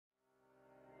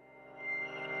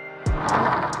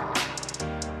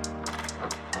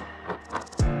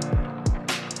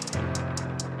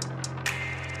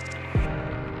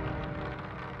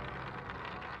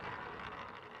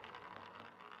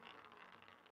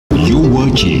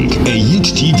watching TVET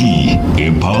TV,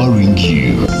 empowering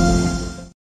you.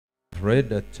 Read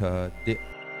that the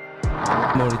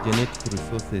Genetic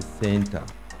Resources Center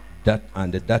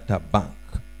and the Data Bank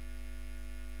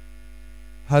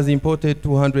has imported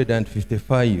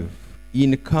 255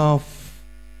 in-calf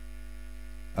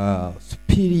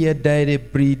superior dairy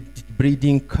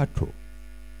breeding cattle,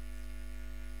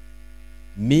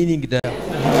 meaning that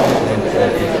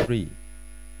 133.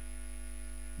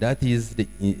 That is the,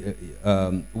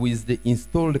 with the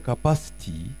installed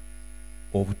capacity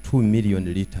of 2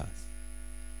 million liters.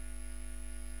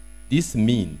 This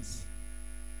means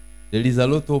there is a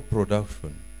lot of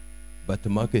production, but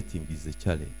marketing is a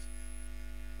challenge.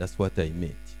 That's what I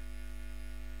meant.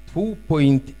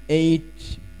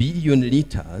 2.8 billion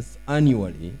liters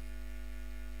annually,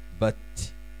 but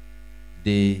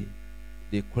the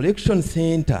collection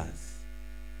centers,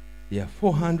 there are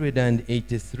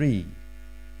 483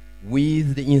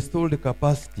 with the installed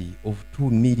capacity of 2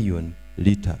 million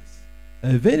liters.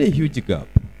 A very huge gap,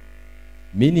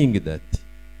 meaning that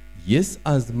yes,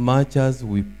 as much as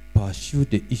we pursue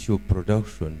the issue of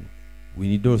production, we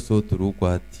need also to look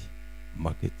at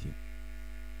marketing,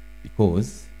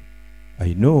 because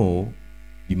I know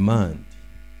demand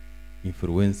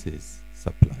influences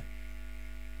supply.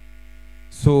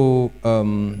 So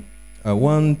I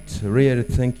want to really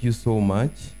thank you so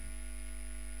much.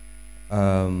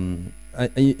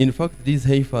 In fact, these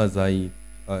heifers I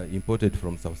imported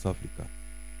from South Africa,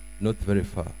 not very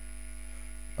far.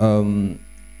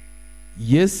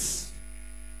 Yes,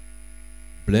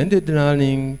 blended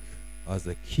learning has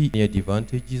a key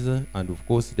advantages, and of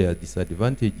course there are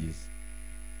disadvantages.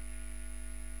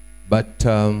 But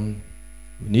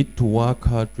we need to work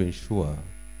hard to ensure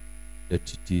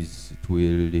that it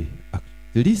will at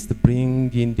least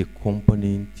bring in the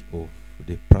component of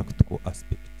the practical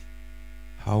aspect.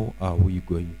 How are we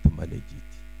going to manage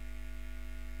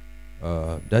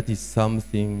it? That is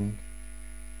something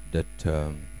that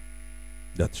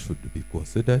that should be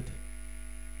considered,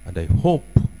 and I hope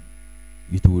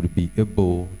it will be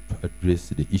able to address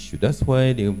the issue. That's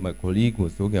why my colleague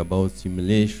was talking about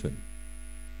simulation.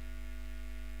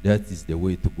 That is the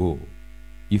way to go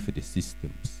if the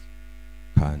systems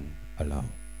can allow,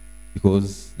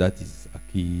 because that is a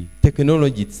key.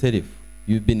 Technology itself,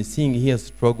 you've been seeing here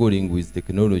struggling with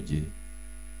technology,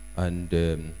 and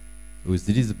with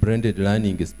this blended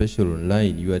learning, especially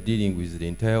online, you are dealing with the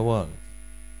entire world.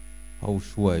 How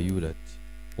sure are you that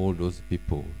all those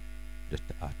people that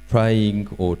are trying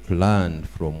or to learn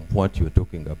from what you're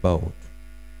talking about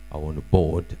are on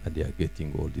board and they are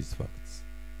getting all these facts?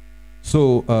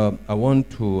 So I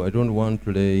don't want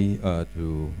to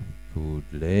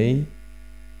delay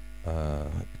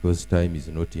because time is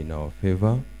not in our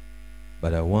favor.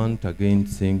 But I want again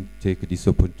to take this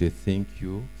opportunity to thank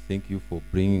you. Thank you for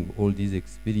bringing all these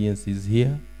experiences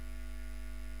here.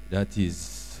 That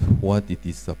is what it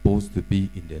is supposed to be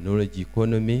in the knowledge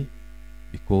economy,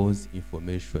 because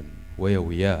information where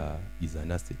we are is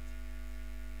an asset.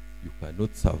 You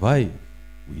cannot survive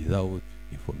without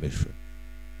information.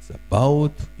 It's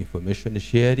about information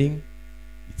sharing.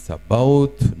 It's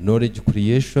about knowledge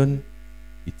creation.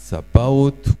 It's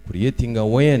about creating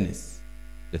awareness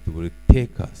that will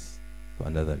take us to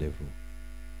another level.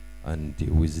 And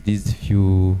with these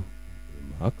few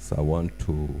remarks, I want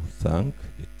to thank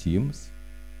the teams,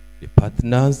 the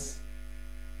partners,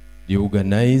 the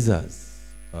organizers,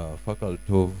 Faculty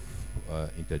of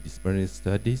Interdisciplinary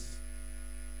Studies.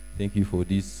 Thank you for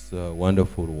this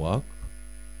wonderful work.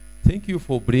 Thank you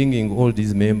for bringing all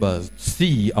these members to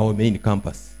see our main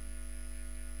campus.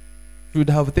 Should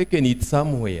have taken it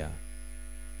somewhere,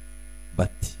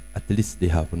 but at least they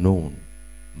have known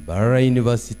Mbarara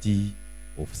University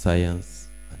of Science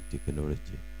and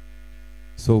Technology.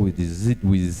 So with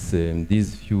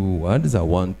these few words, I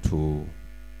want to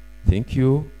thank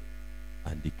you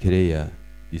and declare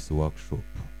this workshop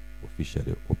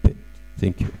officially opened.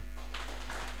 Thank you.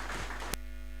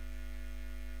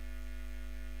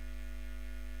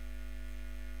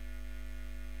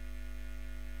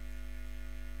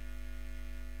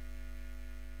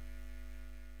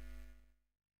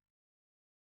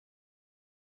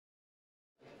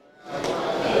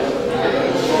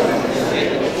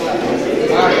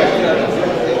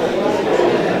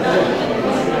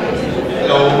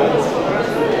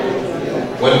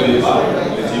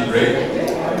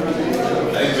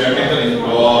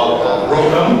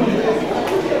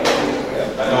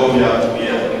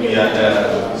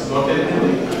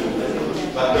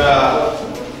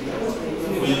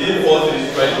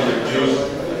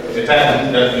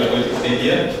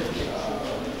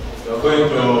 We're going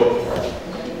to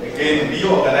again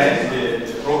reorganize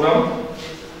the program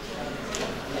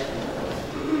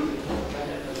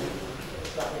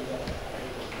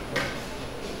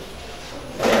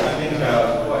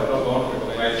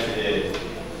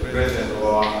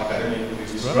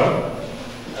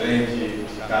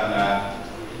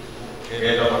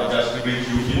maybe can just greet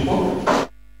you people.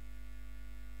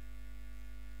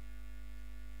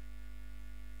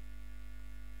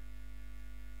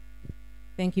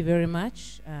 Thank you very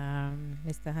much,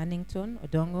 Mr. Hannington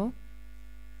Odongo.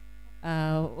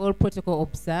 All protocol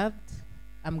observed.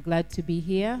 I'm glad to be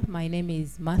here. My name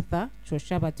is Martha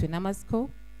Choshaba Tunamasko,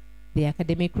 the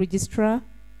academic registrar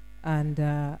and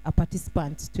a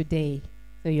participant today.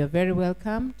 So you're very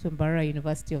welcome to Mbarara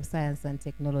University of Science and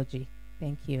Technology.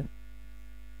 Thank you.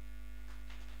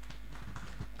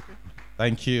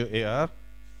 Thank you, AR.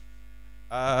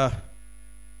 I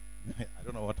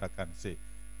don't know what I can say.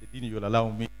 The Dean, you'll allow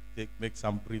me to make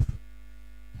some brief.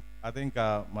 I think,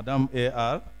 Madam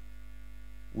AR,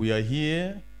 we are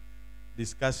here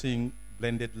discussing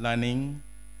blended learning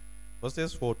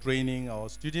process for training our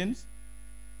students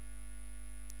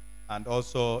and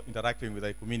also interacting with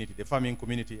the community, the farming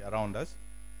community around us.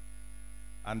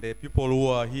 And the people who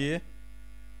are here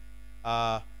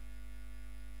are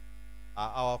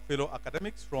our fellow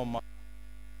academics from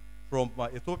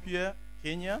Ethiopia,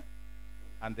 Kenya,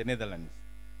 and the Netherlands.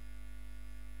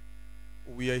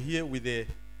 We are here with the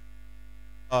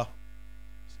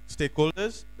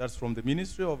stakeholders, that's from the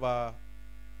Ministry of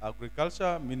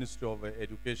Agriculture, Ministry of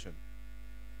Education.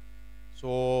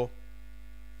 So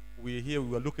we're here,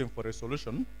 we are looking for a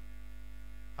solution,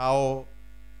 how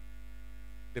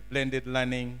the blended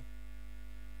learning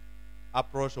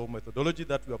approach or methodology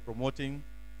that we are promoting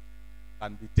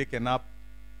can be taken up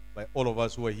by all of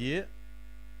us who are here,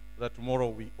 so that tomorrow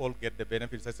we all get the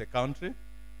benefits as a country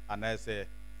and as a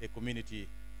community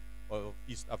of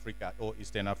East Africa or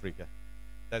Eastern Africa.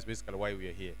 That's basically why we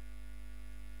are here.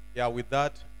 Yeah, with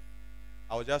that,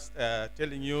 I was just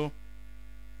telling you,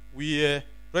 we are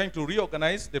trying to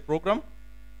reorganize the program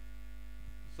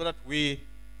so that we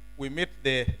meet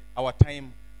our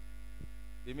time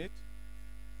limit.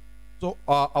 So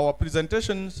our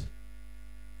presentations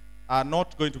are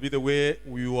not going to be the way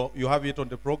you have it on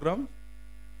the program.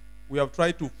 We have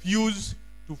tried to fuse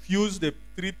the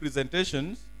three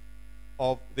presentations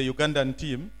of the Ugandan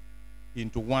team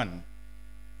into one.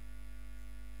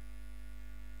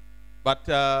 But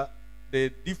the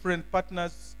different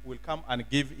partners will come and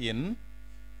give in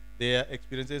their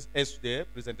experiences as the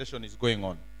presentation is going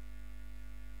on,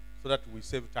 so that we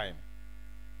save time.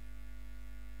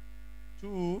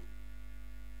 Two,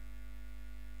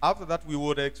 after that, we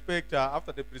would expect,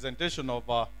 after the presentation of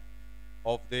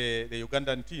the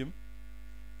Ugandan team,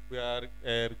 we are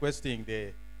requesting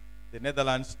the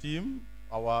Netherlands team,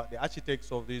 the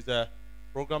architects of this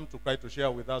program, to try to share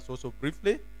with us also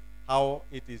briefly how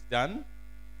it is done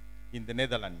in the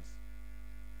Netherlands.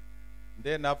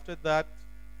 Then after that,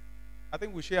 I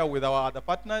think we share with our other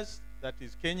partners, that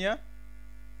is Kenya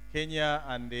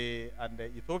and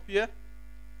Ethiopia.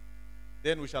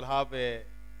 Then we shall have a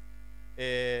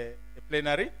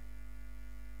plenary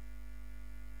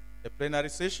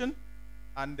session.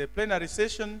 And the plenary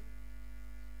session,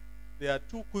 there are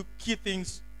two key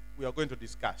things we are going to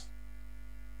discuss.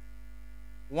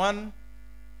 One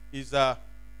is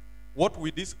what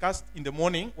we discussed in the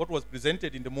morning, what was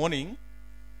presented in the morning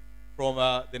from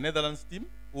the Netherlands team,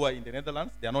 who are in the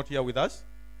Netherlands. They are not here with us.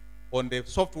 On the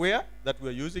software that we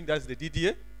are using, that's the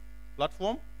DDA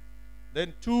platform.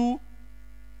 Then two,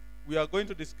 we are going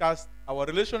to discuss our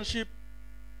relationship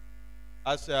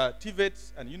as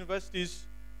TVETs and universities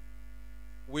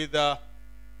with the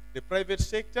private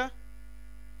sector.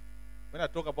 When I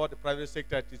talk about the private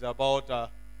sector, it is about the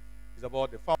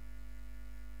farm.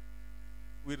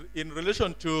 In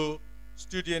relation to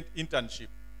student internship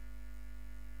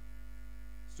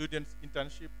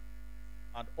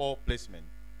and all placement.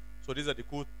 So these are the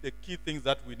key things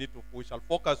that we shall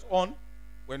focus on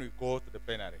when we go to the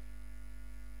plenary.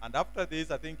 And after this,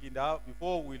 I think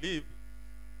before we leave,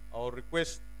 I'll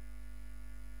request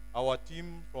our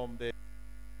team from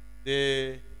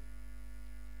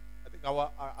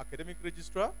our academic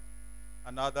registrar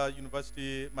and other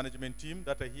university management team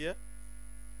that are here,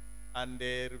 and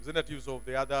the representatives of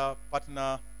the other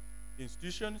partner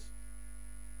institutions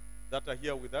that are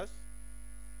here with us,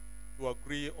 to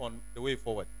agree on the way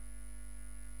forward.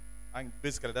 And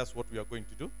basically, that's what we are going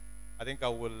to do. I think I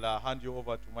will hand you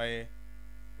over to my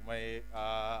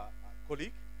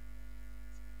colleague.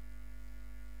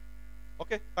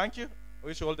 Okay, thank you. I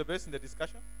wish you all the best in the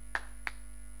discussion.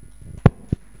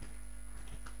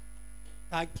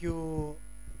 Thank you,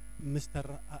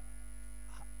 Mr. I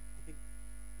think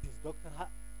it's Dr.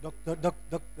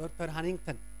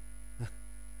 Hannington.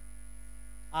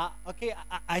 Okay,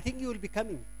 I think you will be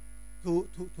coming to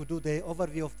do the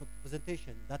overview of the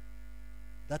presentation. That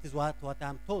is what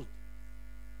I'm told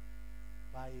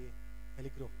by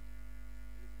Calligraph.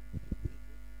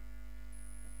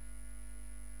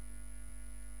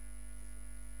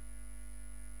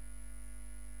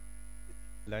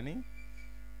 Learning.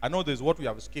 I know there's what we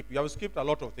have skipped. We have skipped a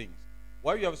lot of things.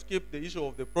 Why we have skipped the issue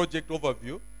of the project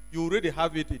overview, you already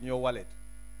have it in your wallet.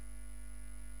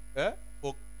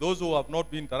 For those who have not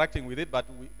been interacting with it, but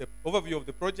the overview of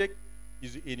the project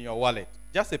is in your wallet.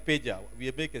 Just a pager.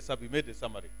 We made a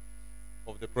summary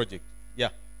of the project. Yeah.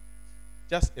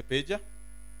 Just a pager.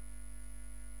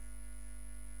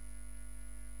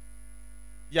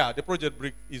 Yeah, the project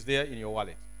brick is there in your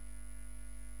wallet.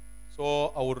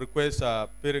 So I would request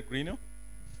Peregrino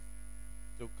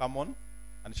to come on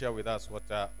and share with us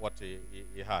what he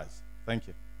has. Thank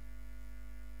you.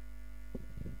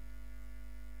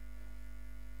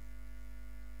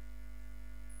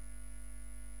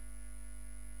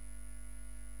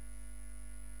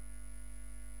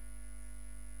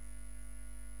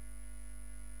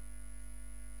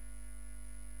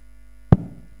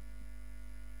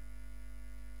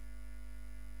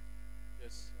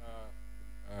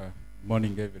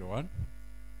 Morning, everyone.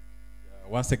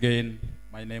 Once again,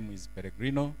 my name is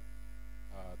Peregrino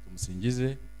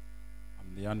Tumsinjize.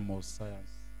 I'm the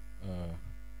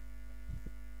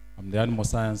animal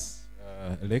science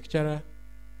lecturer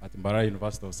at Mbarara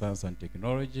University of Science and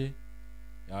Technology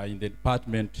in the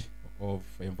Department of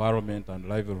Environment and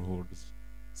Livelihood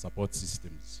Support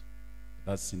Systems.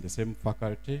 That's in the same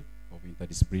faculty of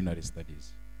Interdisciplinary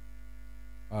Studies.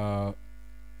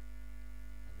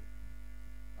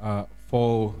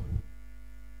 For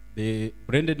the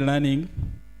blended learning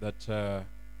that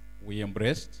we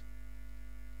embraced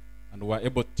and were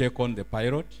able to take on the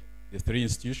pilot, the 3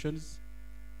 institutions,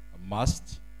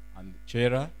 MUST and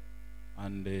CHERA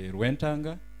and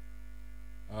Rwentanga,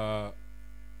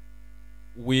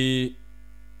 we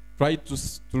tried to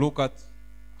look at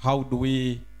how do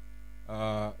we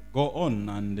go on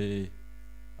and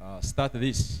start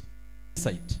this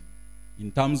site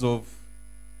in terms of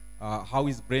how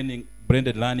is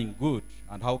blended learning good,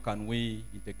 and how can we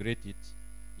integrate it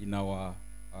in our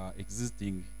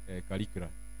existing curricula.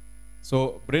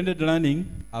 So blended learning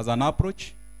as an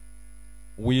approach,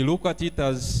 we look at it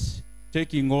as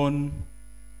taking on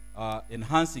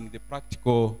enhancing the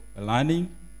practical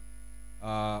learning,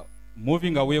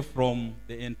 moving away from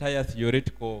the entire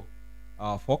theoretical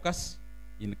focus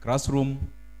in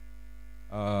classroom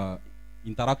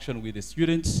interaction with the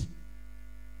students,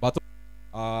 but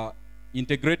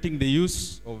integrating the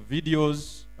use of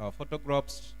videos,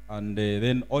 photographs, and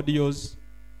then audios,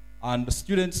 and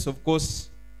students, of course,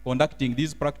 conducting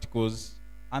these practicals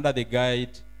under the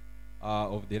guide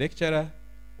of the lecturer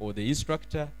or the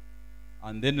instructor,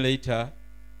 and then later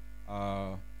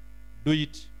do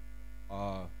it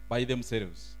by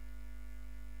themselves.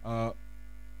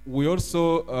 We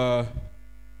also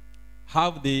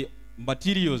have the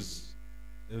materials.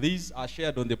 These are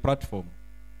shared on the platform.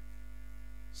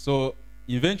 So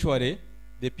eventually,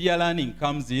 the peer learning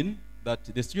comes in, that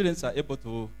the students are able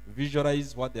to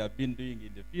visualize what they have been doing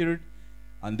in the field,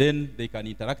 and then they can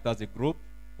interact as a group,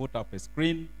 put up a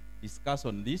screen, discuss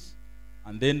on this,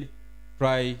 and then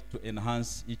try to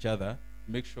enhance each other,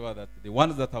 make sure that the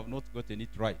ones that have not gotten it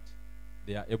right,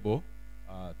 they are able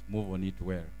to move on it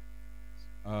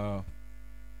well.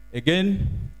 Again,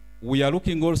 we are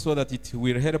looking also that it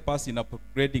will help us in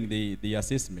upgrading the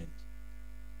assessment.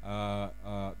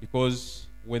 Because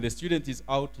when the student is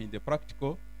out in the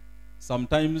practical,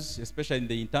 sometimes, especially in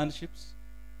the internships,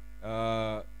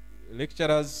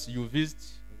 lecturers you visit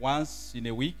once in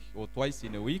a week or twice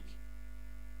in a week,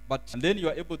 and then you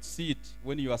are able to see it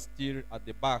when you are still at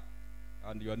the back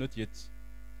and you are not yet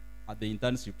at the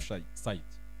internship site.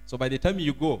 So by the time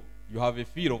you go, you have a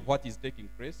feel of what is taking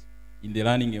place in the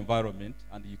learning environment,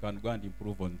 and you can go and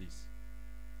improve on this.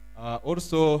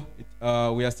 Also,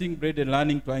 we are seeing blended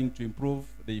learning trying to improve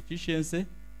the efficiency,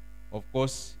 of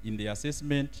course, in the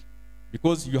assessment,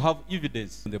 because you have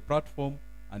evidence on the platform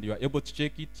and you are able to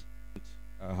check it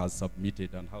has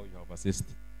submitted and how you have assessed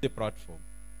the platform.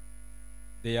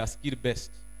 They are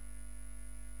skill-based.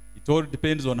 It all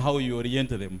depends on how you orient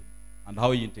them and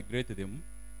how you integrate them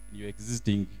in your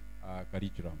existing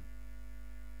curriculum.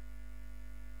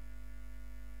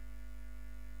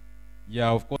 Yeah,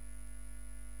 of course.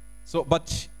 So,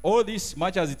 but all this,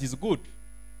 much as it is good,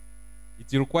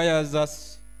 it requires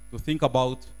us to think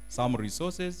about some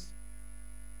resources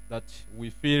that we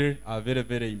feel are very,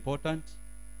 very important.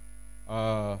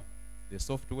 The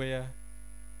software,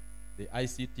 the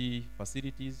ICT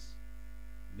facilities,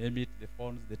 name it, the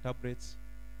phones, the tablets,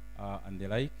 and the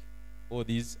like. All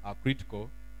these are critical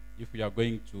if we are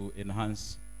going to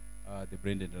enhance the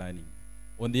blended learning.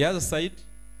 On the other side,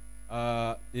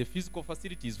 The physical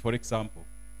facilities, for example,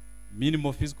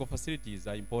 minimal physical facilities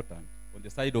are important on the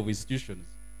side of institutions.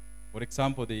 For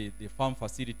example, the farm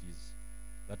facilities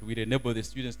that will enable the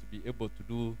students to be able to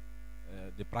do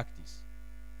the practice.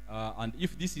 And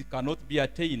if this cannot be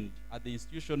attained at the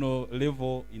institutional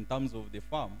level in terms of the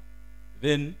farm,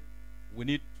 then we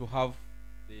need to have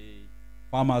the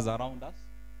farmers around us.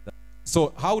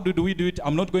 So how do we do it?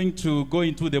 I'm not going to go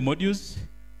into the modules.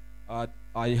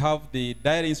 I have the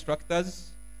dairy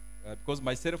instructors, because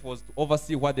myself was to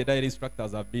oversee what the dairy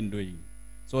instructors have been doing.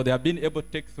 So they have been able to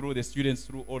take through the students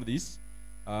through all this.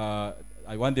 I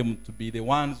want them to be the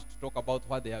ones to talk about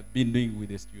what they have been doing with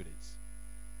the students.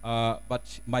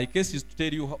 But my case is to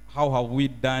tell you how have we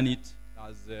done it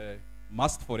as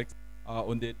MAST, for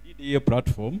example, on the DDA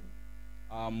platform.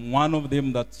 One of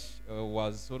them that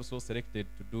was also selected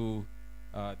to do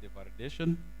the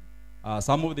validation.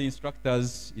 Some of the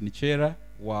instructors in Chera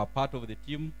were part of the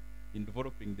team in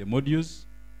developing the modules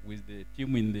with the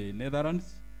team in the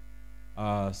Netherlands.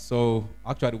 So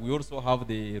actually we also have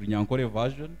the Runyankore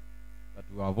version that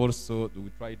we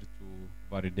tried to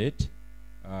validate,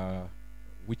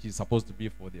 which is supposed to be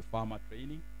for the farmer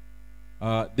training.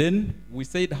 Then we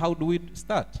said, how do we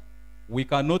start? We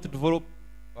cannot develop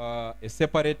a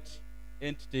separate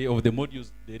entity of the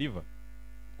modules deliver,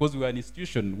 because we are an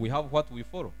institution, we have what we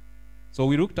follow. So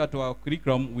we looked at our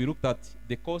curriculum, we looked at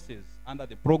the courses under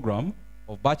the program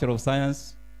of Bachelor of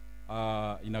Science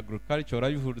in Agriculture,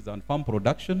 Livelihoods and Farm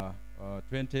Production,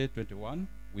 2021,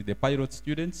 with the pilot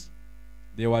students.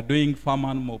 They were doing farm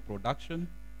animal production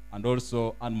and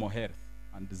also animal health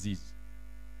and disease.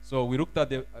 So we looked at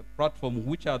the platform,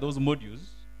 which are those modules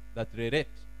that relate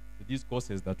to these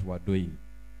courses that we are doing.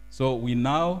 So we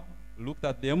now looked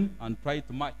at them and tried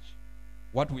to match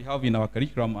what we have in our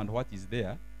curriculum and what is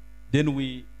there. Then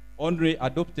we only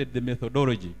adopted the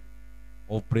methodology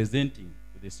of presenting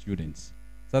to the students,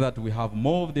 so that we have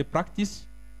more of the practice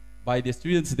by the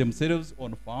students themselves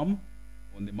on farm,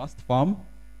 on the MAST farm,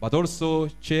 but also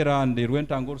Chera and the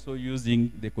Rwentang also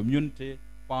using the community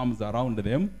farms around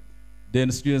them. Then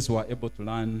students were able to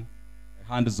learn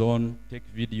hands-on, take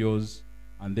videos,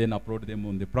 and then upload them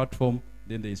on the platform.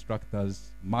 Then the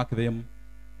instructors mark them,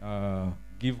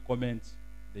 give comments,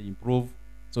 they improve.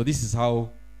 So this is how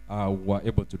we were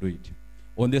able to do it.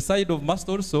 On the side of MAST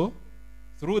also,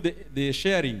 through the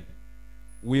sharing,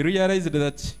 we realized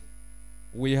that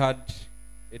we had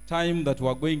a time that we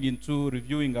were going into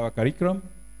reviewing our curriculum.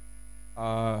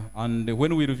 And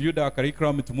when we reviewed our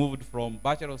curriculum, it moved from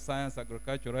Bachelor of Science,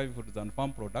 Agriculture, Livelihoods and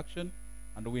Farm Production.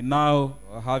 And we now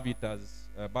have it as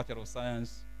Bachelor of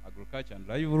Science, Agriculture and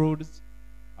Livelihoods.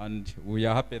 And we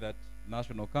are happy that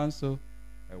National Council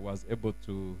was able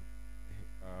to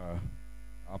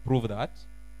approve that.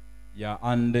 Yeah,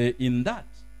 and in that,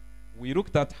 we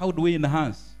looked at how do we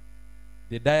enhance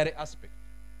the dairy aspect.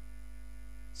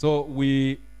 So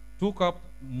we took up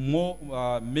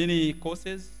many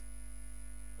courses.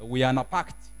 We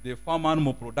unpacked the farm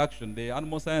animal production, the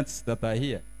animal sciences that are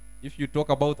here. If you talk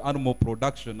about animal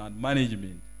production and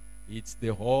management, it's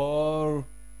the whole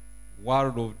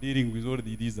world of dealing with all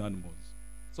these animals.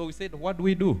 So we said, what do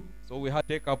we do? So we had to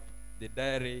take up the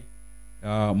dairy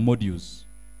modules.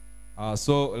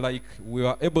 So like we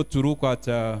were able to look at,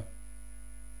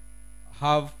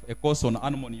 have a course on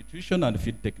animal nutrition and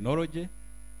feed technology.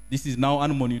 This is now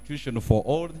animal nutrition for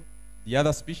all the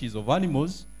other species of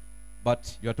animals,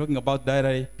 but you're talking about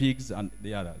dairy, pigs, and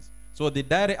the others. So the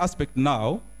dairy aspect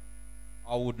now,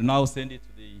 I would now send it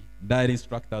to the dairy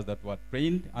instructors that were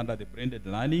trained under the blended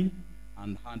learning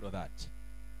and handle that.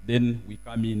 Then we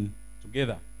come in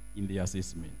together in the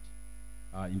assessment,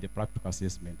 in the practical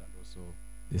assessment and also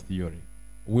the theory.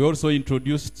 We also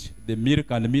introduced the milk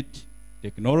and meat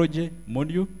technology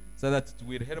module so that it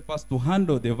will help us to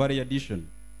handle the value addition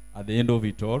at the end of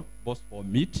it all, both for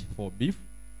meat, for beef,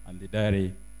 and the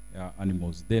dairy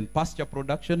animals. Then pasture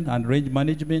production and range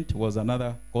management was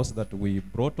another course that we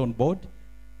brought on board.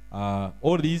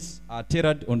 All these are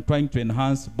tailored on trying to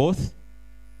enhance both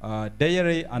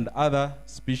dairy and other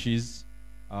species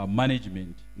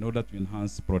management in order to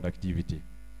enhance productivity.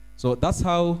 So that's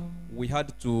how we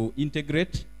had to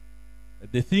integrate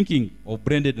the thinking of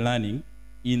blended learning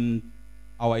in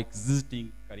our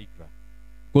existing curricula,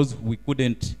 because we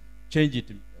couldn't change it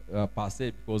per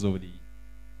se because of the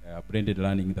blended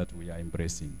learning that we are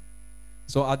embracing.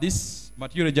 So at this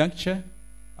material juncture,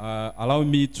 allow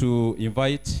me to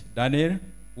invite Daniel,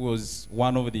 who was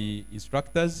one of the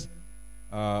instructors.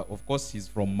 Of course, he's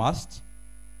from MAST.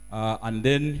 And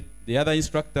then the other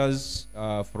instructors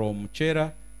from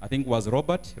Chera, I think was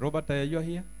Robert. Robert, are you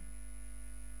here?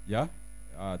 Yeah,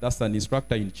 that's an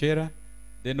instructor in Chera.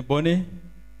 Then Bonnie,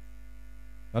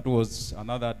 that was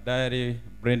another dairy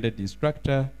branded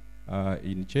instructor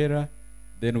in Chera.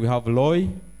 Then we have Loy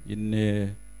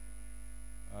in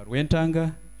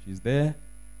Rwentanga, she's there.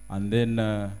 And then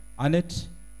Annette.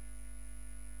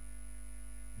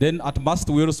 Then at Mast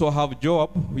we also have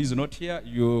Joab, who is not here.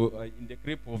 You in the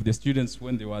group of the students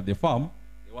when they were at the farm,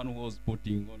 the one who was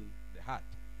putting on the hat.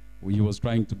 He was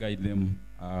trying to guide them,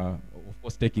 of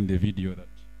course taking the video that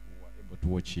we were able to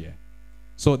watch here.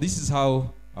 So this is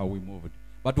how we moved.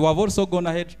 But we have also gone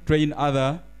ahead to train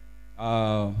other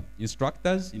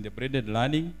instructors in the blended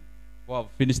learning who have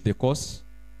finished the course.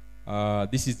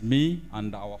 This is me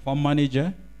and our farm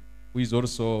manager, who is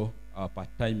also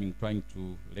part-timing trying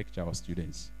to lecture our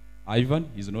students. Ivan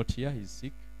is not here, he's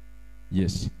sick.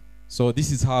 Yes. So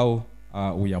this is how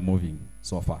we are moving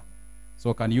so far.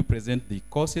 So can you present the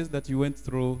courses that you went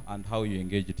through and how you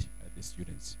engaged the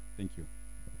students? Thank you.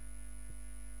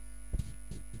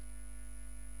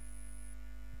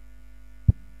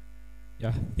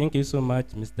 Yeah, thank you so much,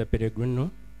 Mr. Peregrino.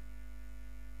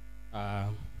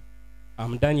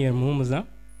 I'm Daniel Mumuza,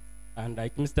 and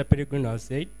like Mr. Peregrino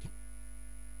said,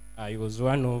 I was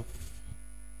one of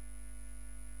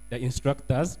the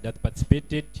instructors that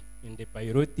participated in the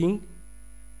piloting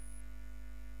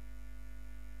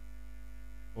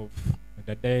of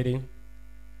the dairy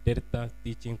data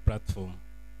teaching platform.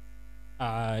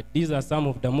 These are some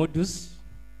of the modules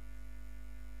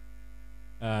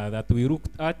that we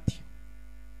looked at.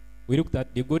 We looked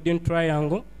at the golden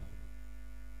triangle.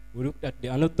 We looked at the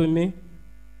anatomy,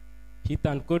 heat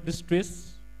and cold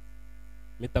stress,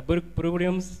 metabolic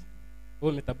problems,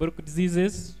 or metabolic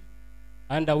diseases,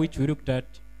 under which we looked at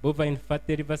bovine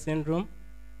fatty liver syndrome,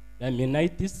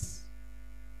 laminitis,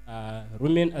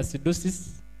 rumen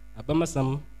acidosis,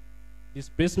 abomasum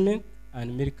displacement,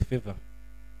 and milk fever.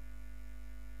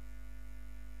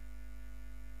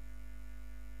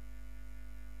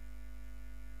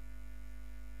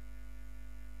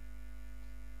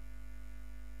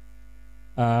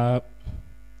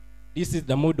 This is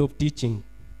the mode of teaching.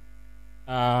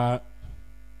 The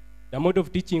mode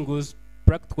of teaching was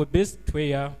practical based,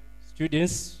 where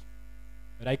students,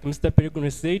 like Mr. Peregrino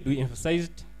said, we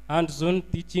emphasized hands-on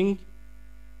teaching,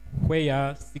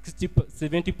 where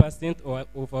 70%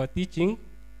 of our teaching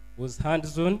was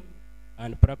hands-on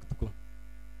and practical.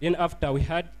 Then after we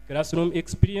had classroom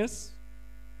experience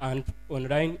and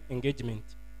online engagement.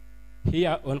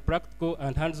 Here on practical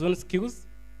and hands-on skills,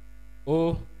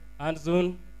 or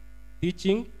hands-on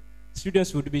teaching,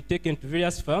 students would be taken to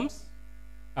various farms,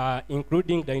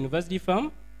 including the university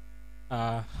farm,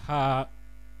 have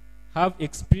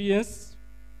experience,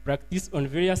 practice on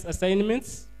various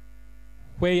assignments,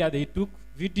 where they took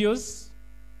videos,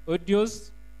 audios,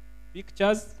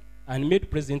 pictures, and made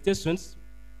presentations,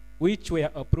 which were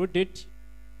uploaded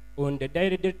on the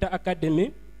Dairy Data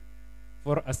Academy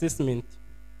for assessment.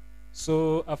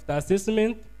 So after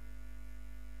assessment,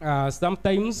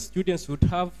 sometimes students would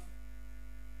have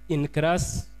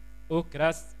in-class or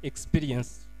class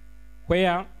experience,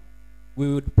 where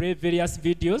we would play various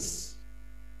videos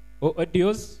or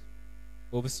audios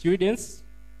of students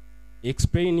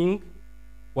explaining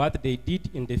what they did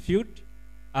in the field.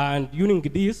 And during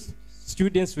this,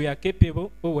 students were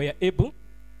capable or were able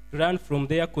to learn from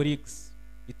their colleagues.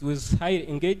 It was highly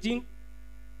engaging,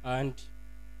 and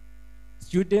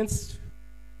students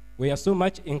were so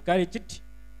much encouraged,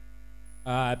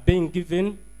 being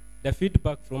given the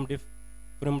feedback from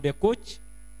the coach,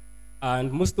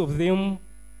 and most of them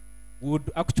would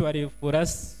actually, for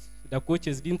us, the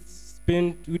coaches didn't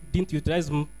spend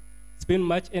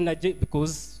much energy,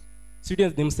 because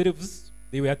students themselves,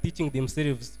 they were teaching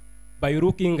themselves by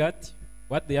looking at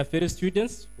what their fellow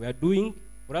students were doing.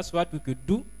 For us, what we could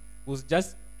do was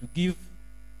just to give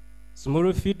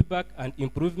small feedback and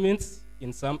improvements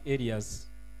in some areas.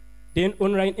 Then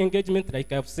online engagement,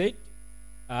 like I've said,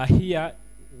 here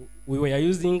we were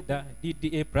using the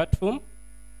DDA platform,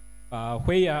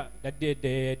 where the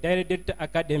Dairy Data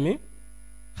Academy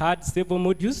had several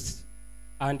modules,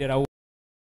 and there are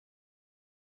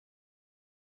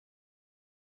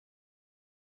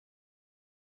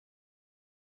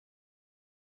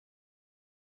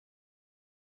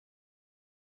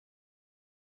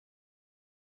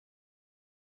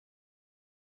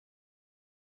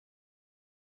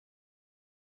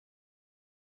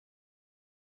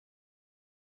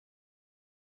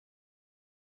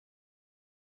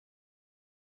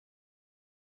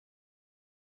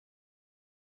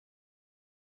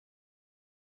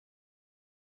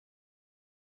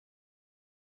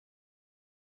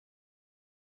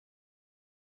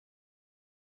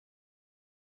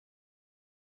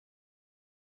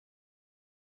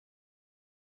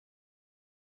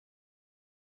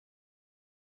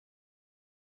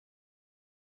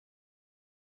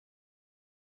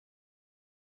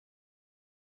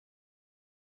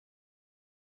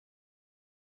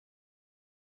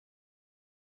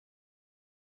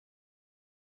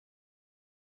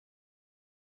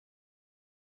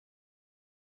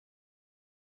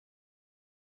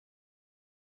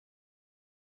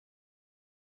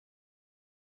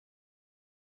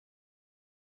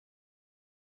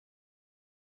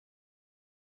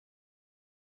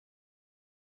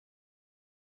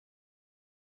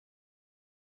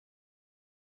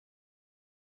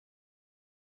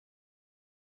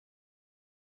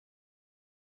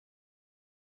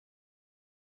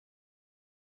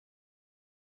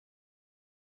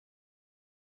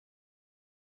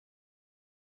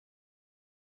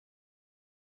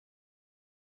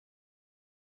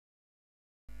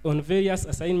on various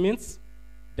assignments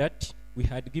that we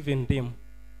had given them.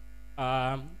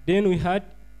 Then we had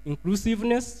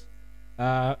inclusiveness.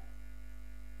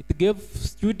 It gave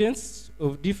students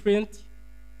of different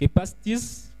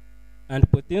capacities and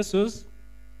potentials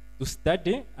to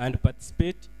study and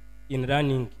participate in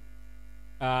learning.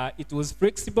 It was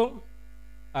flexible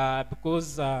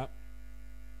because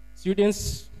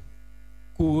students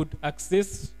could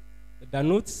access the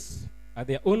notes at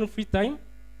their own free time,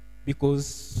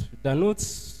 because the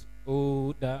notes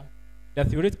or the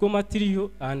theoretical material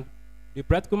and the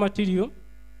practical material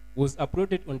was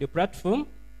uploaded on the platform,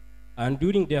 and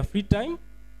during their free time,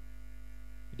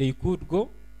 they could go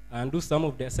and do some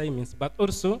of the assignments. But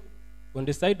also, on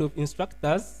the side of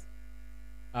instructors,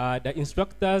 the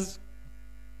instructors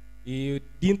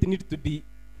didn't need to be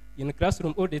in the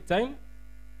classroom all the time.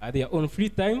 At their own free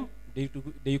time,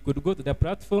 they could go to the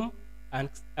platform and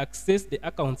access the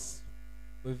accounts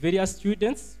of various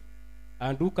students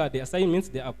and look at the assignments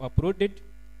they have uploaded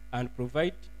and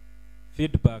provide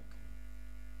feedback.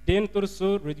 Then it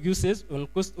also reduces on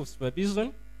cost of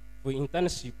supervision for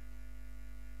internship,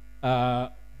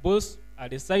 both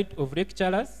at the side of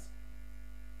lecturers,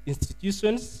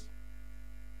 institutions,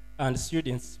 and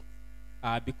students,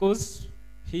 because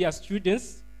here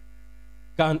students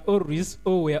can always,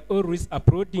 or were always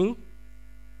uploading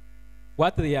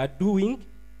what they are doing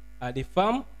at the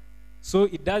farm, so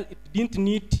it didn't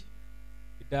need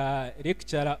the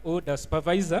lecturer or the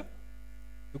supervisor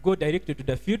to go directly to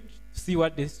the field to see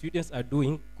what the students are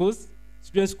doing, because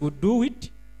students could do it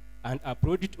and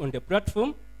upload it on the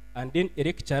platform, and then a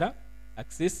lecturer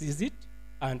accesses it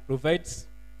and provides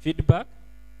feedback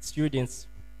to students.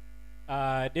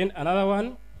 Then another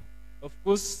one, of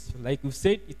course, like we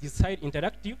said, it is highly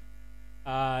interactive.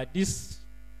 This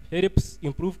helps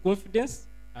improve confidence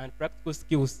and practical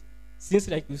skills. Since,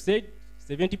 like you said,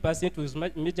 70% was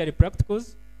majorly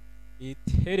practicals, it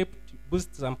helped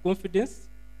boost some confidence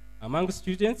among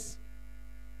students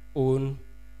on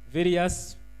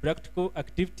various practical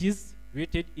activities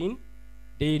related in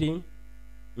daily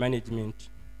management.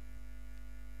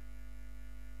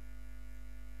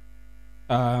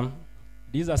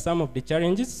 These are some of the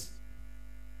challenges.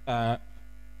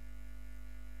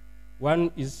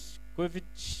 One is COVID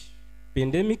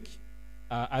pandemic.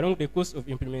 Along the course of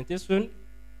implementation,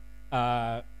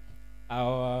 our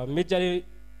major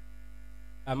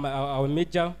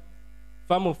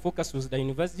farm of focus was the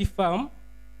university farm,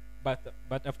 but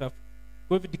after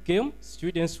COVID came,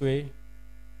 students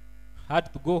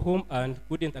had to go home and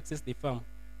couldn't access the farm.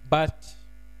 But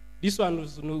this one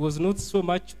was not so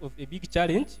much of a big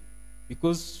challenge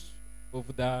because of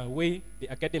the way the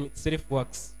academy itself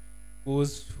works.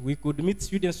 Because we could meet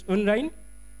students online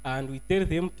and we tell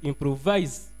them to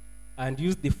improvise and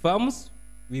use the farms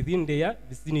within their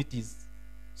vicinities.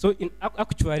 So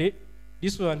actually,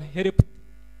 this one helped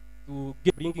to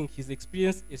bringing his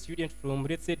experience, a student from,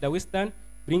 let's say, the Western,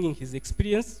 bringing his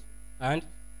experience, and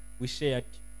we shared.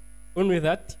 Only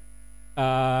that,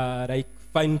 like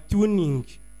fine-tuning,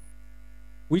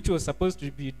 which was supposed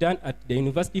to be done at the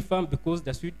university farm because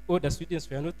all the students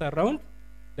were not around,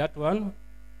 that one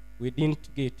we didn't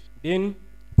get. Then,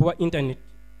 poor internet.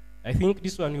 I think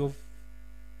this one you've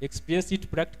experienced it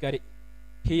practically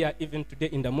here even today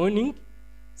in the morning.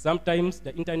 Sometimes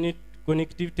the internet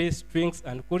connectivity strengths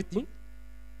and quality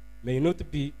may not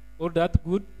be all that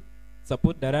good,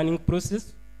 support the learning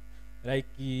process. Like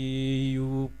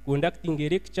you conducting a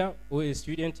lecture or a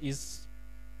student is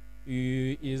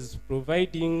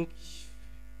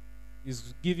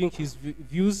giving his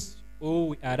views or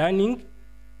we are learning,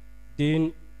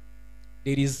 then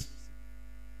there is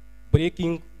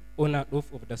breaking on and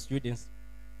off of the students.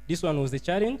 This one was a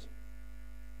challenge.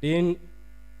 Then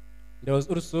there was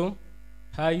also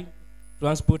high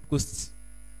transport costs.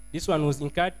 This one was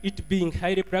incurred, it being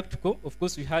highly practical. Of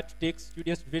course, we had to take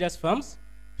students to various farms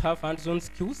to have hands-on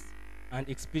skills and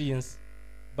experience.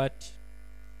 But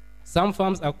some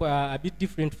farms are a bit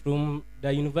different from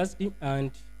the university,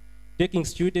 and taking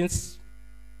students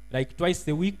like twice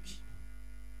a week,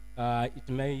 it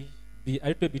may be a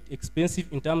little bit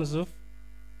expensive in terms of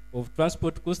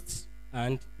transport costs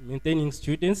and maintaining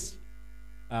students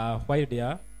while they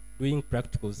are doing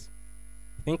practicals.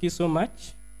 Thank you so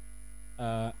much.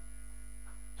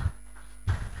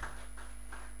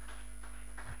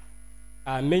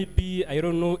 Maybe, I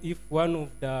don't know if one of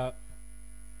the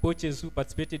coaches who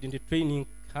participated in the training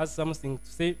has something to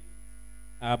say,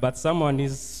 but someone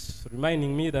is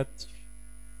reminding me that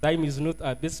time is not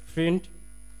our best friend.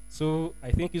 So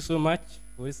I thank you so much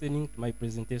for listening to my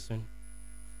presentation.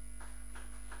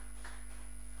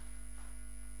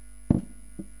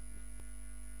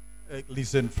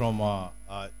 listen from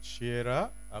Shiera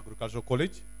Agricultural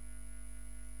College.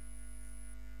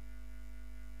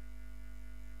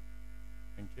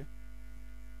 Thank you.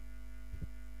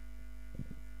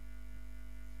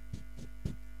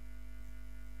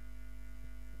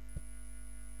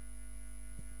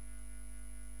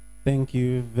 Thank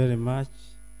you very much.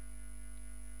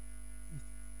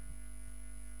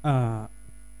 I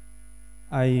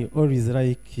always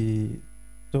like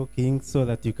talking so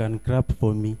that you can clap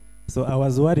for me. So I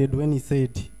was worried when he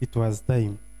said it was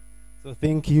time. So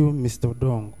thank you, Mr.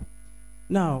 Odongo.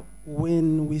 Now,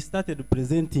 when we started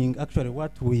presenting actually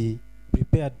what we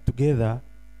prepared together,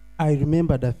 I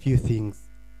remembered a few things.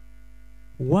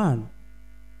 One,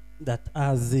 that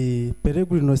as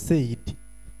Peregrino said,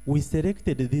 we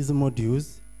selected these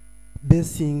modules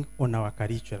basing on our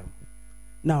curriculum.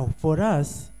 Now, for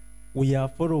us, we are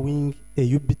following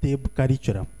a UBTEB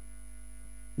curriculum.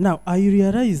 Now, I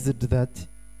realized that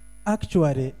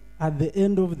actually at the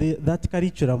end of that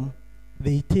curriculum,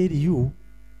 they tell you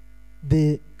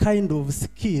the kind of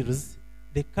skills,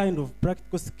 the kind of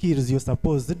practical skills you're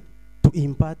supposed to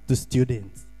impart to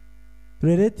students.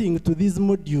 Relating to these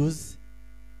modules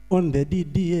on the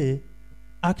DDA,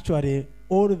 actually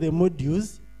all the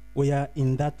modules were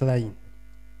in that line.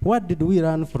 What did we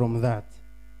learn from that?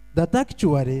 That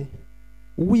actually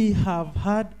we have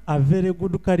had a very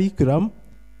good curriculum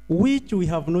which we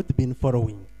have not been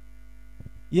following.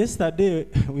 Yesterday,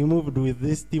 we moved with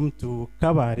this team to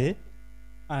Kabare,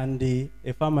 and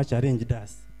a farmer challenged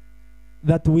us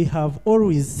that we have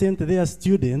always sent their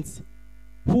students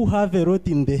who have a lot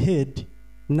in the head,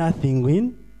 nothing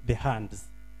in the hands,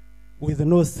 with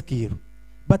no skill.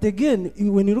 But again,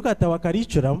 when you look at our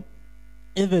curriculum,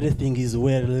 everything is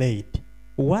well laid.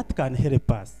 What can help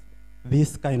us?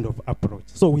 This kind of approach.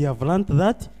 So we have learned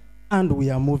that, and we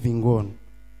are moving on.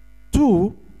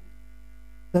 Two,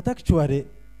 that actually,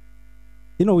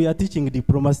 we are teaching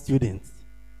diploma students.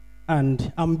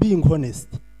 And I'm being honest,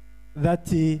 that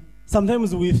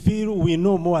sometimes we feel we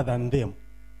know more than them.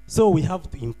 So we have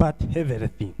to impart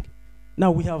everything. Now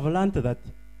we have learned that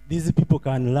these people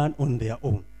can learn on their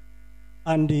own.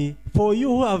 And for you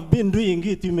who have been doing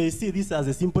it, you may see this as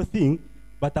a simple thing,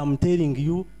 but I'm telling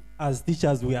you, as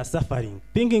teachers, we are suffering.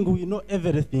 Thinking we know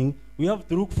everything, we have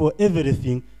to look for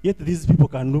everything, yet these people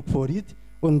can look for it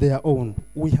on their own.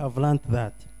 We have learned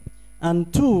that.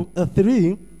 And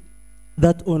three,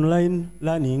 that online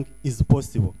learning is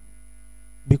possible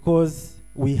because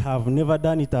we have never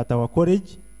done it at our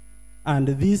college, and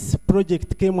this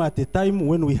project came at a time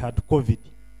when we had COVID.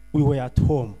 We were at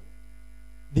home.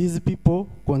 These people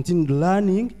continued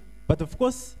learning, but of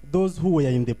course, those who were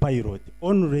in the pilot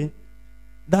only,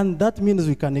 then that means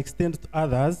we can extend to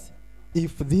others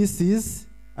if this is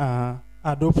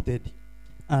adopted.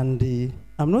 And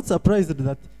I'm not surprised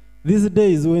that these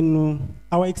days when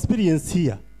our experience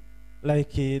here,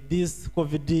 like this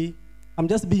COVID, I'm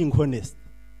just being honest,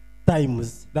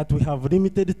 times that we have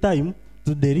limited time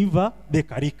to deliver the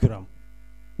curriculum.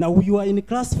 Now you are in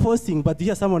class forcing, but you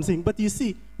hear someone saying, but you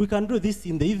see, we can do this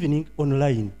in the evening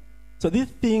online. So this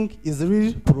thing is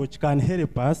really approach can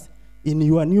help us in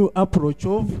your new approach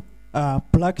of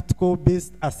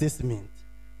practical-based assessment.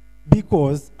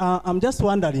 Because I'm just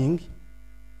wondering,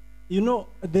 we can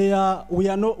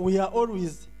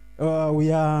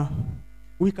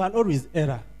always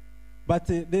err. But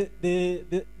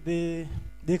the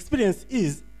experience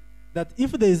is that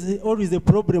if there is always a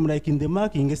problem like in the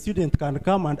marking, a student can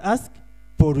come and ask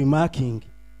for remarking.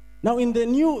 Now in the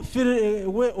new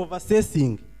way of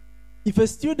assessing, if a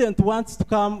student wants to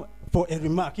come for a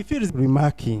remark, if it is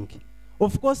remarking,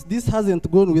 of course this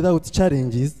hasn't gone without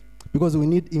challenges because we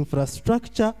need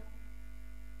infrastructure,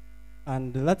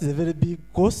 and that is a very big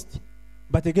cost.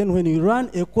 But again, when you run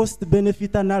a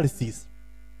cost-benefit analysis,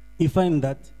 you find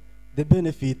that the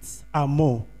benefits are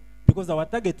more because our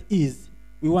target is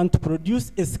we want to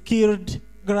produce a skilled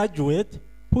graduate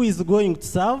who is going to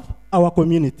serve our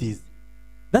communities.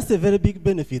 That's a very big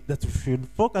benefit that we should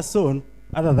focus on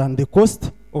other than the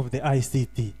cost of the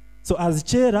ICT. So as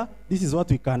chair, this is what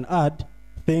we can add.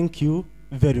 Thank you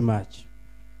very much.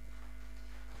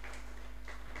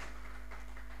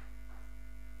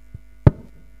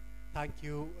 Thank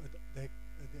you, the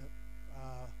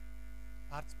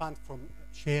participants from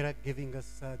Shera giving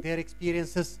us their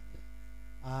experiences.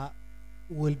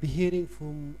 We'll be hearing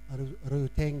from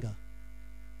Rutenga.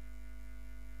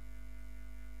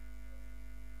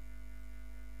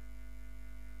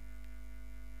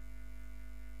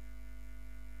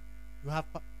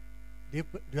 Do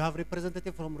you have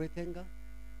representative from Rutenga?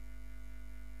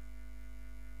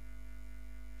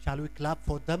 Shall we clap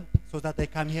for them so that they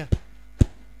come here?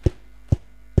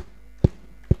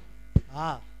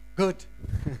 Ah, good.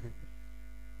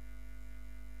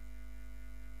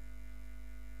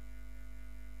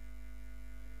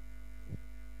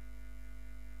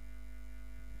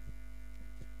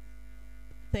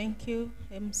 Thank you,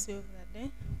 MC of the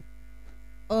day.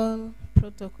 All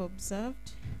protocol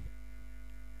observed.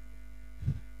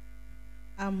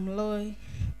 I'm Loy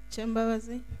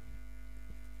Chembawazi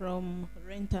from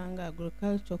Rentanga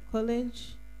Agricultural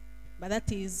College, but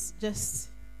that is just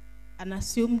an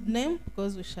assumed name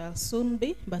because we shall soon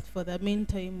be, but for the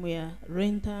meantime we are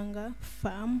Rentanga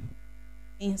Farm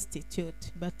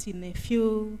Institute, but in a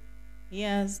few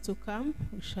years to come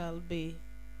we shall be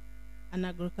an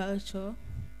agricultural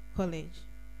college.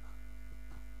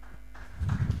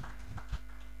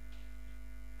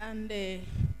 And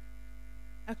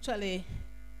actually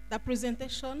the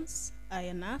presentations are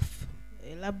enough,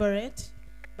 elaborate,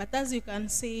 but as you can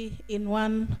see in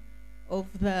one of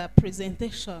the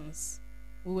presentations,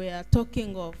 we are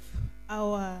talking of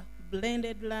our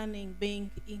blended learning being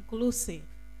inclusive.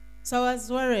 So I was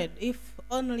worried if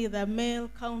only the male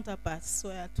counterparts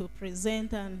were to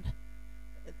present and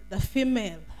the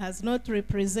female has not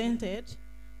represented,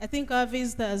 I think our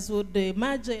visitors would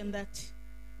imagine that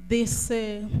this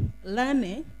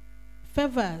learning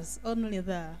favors only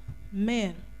the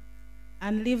male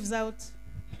and leaves out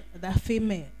the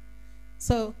female.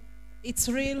 So it's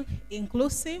real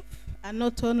inclusive, and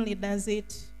not only does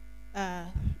it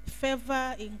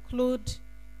include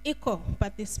equal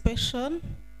participation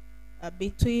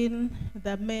between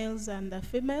the males and the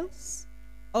females,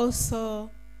 also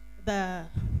the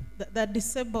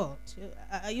disabled.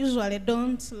 I usually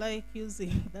don't like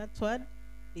using that word,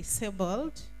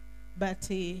 disabled, but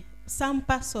some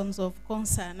persons of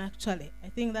concern actually. I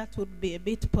think that would be a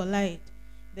bit polite.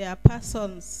 They are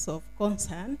persons of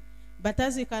concern, but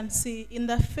as you can see in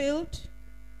the field,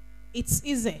 it's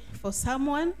easy for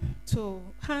someone to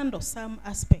handle some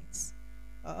aspects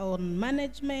on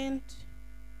management,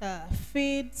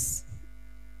 feeds.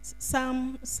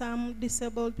 Some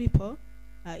disabled people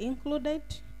are included,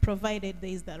 provided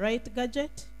there is the right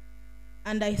gadget.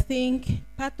 And I think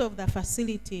part of the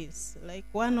facilities, like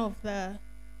one of the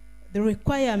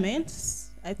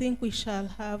requirements, I think we shall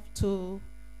have to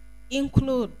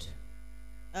include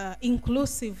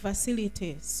inclusive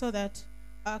facilities so that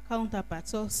our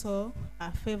counterparts also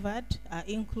are favored, are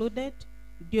included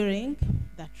during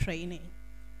the training.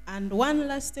 And one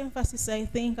last emphasis I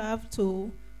think I have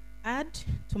to add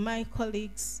to my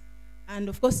colleagues, and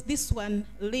of course this one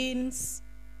leans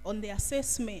on the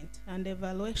assessment and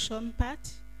evaluation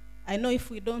part. I know if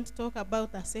we don't talk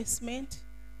about assessment,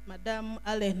 Madam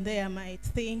Allen there might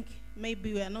think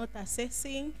maybe we are not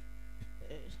assessing.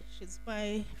 She's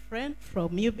my friend from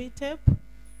UBTEP.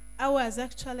 Ours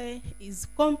actually is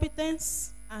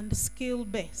competence and skill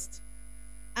based.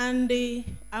 And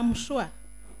I'm sure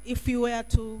if you were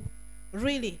to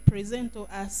really present to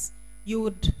us, you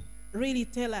would really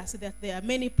tell us that there are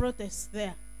many protests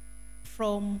there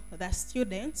from the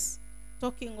students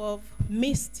talking of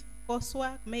missed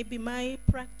coursework, maybe my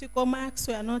practical marks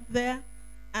were not there,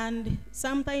 and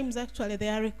sometimes actually they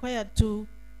are required to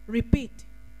repeat.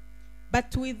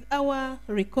 But with our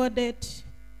recorded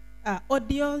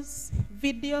audios,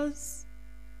 videos,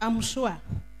 I'm sure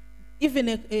even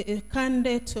a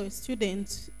candidate or a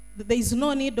student, there is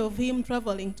no need of him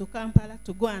traveling to Kampala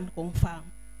to go and confirm.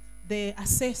 The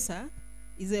assessor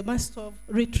is a master of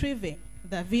retrieving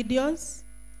the videos,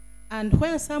 and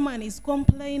when someone is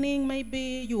complaining,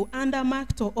 maybe you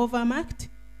undermarked or overmarked,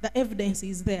 the evidence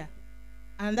is there.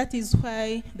 And that is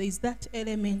why there is that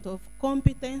element of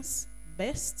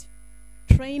competence-based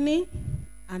training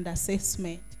and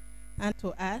assessment and to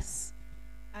us.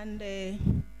 And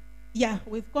yeah,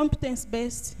 with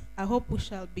competence-based, I hope we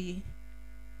shall be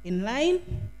in line,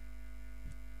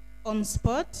 on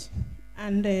spot,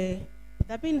 and the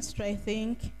ministry, I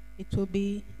think it will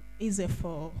be easy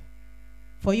for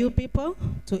you people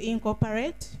to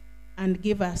incorporate and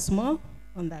give us more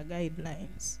on the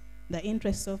guidelines. In the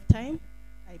interest of time,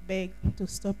 I beg to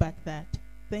stop at that.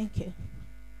 Thank you.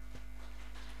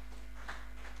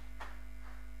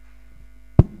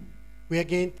 We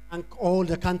again thank all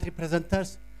the country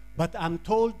presenters, but I'm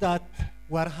told that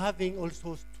we're having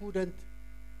also student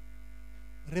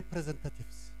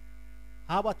representatives.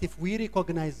 How about if we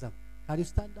recognize them? Can you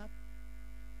stand up?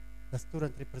 The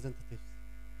student representatives.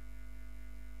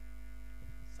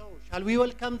 So, shall we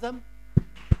welcome them?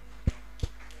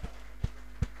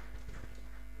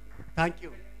 Thank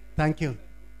you. Thank you.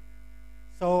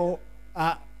 So,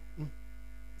 I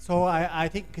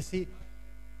think, see,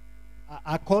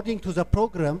 according to the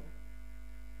program,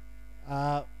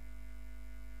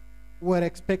 were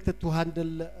expected to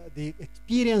handle the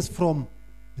experience from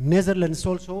Netherlands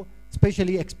also,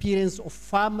 especially experience of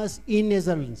farmers in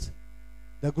Netherlands.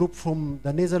 The group from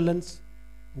the Netherlands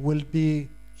will be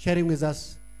sharing with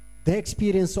us the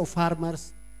experience of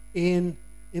farmers in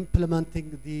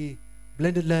implementing the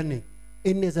blended learning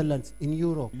in Netherlands, in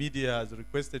Europe. Media has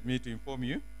requested me to inform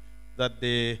you that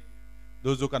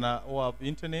those who who have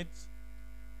internet,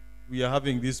 we are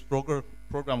having this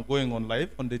program going on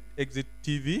live on the Exit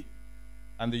TV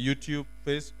and the YouTube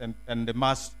face and the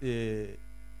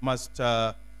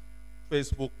master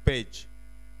Facebook page.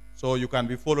 So you can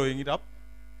be following it up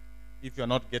if you're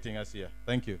not getting us here.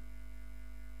 Thank you.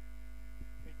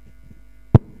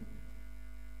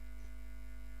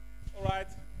 All right.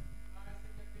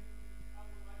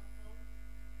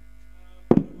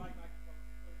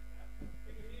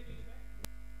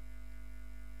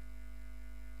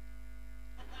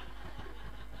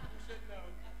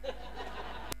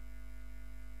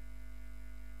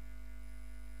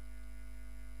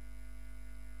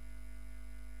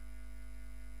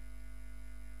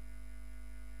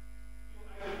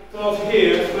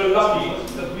 Here, we're lucky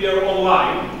that we are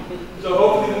online. So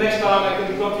hopefully the next time I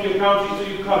can come to your country,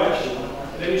 to your college,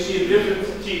 and then you see a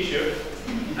different teacher.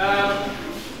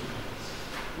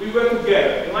 We work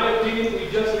together. In my opinion, we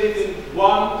just live in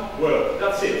one world.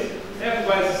 That's it.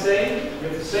 Everybody's the same. We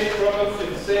have the same problems, we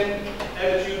have the same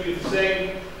attitude, we have the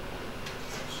same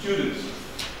students.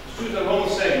 Students are all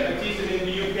the same. I teach them in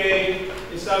the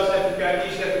UK, in South Africa,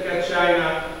 East Africa,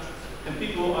 China. And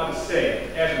people are the same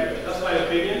everywhere. That's my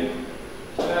opinion.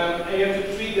 And you have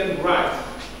to treat them right.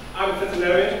 I'm a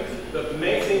veterinarian, but the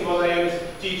main thing what I am is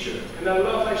a teacher. And I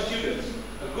love my students.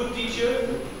 A good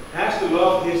teacher has to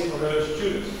love his or her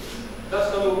students.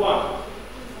 That's number one.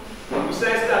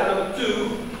 Besides that, number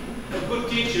two, a good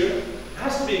teacher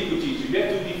has to be a good teacher. You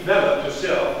have to develop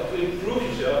yourself, to improve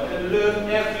yourself, and learn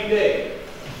every day.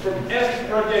 From every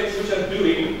project which I'm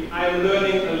doing, I'm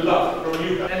learning a lot from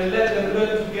you guys. And let them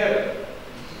learn together.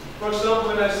 For example,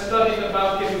 when I studied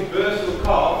about giving birth to a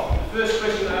calf, the first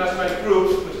question I asked my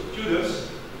group, the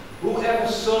students, whoever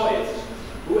saw it?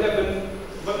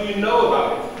 What do you know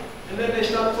about it? And then they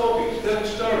start talking, telling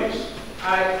stories.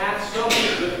 I add something,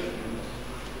 but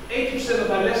 80% of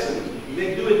my lesson,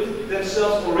 they do it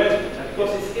themselves already,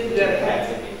 because it's in their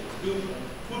head.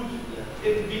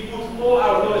 If we put all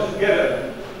our knowledge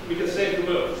together, we can save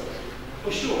the world.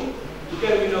 For sure.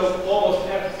 Together we know almost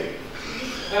everything.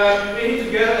 We're here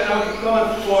together, and I want to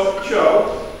comment for Cho.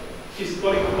 She's a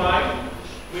colleague of mine.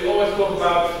 We always talk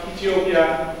about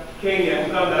Ethiopia, Kenya,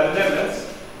 Uganda, and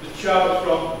Netherlands. The Cho is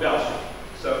from Belgium.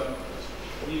 So,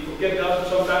 you forget Belgium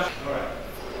sometimes? Alright.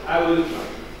 I will do it.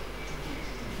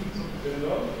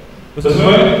 Was this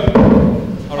good?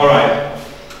 Alright.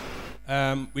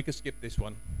 We can skip this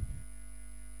one.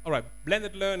 Alright,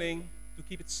 blended learning, to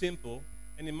keep it simple,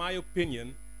 and in my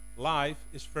opinion, life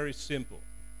is very simple.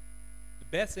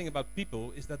 The bad thing about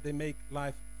people is that they make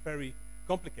life very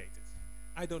complicated.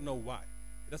 I don't know why.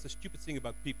 But that's the stupid thing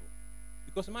about people.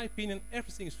 Because in my opinion,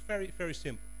 everything is very, very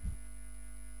simple.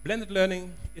 Blended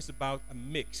learning is about a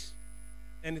mix,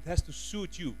 and it has to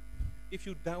suit you. If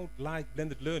you don't like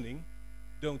blended learning,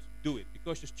 don't do it,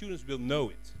 because your students will know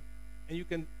it. And you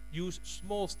can use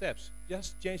small steps,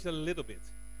 just change it a little bit.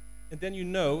 And then you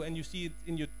know, and you see it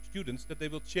in your students, that they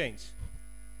will change.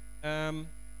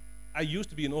 I used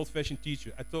to be an old-fashioned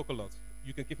teacher. I talk a lot.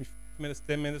 You can give me 5 minutes,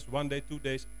 10 minutes, 1 day, 2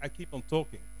 days. I keep on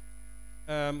talking.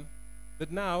 But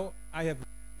now I have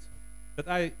that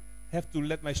I have to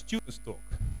let my students talk.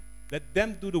 Let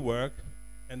them do the work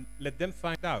and let them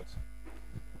find out.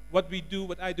 What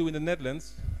I do in the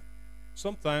Netherlands,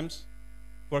 sometimes,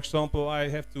 for example, I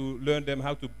have to learn them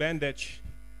how to bandage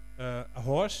a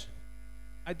horse.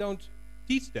 I don't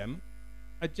teach them.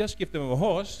 I just give them a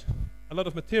horse, a lot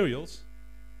of materials,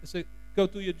 and say, go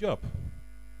do your job.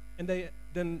 And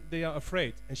then they are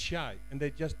afraid and shy, and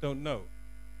they just don't know.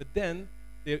 But then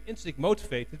they're intrinsically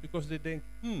motivated because they think,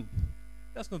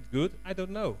 that's not good, I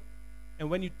don't know. And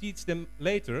when you teach them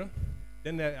later,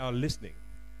 then they are listening.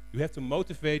 You have to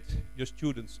motivate your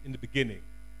students in the beginning.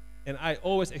 And I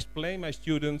always explain my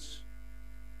students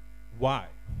why.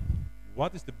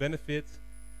 What is the benefit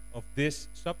of this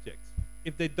subject?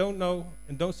 If they don't know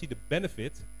and don't see the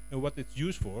benefit and what it's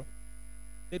used for,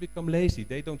 they become lazy,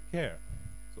 they don't care.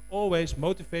 So always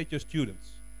motivate your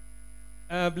students.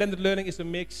 Blended learning is a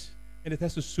mix, and it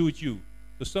has to suit you.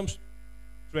 So some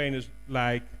trainers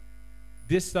like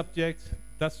this subject,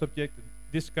 that subject,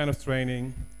 this kind of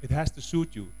training, it has to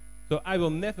suit you. So I will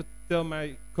never tell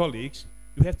my colleagues,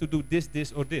 you have to do this,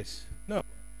 this, or this. No.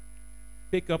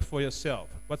 Pick up for yourself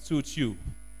what suits you.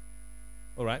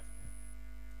 All right?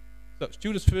 So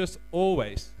students first,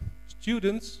 always.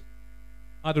 Students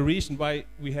are the reason why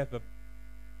we have a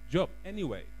job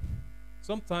anyway.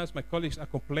 Sometimes my colleagues are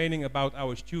complaining about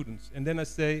our students, and then I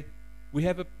say, we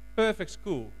have a perfect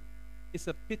school. It's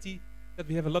a pity that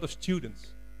we have a lot of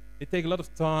students. They take a lot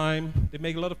of time, they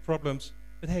make a lot of problems,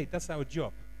 but hey, that's our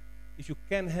job. If you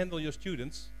can handle your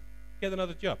students, get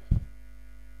another job.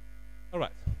 All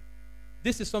right.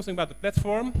 This is something about the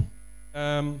platform.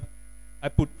 I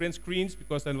put print screens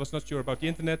because I was not sure about the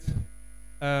internet.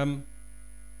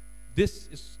 This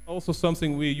is also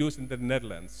something we use in the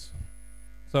Netherlands.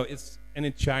 So it's, and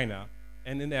in China,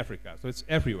 and in Africa. So it's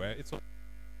everywhere. It's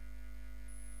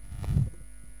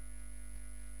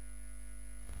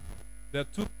there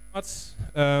are two parts.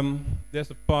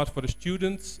 There's a part for the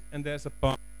students, and there's a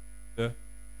part for the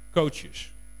coaches.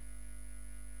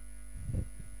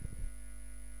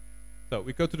 So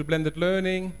we go to the blended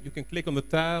learning. You can click on the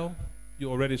tile. You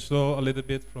already saw a little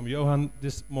bit from Johan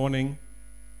this morning.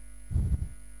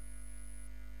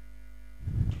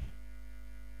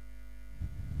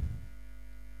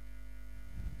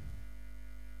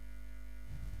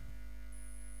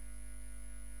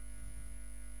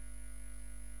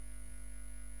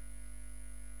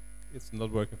 It's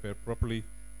not working very properly.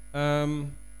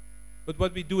 But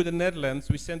what we do in the Netherlands,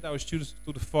 we send our students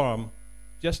to the farm,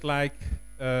 just like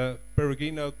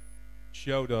Perugino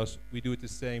showed us. We do it the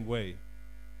same way.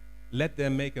 Let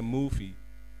them make a movie.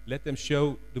 Let them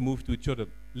show the movie to each other.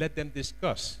 Let them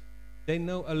discuss. They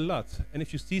know a lot. And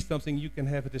if you see something, you can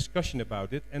have a discussion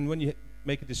about it. And when you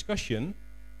make a discussion,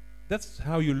 that's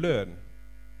how you learn.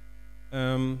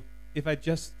 If I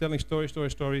just telling stories,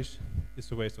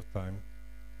 it's a waste of time.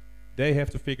 They have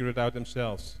to figure it out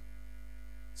themselves.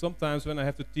 Sometimes when I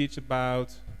have to teach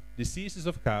about diseases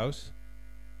of cows,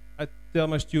 I tell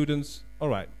my students, all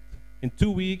right, in 2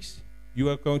 weeks, you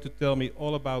are going to tell me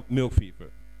all about milk fever.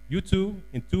 You two,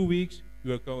 in 2 weeks,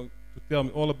 you are going to tell me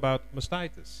all about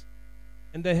mastitis.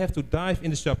 And they have to dive in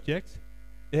the subject.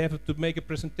 They have to make a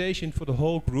presentation for the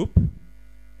whole group.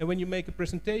 And when you make a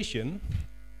presentation,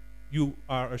 you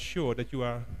are assured that you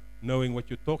are knowing what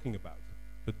you're talking about.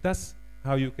 So that's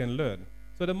how you can learn.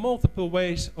 So there are multiple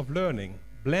ways of learning.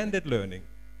 Blended learning.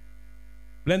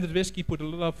 Blended whiskey, put a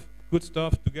lot of good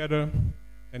stuff together,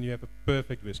 and you have a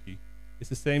perfect whiskey. It's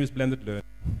the same as blended learning.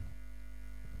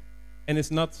 And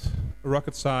it's not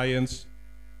rocket science.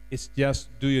 It's just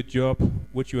do your job,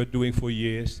 which you are doing for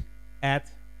years. Add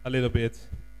a little bit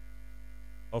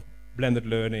of blended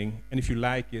learning. And if you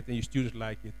like it, and your students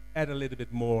like it, add a little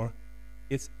bit more.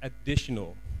 It's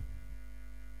additional.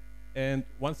 And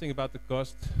one thing about the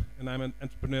cost, and I'm an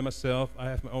entrepreneur myself, I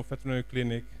have my own veterinary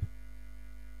clinic.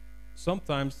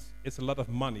 Sometimes it's a lot of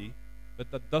money,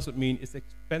 but that doesn't mean it's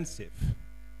expensive.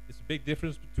 It's a big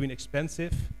difference between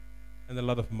expensive and a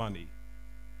lot of money.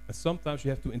 And sometimes you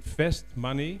have to invest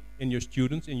money in your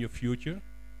students, in your future,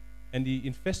 and the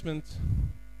investment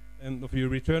and of your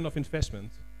return of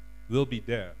investment will be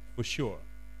there, for sure.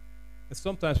 And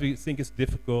sometimes we think it's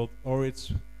difficult or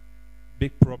it's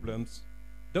big problems.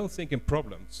 Don't think in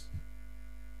problems.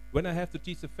 When I have to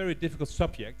teach a very difficult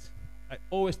subject, I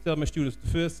always tell my students the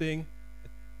first thing,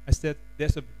 I said,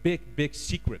 there's a big, big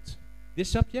secret. This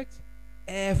subject,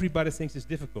 everybody thinks it's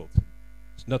difficult.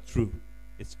 It's not true.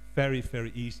 It's very,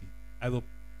 very easy. I will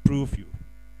prove you.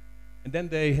 And then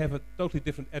they have a totally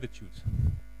different attitude.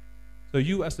 So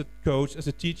you as a coach, as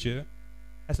a teacher,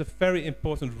 has a very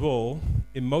important role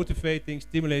in motivating,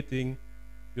 stimulating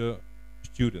your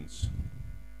students.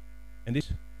 And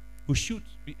this, who should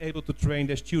be able to train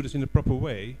their students in the proper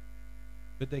way,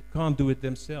 but they can't do it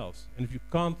themselves. And if you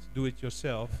can't do it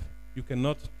yourself, you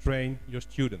cannot train your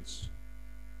students.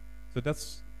 So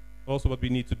that's also what we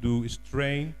need to do, is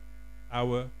train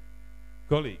our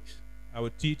colleagues,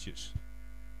 our teachers.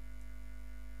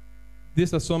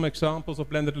 These are some examples of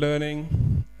blended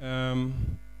learning.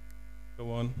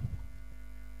 Go on.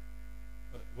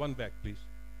 One back, please.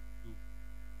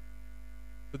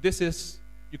 So this is,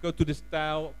 you go to this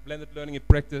tile, blended learning in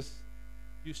practice.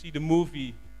 You see the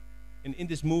movie, and in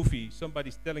this movie,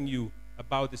 somebody's telling you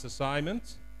about this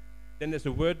assignment. Then there's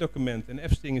a Word document, and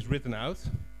everything is written out.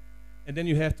 And then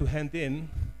you have to hand in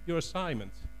your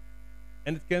assignment.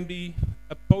 And it can be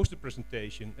a poster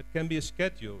presentation, it can be a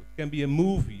schedule, it can be a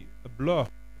movie, a blog,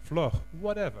 a vlog,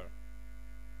 whatever.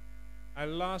 I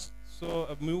last saw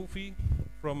a movie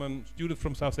from a student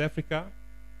from South Africa,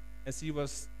 and she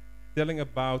was telling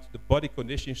about the body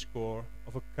conditioning score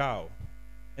of a cow.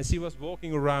 And she was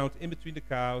walking around in between the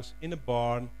cows in a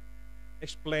barn,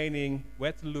 explaining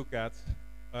where to look at,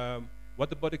 what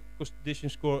the body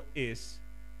conditioning score is.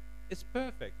 It's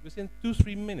perfect. Within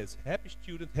 2-3 minutes, happy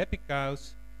student, happy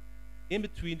cows. in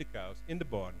between the cows, in the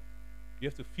barn. You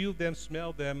have to feel them,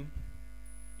 smell them,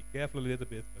 be careful a little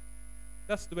bit, but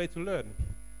that's the way to learn.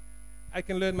 I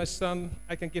can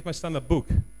give my son a book,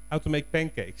 how to make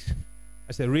pancakes.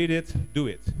 I say, read it, do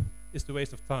it. It's a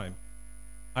waste of time.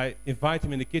 I invite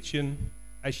him in the kitchen,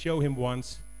 I show him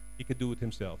once, he can do it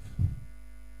himself.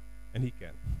 And he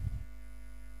can.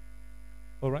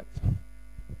 All right.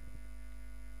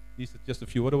 These are just a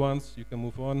few other ones, you can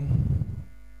move on.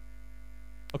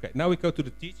 Okay, now we go to the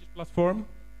teachers platform.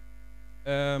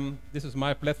 This is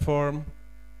my platform.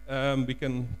 We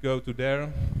can go to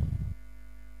there.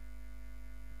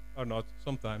 Or not,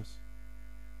 sometimes.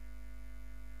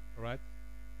 All right,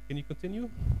 can you continue?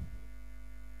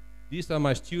 These are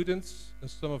my students, and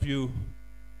some of you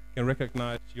can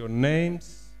recognize your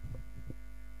names.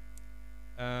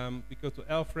 We go to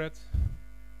Alfred.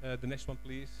 The next one,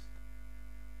 please.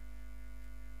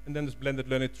 And then there's blended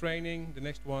learning training, the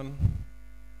next one.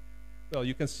 Well,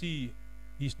 you can see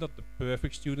he's not the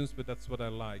perfect students, but that's what I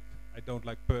like. I don't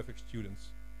like perfect students.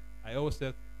 I always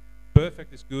said,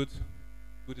 perfect is good,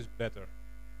 good is better.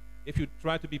 If you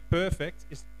try to be perfect,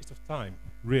 it's a waste of time,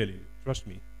 really, trust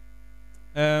me.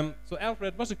 So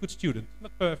Alfred was a good student,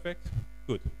 not perfect,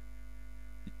 good.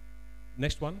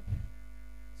 Next one.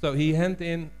 So he handed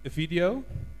in a video,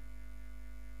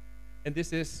 and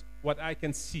this is what I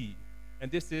can see. And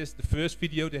this is the first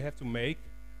video they have to make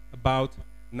about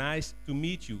nice to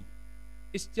meet you.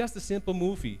 It's just a simple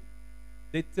movie.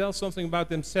 They tell something about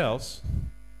themselves,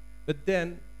 but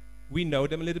then we know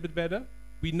them a little bit better.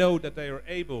 We know that they are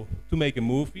able to make a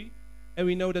movie, and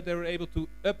we know that they are able to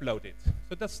upload it.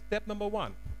 So that's step number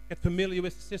one. Get familiar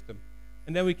with the system,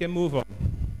 and then we can move on.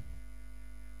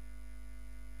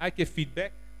 I give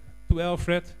feedback to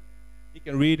Alfred. He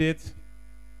can read it,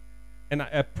 and I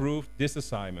approve this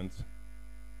assignment.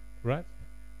 Right?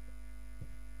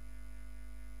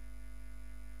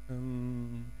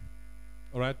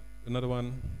 All right, another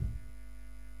one.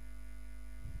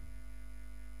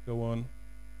 Go on.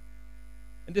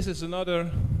 And this is another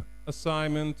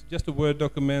assignment, just a Word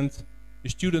document. The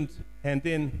student hand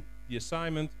in the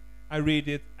assignment, I read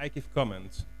it, I give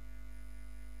comments.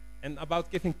 And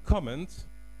about giving comments,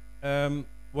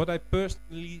 what I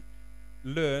personally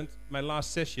learned my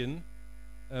last session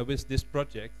with this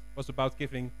project was about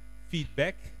giving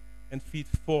feedback and feed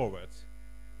forward.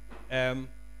 And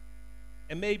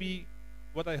maybe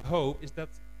what I hope is that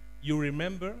you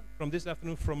remember from this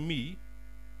afternoon from me,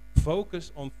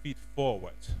 focus on feed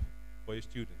forward for your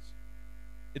students.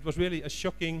 It was really a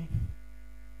shocking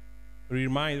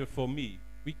reminder for me.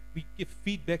 We give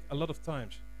feedback a lot of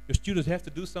times. Your students have to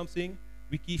do something,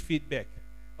 we give feedback.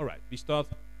 All right, we start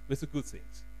with the good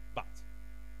things. But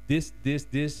this,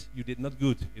 you did not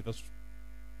good. It was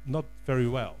not very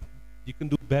well. You can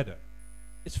do better.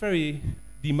 It's very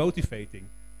demotivating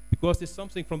because it's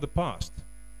something from the past.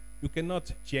 You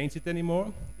cannot change it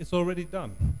anymore. It's already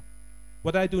done.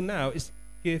 What I do now is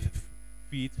give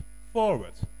feed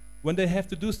forward. When they have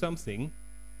to do something,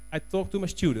 I talk to my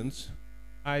students.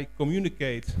 I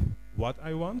communicate what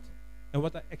I want and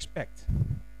what I expect.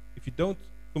 If you don't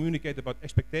communicate about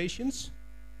expectations,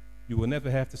 you will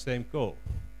never have the same goal.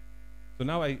 So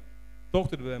now I talk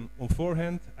to them on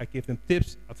forehand, I give them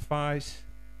tips, advice,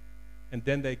 and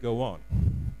then they go on.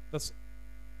 That's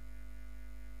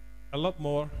a lot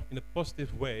more in a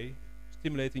positive way,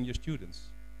 stimulating your students.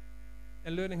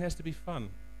 And learning has to be fun.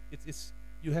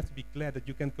 You have to be glad that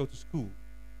you can go to school.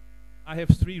 I have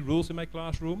 3 rules in my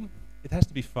classroom. It has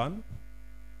to be fun,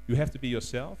 you have to be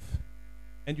yourself,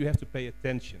 and you have to pay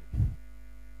attention.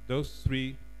 Those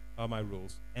 3 are my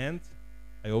rules. And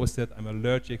I always said I'm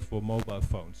allergic for mobile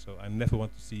phones, so I never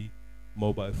want to see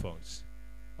mobile phones.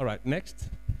 All right, next.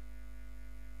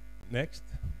 Next.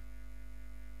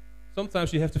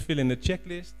 Sometimes you have to fill in a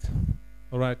checklist.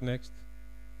 All right, next.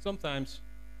 Sometimes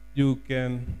you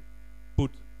can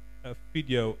put a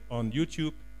video on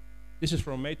YouTube. This is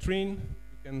from Matrine.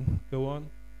 You can go on.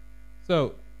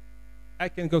 So I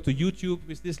can go to YouTube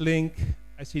with this link.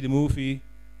 I see the movie.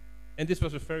 And this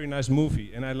was a very nice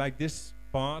movie. And I like this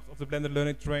part of the blended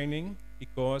learning training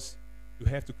because you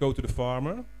have to go to the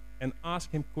farmer and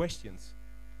ask him questions.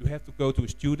 You have to go to a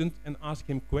student and ask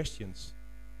him questions.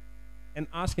 And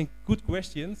asking good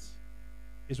questions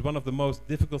is one of the most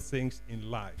difficult things in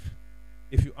life.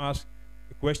 If you ask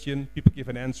a question, people give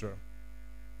an answer.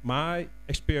 My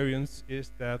experience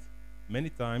is that many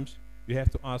times you have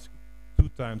to ask 2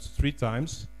 times, 3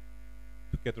 times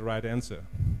to get the right answer,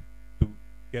 to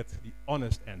get the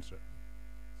honest answer.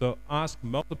 So ask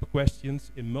multiple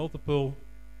questions in multiple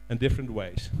and different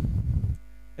ways.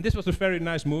 And this was a very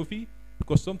nice movie,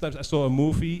 because sometimes I saw a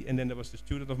movie and then there was a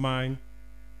student of mine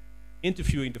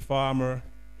interviewing the farmer,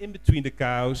 in between the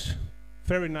cows,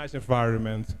 very nice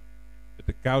environment, but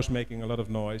the cows making a lot of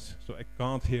noise, so I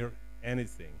can't hear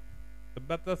anything.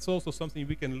 But that's also something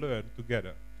we can learn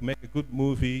together, to make a good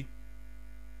movie,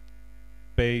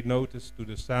 pay notice to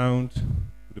the sound,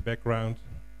 to the background,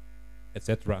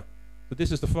 etc. So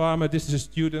this is the farmer, this is a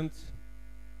student,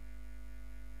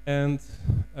 and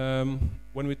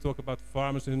when we talk about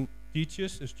farmers and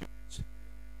teachers and students,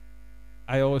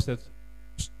 I always said,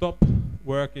 stop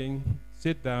working,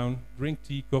 sit down, drink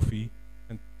tea, coffee,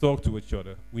 and talk to each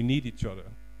other. We need each other.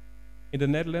 In the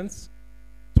Netherlands,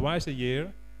 twice a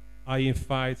year, I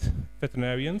invite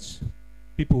veterinarians,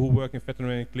 people who work in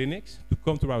veterinary clinics, to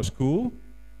come to our school,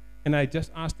 and I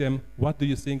just ask them, what do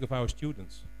you think of our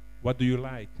students? What do you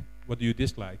like? What do you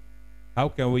dislike? How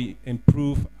can we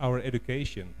improve our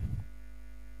education?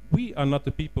 We are not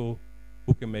the people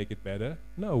who can make it better.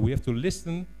 No, we have to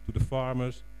listen to the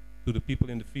farmers, to the people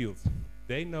in the field.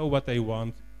 They know what they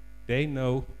want, they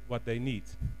know what they need.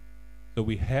 So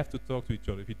we have to talk to each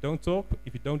other. If you don't talk,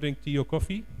 if you don't drink tea or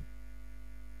coffee,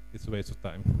 it's a waste of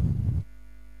time.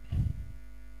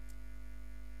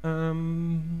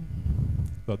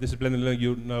 Well, this is blended learning,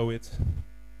 you know it.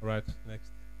 All right, next.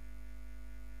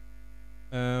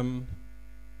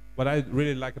 What I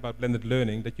really like about blended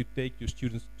learning, that you take your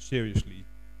students seriously,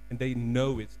 and they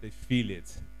know it, they feel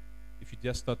it. If you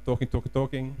just start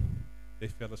talking, they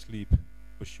fell asleep,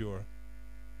 for sure.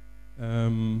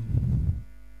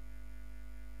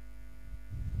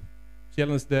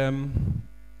 Challenge them.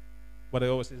 What I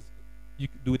always say is, you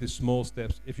can do it in small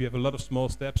steps. If you have a lot of small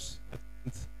steps,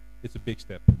 it's a big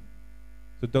step.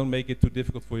 So don't make it too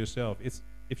difficult for yourself.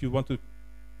 If you want to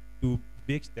do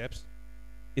big steps,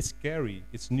 it's scary,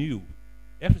 it's new.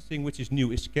 Everything which is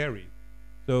new is scary.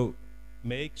 So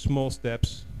make small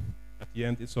steps. At the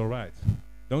end, it's all right.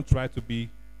 Don't try to be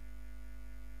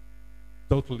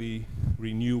totally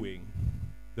renewing.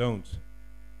 Don't.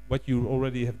 What you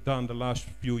already have done the last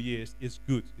few years is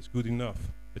good. It's good enough.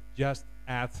 But just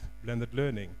add blended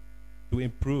learning to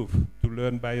improve, to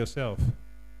learn by yourself.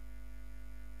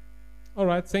 All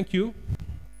right, thank you.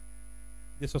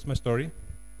 This was my story.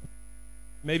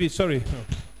 Maybe, sorry.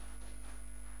 No.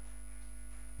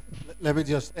 Let me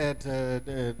just add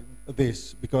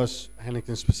this, because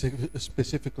Hennington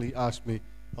specifically asked me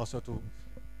also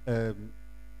to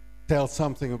tell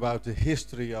something about the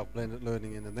history of blended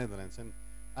learning in the Netherlands. And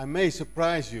I may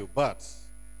surprise you, but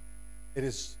it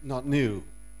is not new.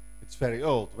 It's very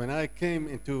old. When I came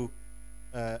into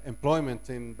employment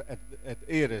at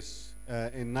Aeres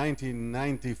in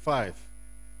 1995,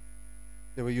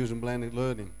 they were using blended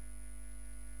learning.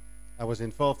 I was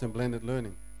involved in blended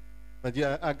learning. But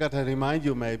yeah, I got to remind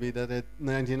you maybe that in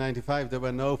 1995 there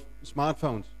were no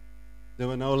smartphones, there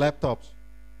were no laptops.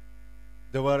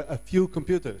 There were a few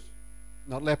computers,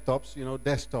 not laptops, you know,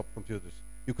 desktop computers.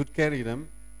 You could carry them,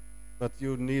 but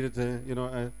you needed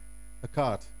a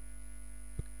cart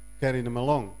to carry them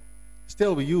along.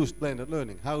 Still, we used blended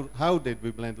learning. How did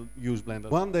we use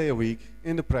blended learning? 1 day a week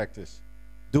in the practice,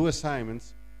 do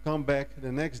assignments, come back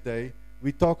the next day,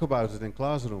 we talk about it in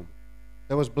classroom.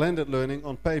 There was blended learning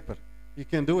on paper. You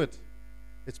can do it.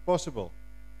 It's possible.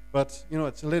 But, you know,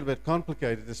 it's a little bit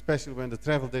complicated, especially when the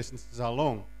travel distances are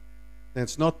long. Then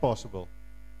it's not possible.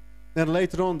 Then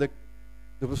later on, it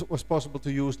was possible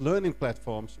to use learning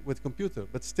platforms with computer,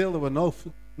 but still there were no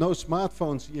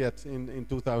smartphones yet in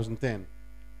 2010.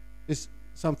 It's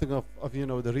something of you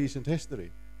know, the recent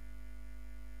history.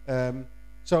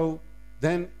 So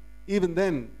then, even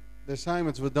then, the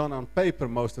assignments were done on paper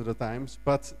most of the times,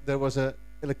 but there was an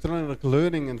electronic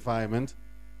learning environment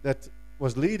that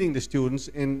was leading the students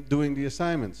in doing the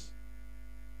assignments.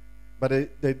 But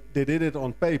they did it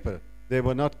on paper. They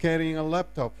were not carrying a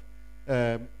laptop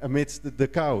amidst the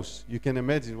cows. You can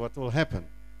imagine what will happen.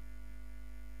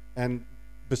 And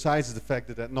besides the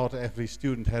fact that not every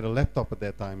student had a laptop at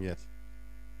that time yet.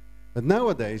 But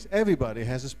nowadays, everybody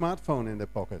has a smartphone in their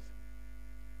pocket.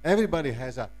 Everybody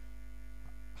has a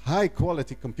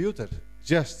high-quality computer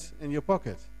just in your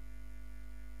pocket.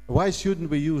 Why shouldn't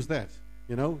we use that?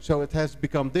 You know, so it has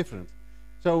become different.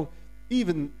 So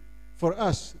even for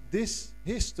us, this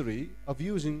history of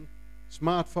using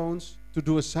smartphones to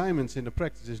do assignments in the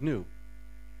practice is new.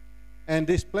 And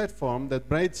this platform that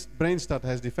Brainstart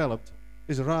has developed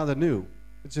is rather new.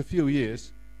 It's a few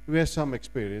years. We have some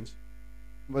experience,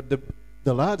 but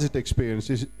the largest experience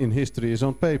in history is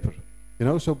on paper. You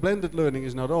know, so blended learning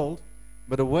is not old,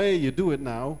 but the way you do it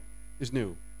now is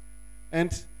new.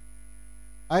 And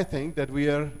I think that we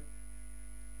are,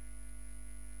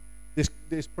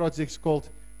 this project is called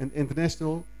an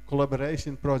international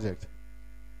collaboration project.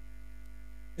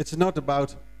 It's not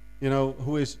about you know,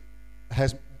 who is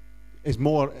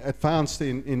more advanced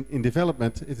in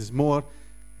development. It is more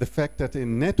the fact that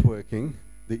in networking,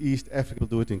 the East Africa will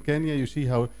do it in Kenya. You see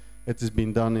how it has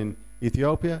been done in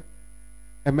Ethiopia,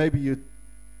 and maybe you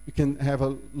can have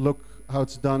a look how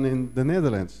it's done in the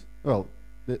Netherlands. Well,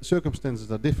 the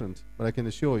circumstances are different, but I can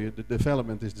assure you the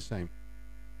development is the same.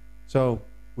 So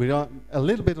we are a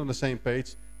little bit on the same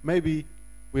page. Maybe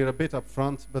we're a bit up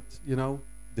front, but you know,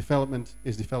 development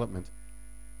is development.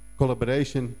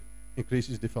 Collaboration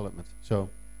increases development. So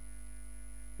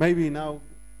maybe now,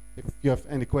 if you have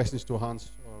any questions to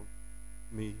Hans or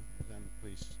me, then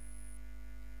please.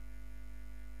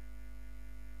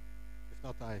 If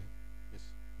not, yes.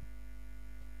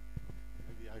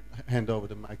 Maybe I hand over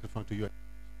the microphone to you.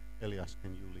 Elias,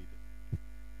 can you lead it?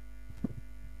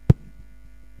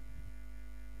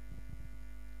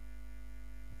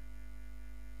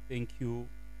 Thank you,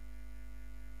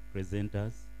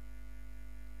 presenters.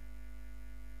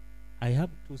 I have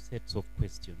two sets of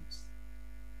questions.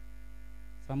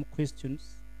 Some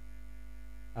questions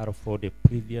are for the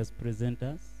previous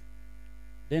presenters.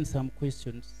 Then some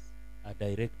questions are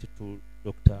directed to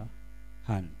Dr.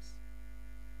 Hans.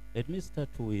 Let me start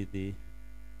with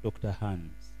Dr.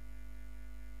 Hans.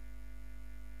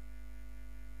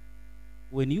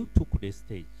 When you took the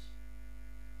stage,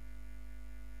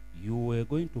 you were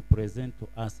going to present to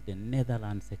us the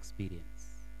Netherlands experience,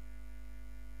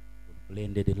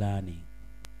 blended learning.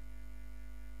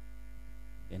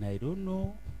 And I don't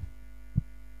know,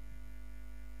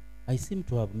 I seem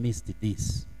to have missed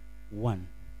this. One,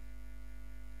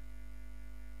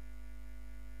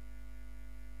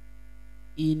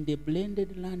 in the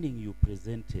blended learning you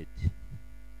presented,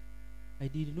 I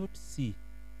did not see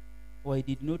or I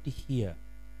did not hear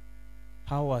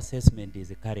how assessment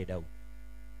is carried out.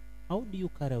 How do you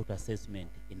carry out assessment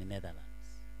in the Netherlands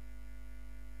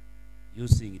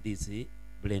using this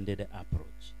blended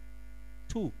approach?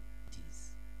 Two,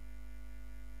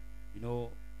 you know,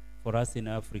 for us in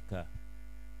Africa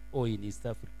or in East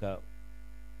Africa,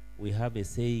 we have a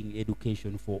saying,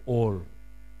 education for all.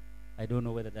 I don't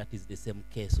know whether that is the same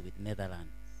case with Netherlands.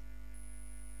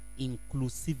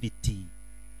 Inclusivity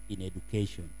in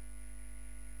education.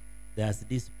 Does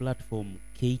this platform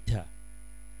cater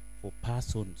for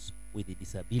persons with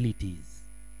disabilities?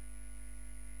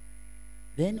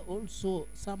 Then also,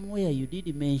 somewhere you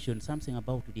did mention something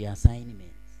about the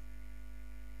assignments.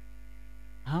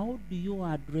 How do you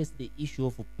address the issue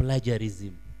of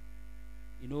plagiarism?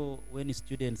 You know, when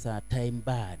students are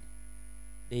time-barred,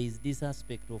 there is this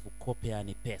aspect of copy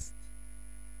and paste.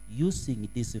 Using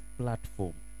this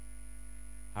platform,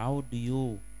 how do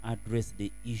you address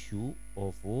the issue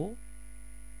of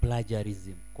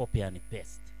plagiarism, copy and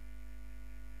paste?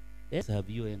 What have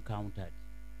you encountered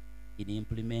in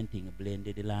implementing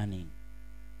blended learning?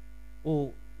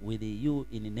 Or with you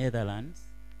in the Netherlands,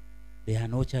 there are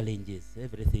no challenges,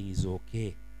 everything is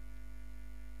okay.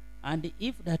 And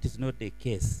if that is not the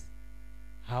case,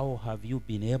 how have you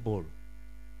been able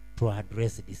to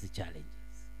address these challenges?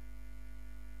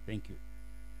 Thank you.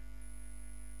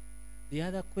 The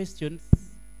other questions?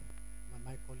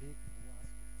 My colleague who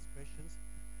asked these questions.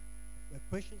 The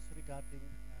questions regarding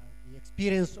the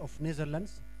experience of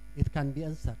Netherlands, it can be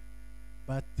answered.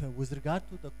 But with regard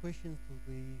to the questions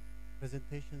to the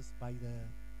presentations by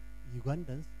the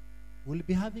Ugandans, we'll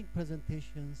be having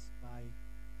presentations by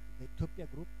the Ethiopia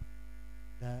group,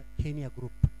 the Kenya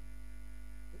group.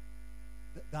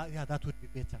 Yeah, that would be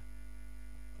better.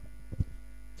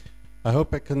 I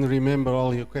hope I can remember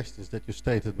all your questions that you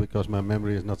stated, because my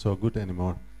memory is not so good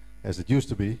anymore as it used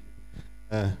to be.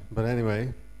 But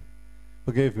anyway,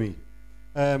 forgive me.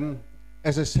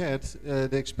 As I said,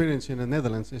 the experience in the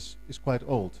Netherlands is quite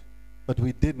old, but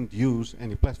we didn't use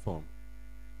any platform.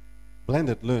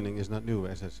 Blended learning is not new,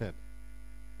 as I said,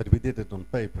 but we did it on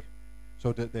paper.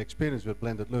 So the experience with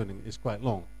blended learning is quite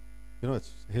long. You know,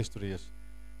 its history is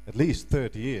at least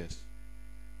 30 years.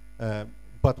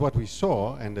 But what we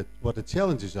saw and what the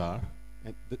challenges are,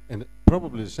 and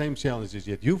probably the same challenges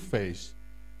that you face,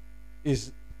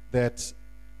 is that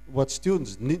what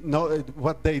students need,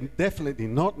 what they definitely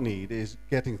not need is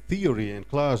getting theory in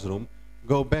classroom,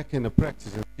 go back in the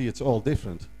practice and see it's all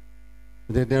different.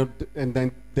 And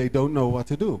then they don't know what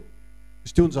to do.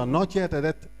 Students are not yet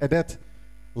at that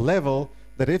level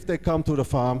that if they come to the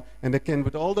farm and they can,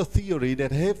 with all the theory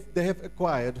that they have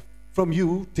acquired from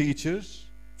you, teachers,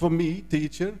 from me,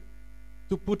 teacher,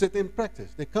 to put it in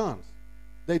practice. They can't.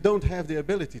 They don't have the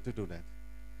ability to do that.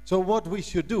 So what we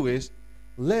should do is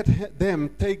let them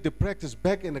take the practice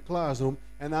back in the classroom,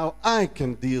 and now I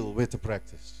can deal with the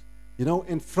practice, you know,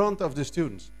 in front of the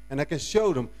students. And I can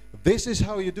show them, this is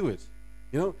how you do it.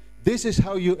 You know, this is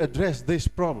how you address this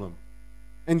problem.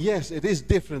 And yes, it is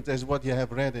different as what you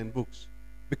have read in books,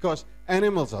 because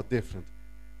animals are different,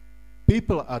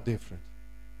 people are different.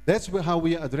 That's how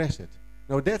we address it.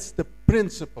 Now that's the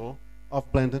principle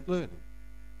of blended learning.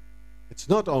 It's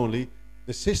not only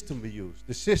the system we use.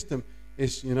 The system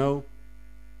is, you know,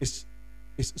 is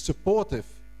supportive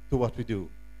to what we do.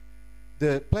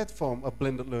 The platform of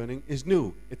blended learning is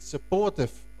new. It's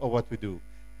supportive of what we do.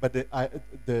 But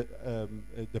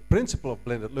the principle of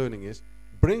blended learning is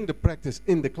bring the practice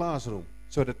in the classroom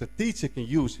so that the teacher can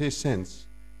use his sense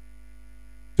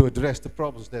to address the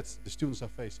problems that the students are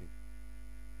facing.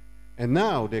 And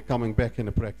now they're coming back in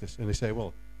the practice and they say,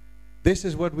 well, this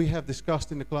is what we have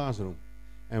discussed in the classroom.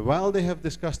 And while they have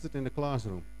discussed it in the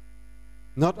classroom,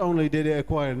 not only did they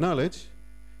acquire knowledge,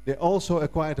 they also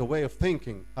acquired a way of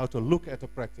thinking, how to look at the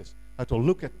practice, how to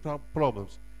look at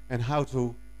problems, and how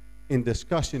to, in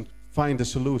discussion, find a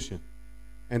solution.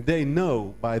 And they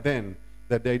know by then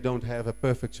that they don't have a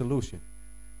perfect solution.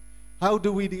 How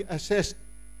do we assess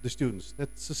the students?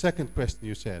 That's the second question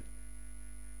you said.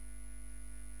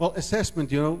 Well,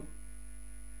 assessment, you know,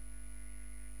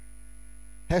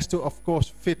 has to, of course,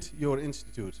 fit your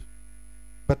institute.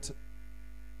 But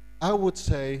I would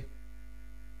say,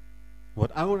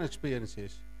 what our experience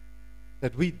is,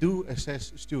 that we do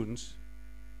assess students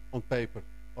on paper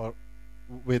or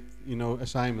with, you know,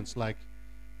 assignments like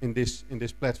in this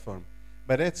platform.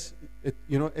 But it's,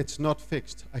 you know, it's not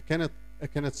fixed. I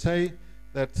cannot say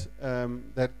that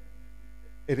that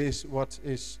it is what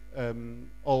is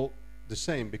all the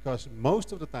same, because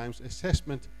most of the times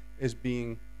assessment is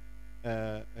being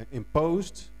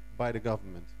imposed by the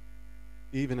government,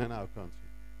 even in our country.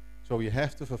 So you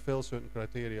have to fulfill certain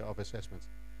criteria of assessments.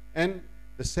 And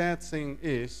the sad thing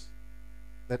is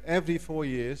that every 4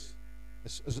 years,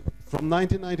 from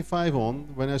 1995 on,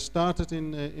 when I started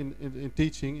in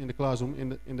teaching in the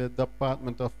classroom in the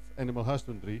Department of Animal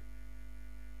Husbandry,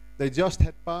 they just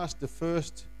had passed the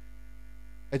first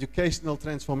educational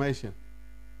transformation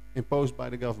imposed by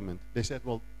the government. They said,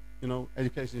 well, you know,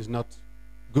 education is not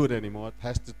good anymore, it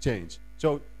has to change.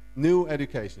 So, new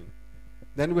education.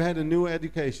 Then we had a new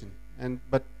education,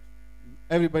 but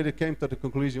everybody came to the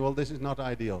conclusion, well, this is not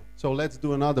ideal, so let's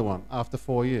do another one after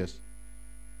 4 years.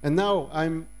 And now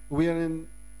we are in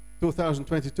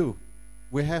 2022.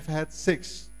 We have had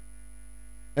 6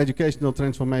 educational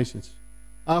transformations.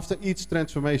 After each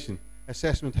transformation,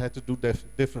 assessment had to do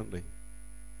differently.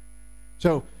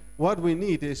 So what we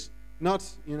need is not,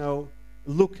 you know,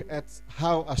 look at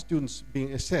how are students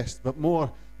being assessed, but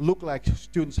more look like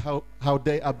students how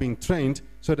they are being trained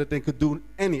so that they could do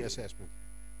any assessment.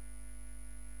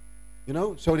 You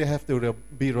know, so they have to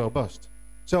be robust.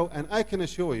 So, and I can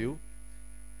assure you,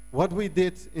 what we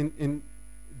did in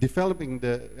developing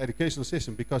the educational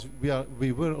system, because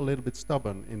we were a little bit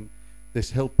stubborn in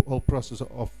this whole process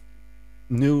of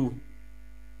new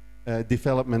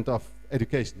development of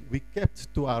education. We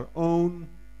kept to our own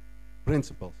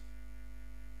principles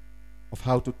of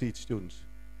how to teach students.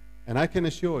 And I can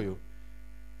assure you,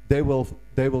 they will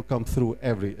come through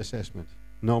every assessment,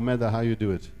 no matter how you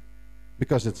do it.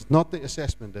 Because it's not the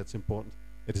assessment that's important,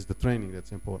 it is the training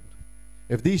that's important.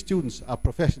 If these students are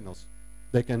professionals,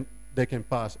 they can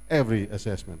pass every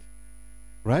assessment,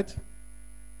 right?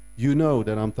 You know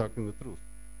that I'm talking the truth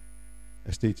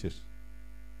as teachers.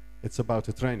 It's about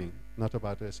the training, not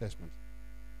about the assessment.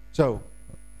 So,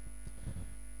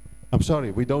 I'm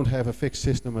sorry, we don't have a fixed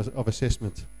system of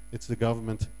assessment. It's the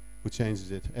government who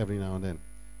changes it every now and then.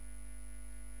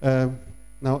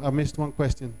 Now, I missed one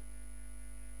question.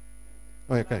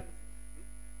 Oh, okay.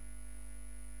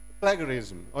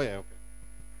 Plagiarism. Oh, yeah, okay.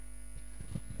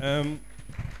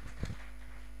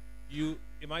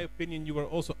 In my opinion, you were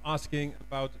also asking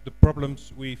about the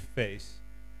problems we face.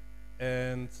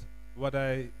 And what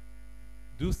I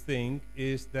do think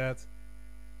is that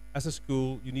as a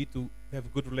school, you need to have a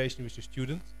good relation with your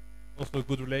student, also a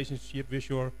good relationship with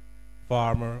your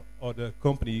farmer or the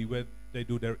company where they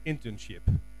do their internship.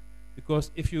 Because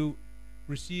if you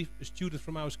receive a student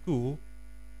from our school,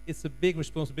 it's a big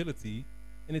responsibility,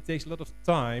 and it takes a lot of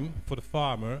time for the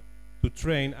farmer to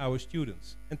train our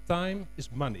students. And time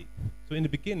is money. So in the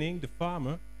beginning, the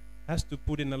farmer has to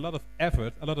put in a lot of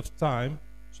effort, a lot of time,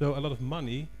 so a lot of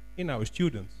money in our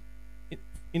students.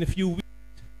 In a few weeks,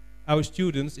 our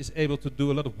students is able to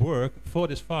do a lot of work for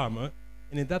this farmer,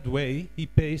 and in that way, he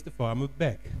pays the farmer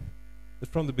back. But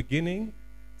from the beginning,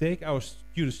 take our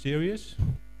students serious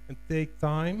and take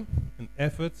time and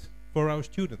effort for our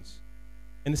students.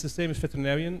 And it's the same as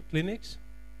veterinarian clinics.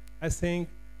 I think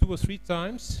 2 or 3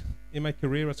 times in my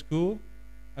career at school,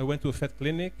 I went to a vet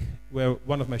clinic where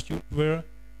one of my students were,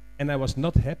 and I was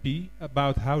not happy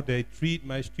about how they treat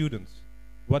my students,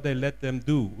 what they let them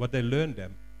do, what they learn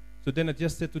them. So then I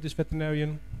just said to this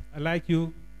veterinarian, I like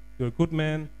you, you're a good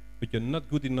man, but you're not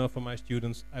good enough for my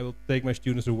students. I will take my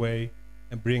students away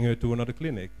and bring her to another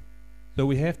clinic. So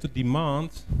we have to demand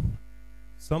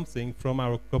something from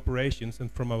our corporations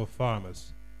and from our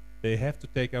farmers. They have to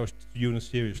take our students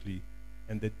seriously,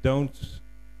 and they don't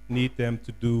need them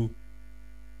to do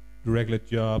regular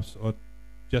jobs or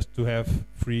just to have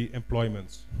free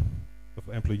employments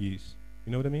of employees.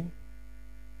 You know what I mean?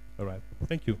 All right,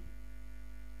 thank you.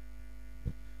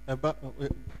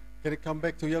 Can I come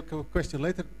back to your question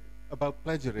later about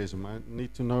plagiarism? I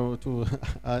need to know to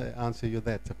answer you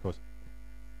that, of course.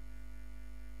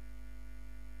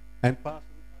 And pass.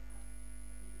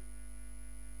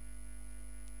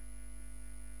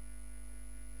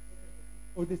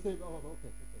 Oh, they say, oh,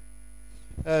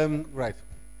 okay. Right.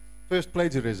 First,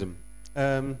 plagiarism.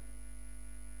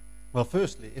 Well,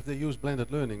 firstly, if they use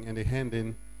blended learning and they hand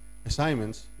in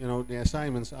assignments, you know, the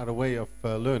assignments are a way of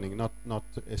learning, not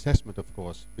assessment, of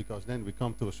course, because then we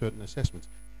come to a certain assessment.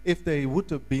 If they would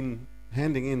have been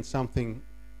handing in something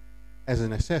as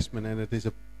an assessment and it is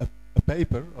a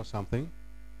paper or something,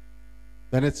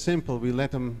 then it's simple. We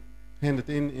let them hand it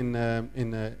in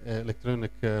an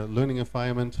electronic learning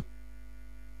environment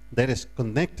that is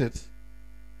connected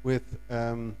with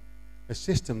a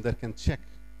system that can check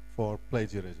for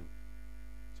plagiarism.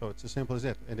 So it's as simple as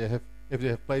that. And if they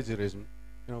have plagiarism,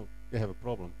 you know, they have a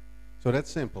problem. So that's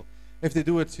simple. If they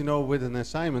do it, you know, with an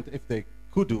assignment, if they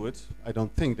could do it, I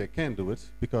don't think they can do it,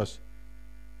 because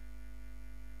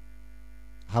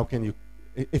how can you,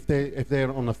 if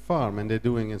they're on a farm and they're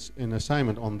doing an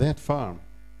assignment on that farm,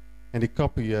 and they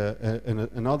copy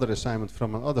another assignment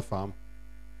from another farm,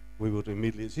 we would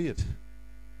immediately see it.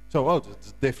 So, oh,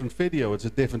 it's a different video, it's a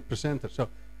different presenter. So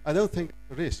I don't think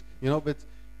it's a risk, you know,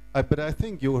 but I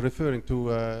think you're referring to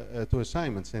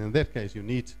assignments, and in that case you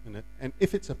need, and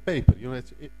if it's a paper, you know,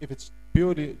 if it's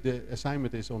purely the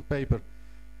assignment is on paper,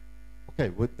 okay,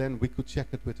 then we could check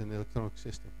it with an electronic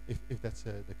system, if that's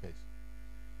the case.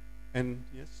 And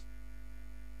yes?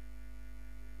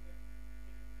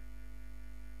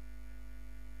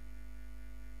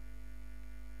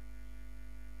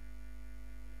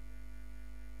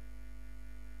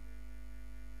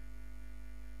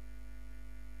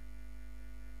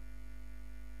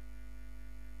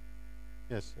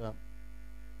 Yes.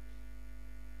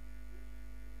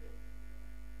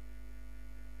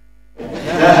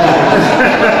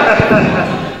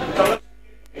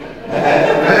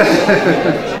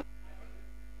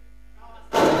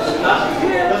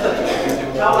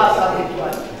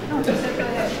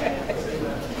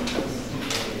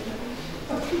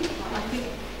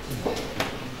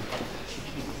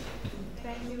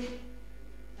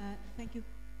 Thank you.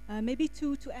 Maybe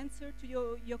to answer to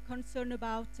your concern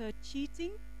about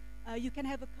cheating, you can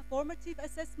have a formative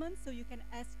assessment, so you can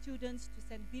ask students to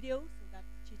send videos so that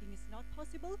cheating is not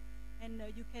possible, and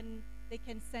they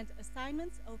can send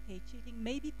assignments. Okay, cheating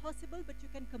may be possible, but you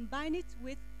can combine it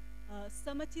with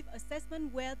summative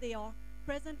assessment where they are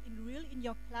present in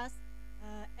your class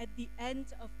at the end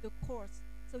of the course.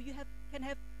 So you can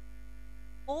have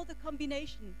all the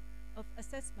combination of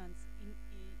assessments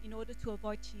in order to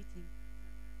avoid cheating.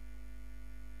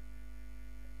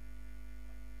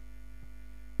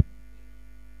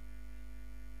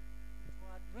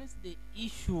 To address the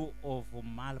issue of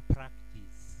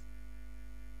malpractice,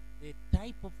 the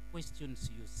type of questions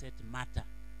you set matter.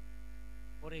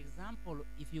 For example,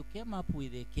 if you came up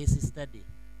with a case study,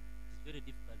 it's very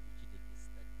difficult to cheat a case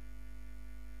study.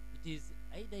 It is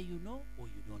either you know or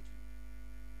you don't know,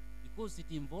 because it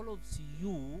involves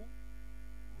you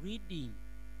reading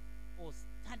or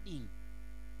studying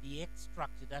the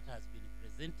extract that has been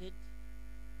presented,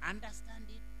 understand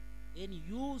it, then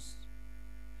use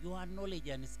your knowledge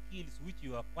and skills which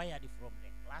you acquired from the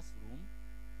classroom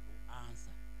to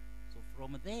answer. So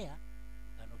from there,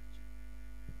 you cannot cheat.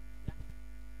 Yeah?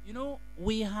 You know,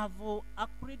 we have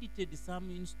accredited some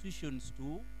institutions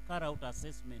to carry out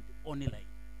assessment online.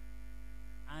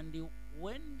 And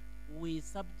when we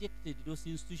subjected those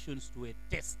institutions to a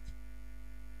test,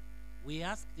 we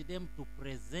asked them to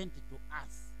present to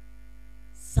us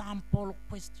sample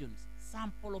questions,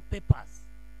 sample papers.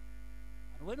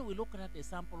 And when we looked at the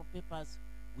sample papers,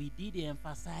 we did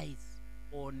emphasize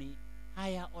on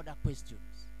higher order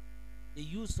questions, the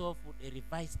use of a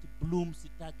revised Bloom's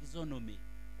taxonomy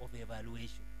of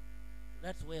evaluation. So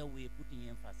that's where we're putting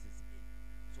emphasis in.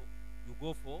 So you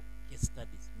go for case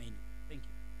studies mainly. Thank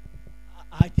you.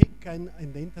 I think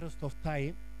in the interest of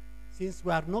time, since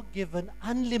we are not given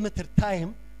unlimited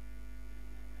time,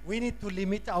 we need to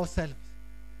limit ourselves.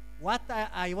 what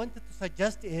I wanted to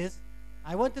suggest is,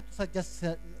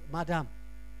 Madam,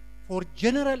 for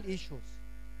general issues,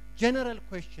 general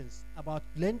questions about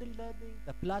blended learning,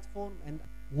 the platform, and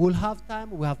we'll have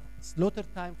time, we have slotted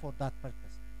time for that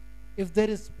purpose. If there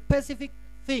is specific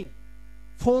thing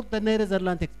for the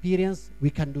Netherlands experience, we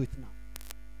can do it now.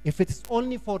 If it's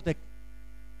only for the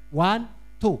 1,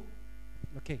 2,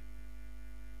 okay.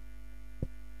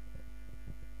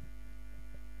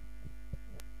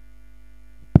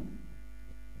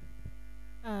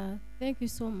 Thank you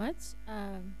so much.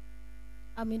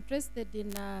 I'm interested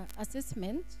in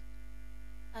assessment,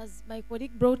 as my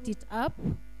colleague brought it up,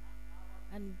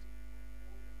 and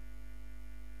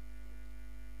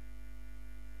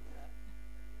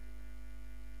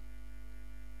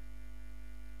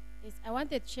yes, I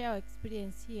wanted to share our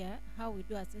experience here, how we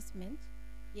do assessment.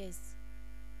 Yes,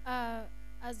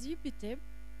 as UPTEP,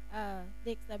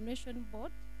 the examination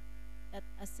board that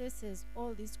assesses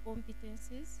all these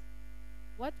competencies,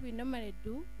 what we normally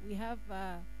do, we have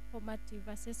formative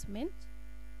assessment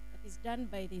that is done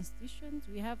by the institutions.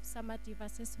 We have summative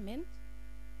assessment.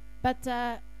 But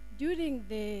during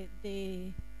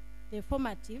the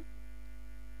formative,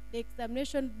 the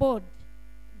examination board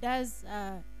does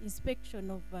inspection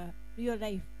of real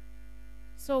life.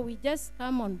 So we just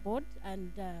come on board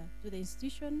and to the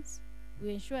institutions,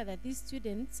 we ensure that these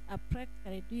students are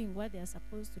practically doing what they are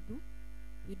supposed to do.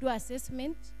 We do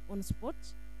assessment on spot.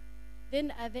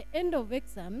 Then at the end of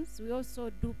exams, we also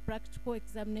do practical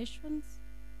examinations.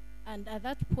 And at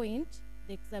that point,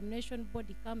 the examination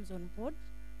body comes on board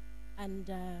and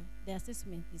the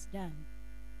assessment is done.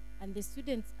 And the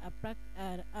students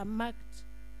are marked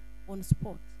on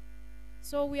spot.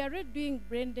 So we are already doing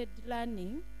blended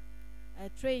learning,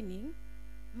 training,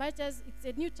 much as it's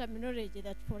a new terminology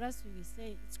that for us we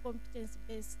say it's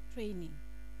competence-based training.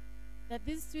 That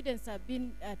these students have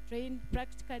been trained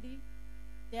practically.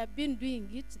 They have been doing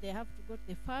it. They have to go to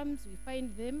the farms. We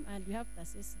find them and we have to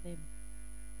assess them.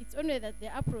 It's only that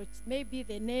the approach, maybe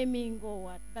the naming or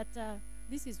what, but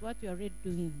this is what we are already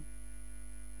doing.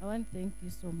 I want to thank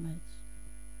you so much.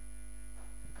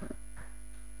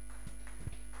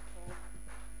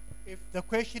 If the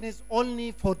question is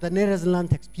only for the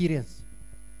Netherlands experience.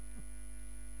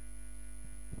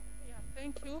 Yeah,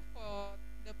 thank you for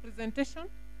the presentation.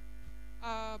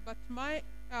 But my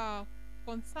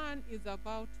concern is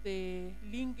about the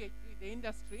linkage with the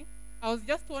industry. I was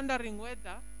just wondering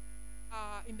whether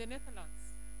in the Netherlands,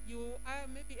 you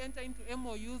maybe enter into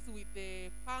MOUs with the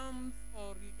farms,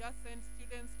 or you just send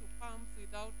students to farms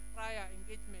without prior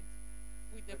engagement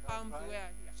with the farms where...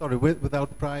 Yeah. Sorry,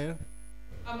 without prior?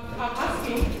 I'm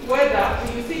asking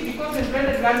whether, you see, because in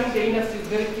blended learning, the industry is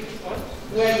very critical,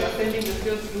 where you are sending the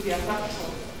students to do their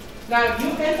practicals. Now, you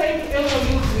enter into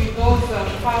MOUs with those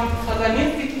farms as an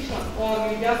institution,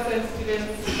 or you just send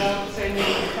students without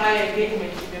sending prior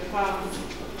engagement with the farms,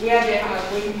 where they are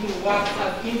going to work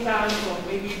as interns or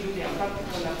maybe do their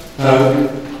practical.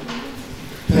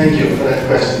 Thank you for that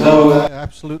question. No,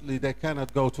 absolutely, they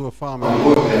cannot go to a farm and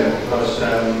work there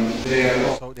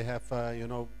because they have, you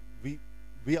know,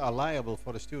 we are liable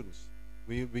for the students.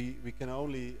 We can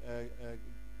only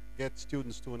get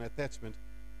students to an attachment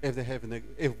if they have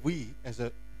if we as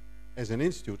an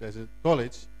institute, as a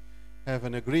college, have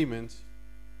an agreement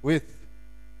with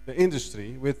the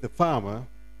industry, with the farmer,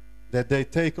 that they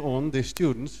take on the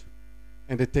students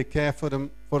and they take care for them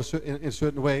in a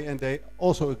certain way, and they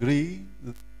also agree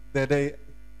that they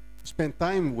spend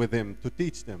time with them to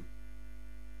teach them.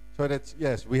 So that's,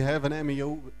 yes, we have an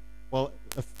MOU, well,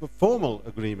 a formal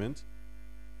agreement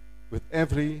with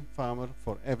every farmer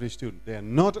for every student. They are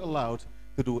not allowed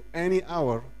to do any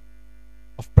hour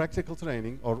of practical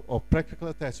training or practical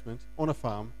attachment on a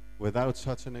farm without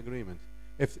such an agreement.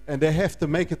 And they have to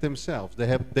make it themselves. They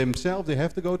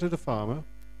have to go to the farmer.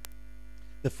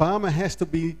 The farmer has to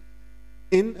be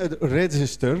in a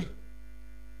register,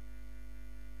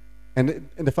 and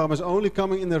the farmer is only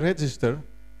coming in the register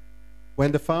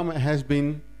when the farmer has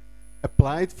been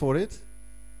applied for it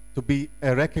to be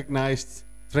a recognized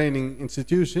training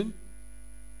institution.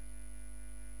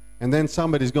 And then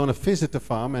somebody's going to visit the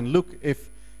farm and look if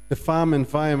the farm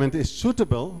environment is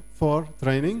suitable for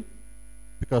training,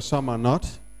 because some are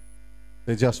not.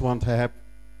 They just want to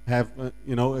have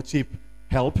you know, a cheap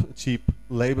help, a cheap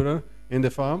laborer in the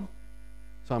farm.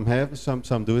 Some have, some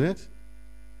do that.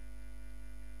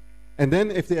 And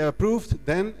then if they are approved,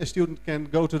 then a student can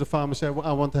go to the farm and say, well,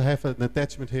 I want to have an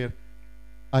attachment here.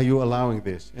 Are you allowing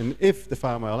this? And if the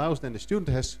farmer allows, then the student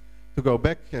has to go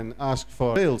back and ask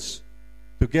for sales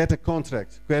to get a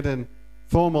contract, get a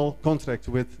formal contract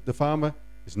with the farmer.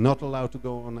 Is not allowed to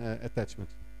go on attachment.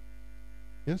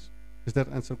 Yes? Does that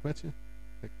answer the question?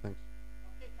 Okay, thanks.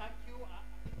 Okay, thank you.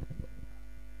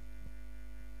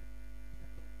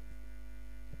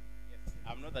 Yes,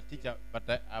 I'm not a teacher, but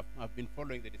I've been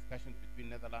following the discussions between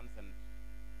Netherlands and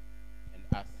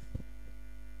us.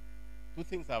 Two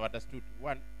things I've understood.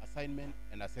 One, assignment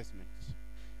and assessment.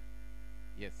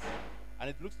 Yes. And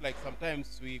it looks like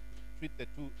sometimes we treat the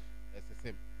two as the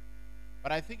same.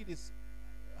 But I think it is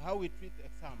how we treat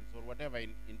exams or whatever in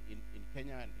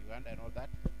Kenya and Uganda and all that,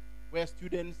 where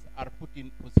students are put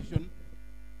in position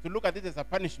to look at it as a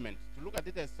punishment, to look at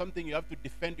it as something you have to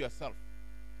defend yourself.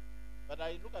 But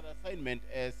I look at assignment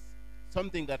as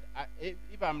something that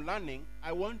if I'm learning,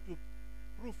 I want to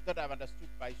prove that I've understood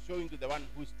by showing to the one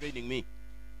who's training me.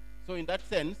 So in that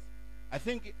sense, I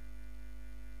think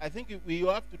we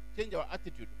have to change our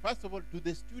attitude. First of all, do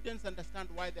the students understand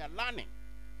why they are learning?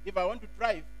 If I want to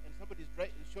drive and somebody is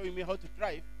showing me how to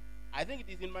drive, I think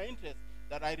it is in my interest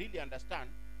that I really understand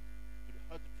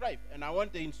how to drive, and I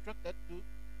want the instructor to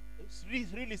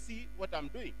really see what I'm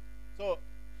doing. So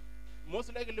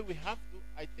most likely we have to,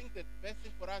 I think that the best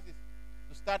thing for us is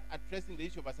to start addressing the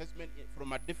issue of assessment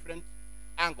from a different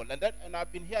angle. And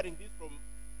I've been hearing this from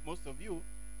most of you.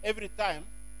 Every time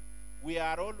we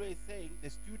are always saying the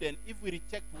student, if we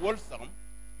reject wholesome,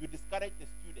 you discourage the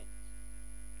student.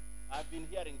 I've been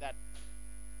hearing that.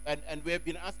 And we have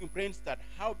been asking Brainstart,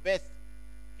 how best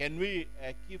can we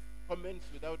give comments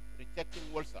without rejecting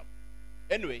wholesome?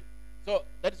 Anyway, so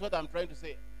that is what I'm trying to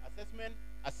say. Assessment,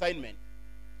 assignment.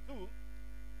 Two,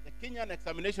 the Kenyan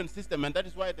examination system, and that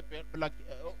is why the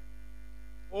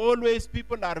always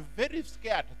people are very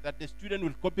scared that the student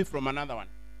will copy from another one.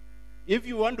 If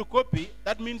you want to copy,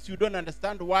 that means you don't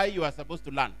understand why you are supposed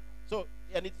to learn. So,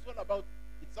 and it's all about,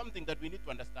 it's something that we need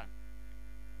to understand.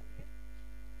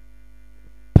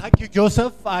 Thank you,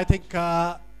 Joseph. I think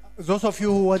those of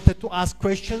you who wanted to ask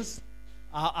questions,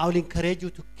 I will encourage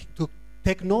you to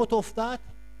take note of that.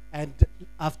 And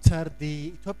after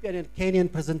the Ethiopian and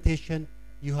Kenyan presentation,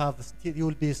 you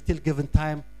will be still given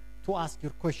time to ask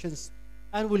your questions,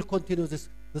 and we'll continue this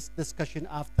discussion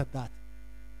after that.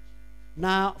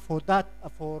 Now,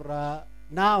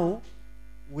 now,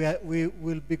 we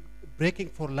will be breaking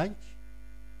for lunch,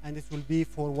 and it will be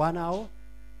for 1 hour.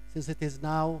 Since it is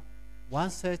now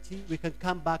 1:30, we can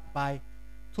come back by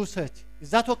 2:30.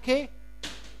 Is that okay?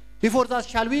 Before that,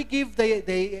 shall we give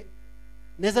the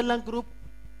Netherlands group?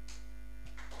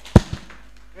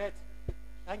 Great.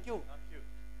 Thank you. Thank you.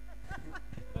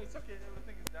 No, it's okay.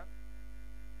 Everything is done.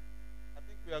 I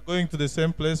think we are going to the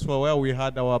same place for where we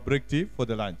had our break tea for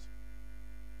the lunch.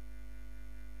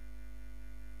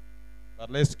 But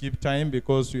let's keep time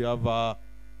because we have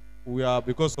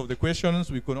because of the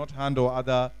questions we could not handle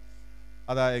the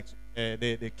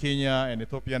Kenya and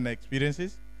Ethiopian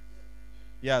experiences.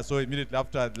 Yeah, so immediately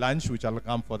after lunch, we shall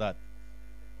come for that.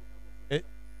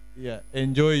 Yeah,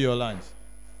 enjoy your lunch.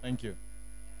 Thank you.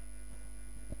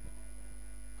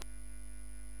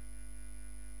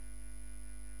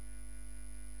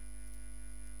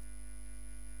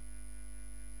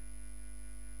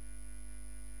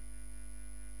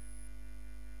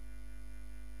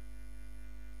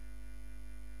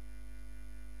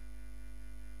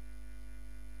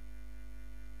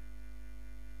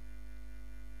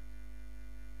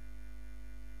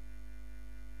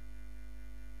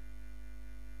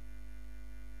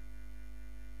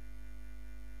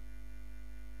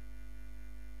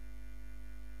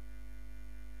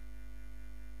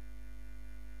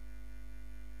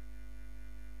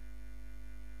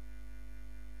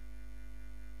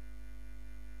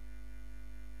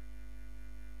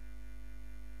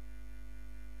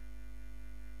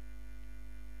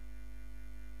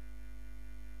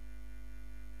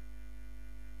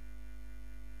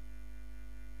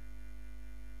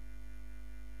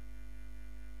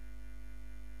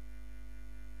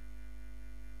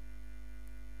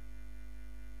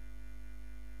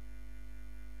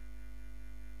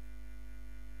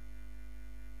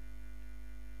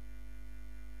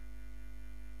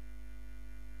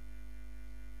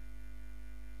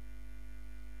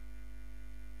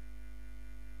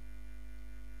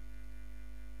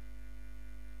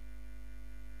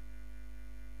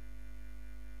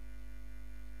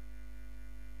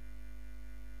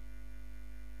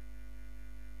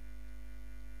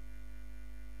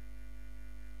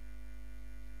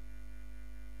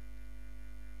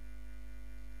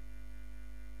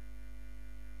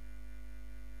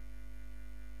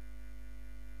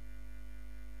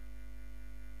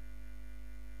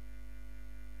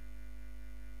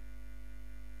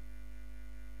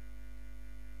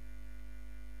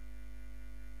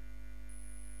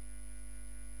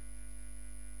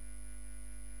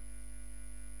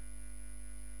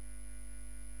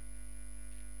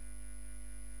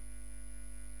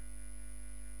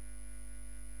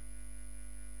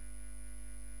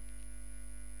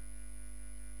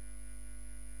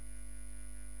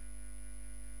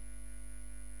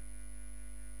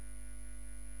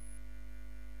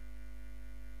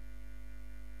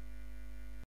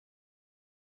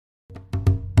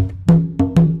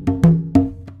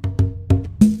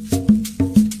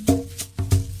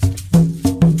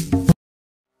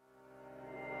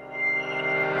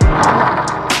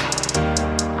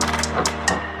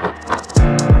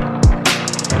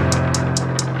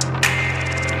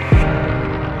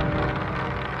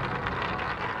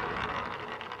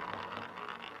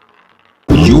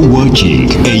 watching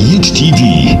TVET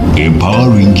TV,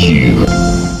 empowering you.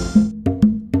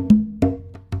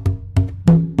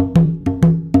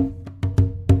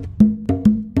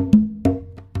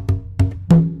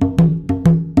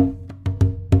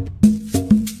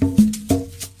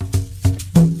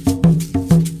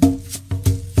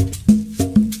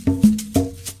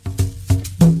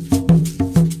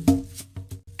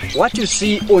 What you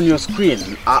see on your screen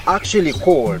are actually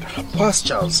called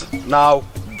pastures. Now,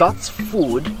 that's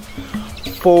food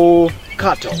for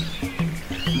cattle.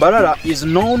 Mbarara is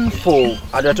known for,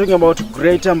 and we're talking about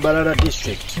Greater Mbarara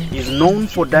District, is known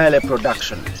for dairy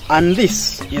production. And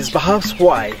this is perhaps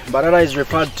why Mbarara is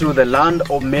referred to the land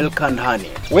of milk and honey.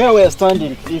 Where we're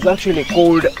standing is actually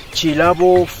called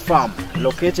Chilabo Farm,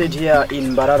 located here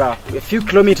in Mbarara, a few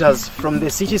kilometers from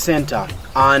the city center.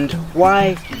 And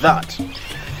why that?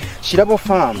 Chilabo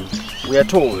Farm, we are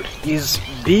told, is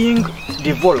being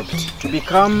developed to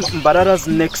become Mbarara's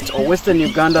next, or Western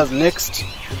Uganda's next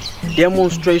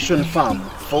demonstration farm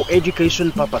for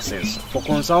education purposes, for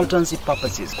consultancy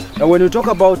purposes. Now when we talk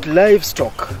about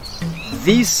livestock,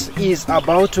 this is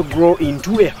about to grow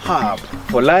into a hub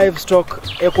for livestock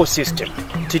ecosystem.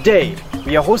 Today,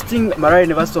 we are hosting Mbarara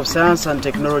University of Science and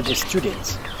Technology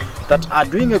students that are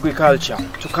doing agriculture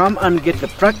to come and get the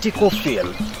practical feel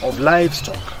of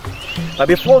livestock. But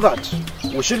before that,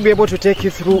 we should be able to take you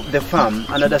through the farm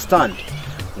and understand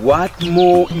what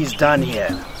more is done here.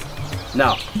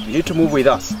 Now, you need to move with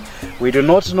us. We do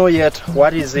not know yet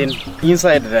what is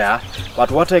inside there,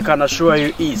 but what I can assure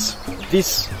you is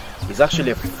this is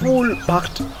actually a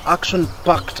full-packed,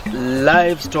 action-packed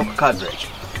livestock coverage.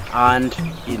 And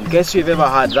in case you've ever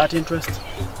had that interest,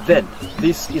 then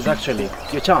this is actually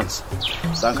your chance.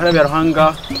 Sankara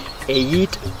Berhanga,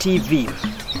 TVET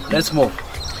TV. Let's move.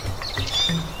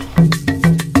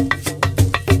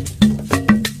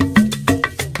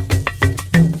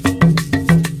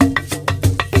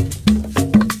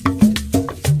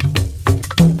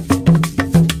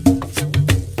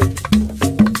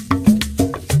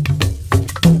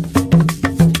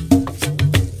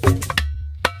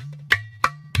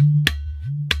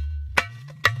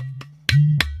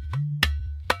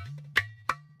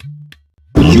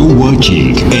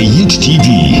 Watching TVET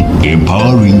TV,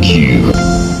 empowering you.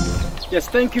 Yes,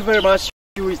 thank you very much.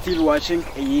 You are still watching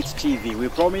TVET TV. We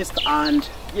promised, and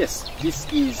yes,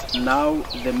 this is now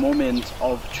the moment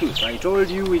of truth. I told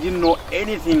you we didn't know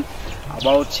anything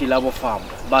about Chilabo Farm,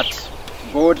 but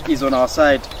God is on our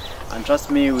side, and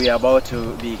trust me, we are about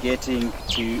to be getting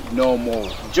to know more.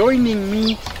 Joining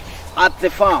me at the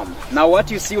farm. Now,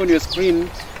 what you see on your screen,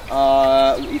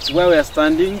 it's where we are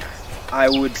standing. I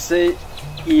would say,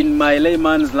 in my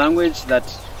layman's language, that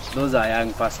those are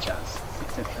young pastures.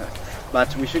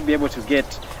 But we should be able to get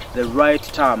the right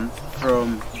term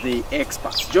from the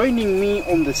experts. Joining me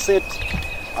on the set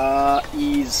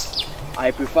is, I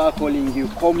prefer calling you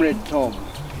Comrade Tom.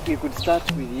 If you could start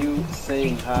with you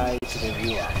saying hi to the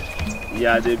viewer.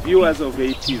 Yeah, the viewers of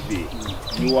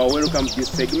ATV, you are welcome to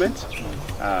this segment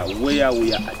where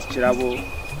we are at Chilabo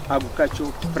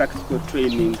Agricultural Practical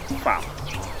Training Farm.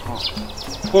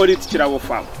 Call it Chilabo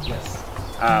Farm. Yes.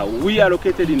 We are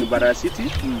located in Mbarara City,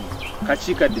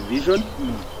 Kachika Division,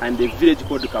 and a village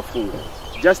called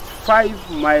Kafungo, just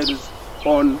 5 miles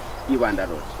on Uganda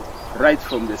Road, right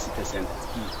from the city center.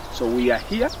 So we are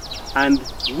here, and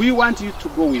we want you to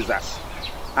go with us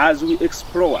as we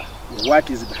explore what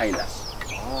is behind us.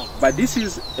 But this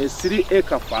is a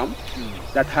 3-acre farm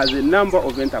that has a number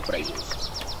of enterprises.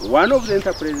 One of the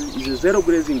enterprises is a zero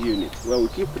grazing unit where we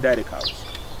keep dairy cows.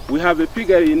 We have a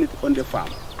piggery unit on the farm.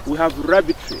 We have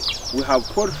rabbitry, we have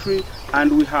poultry,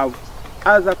 and we have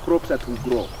other crops that we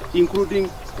grow, including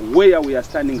where we are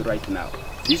standing right now.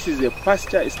 This is a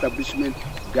pasture establishment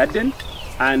garden,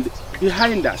 and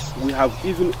behind us we have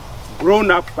even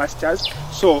grown-up pastures.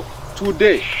 So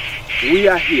today we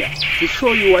are here to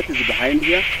show you what is behind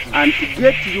here and to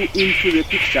get you into the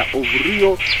picture of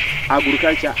real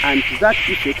agriculture and to that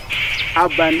effect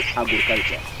urban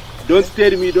agriculture. Don't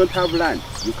tell me you don't have land.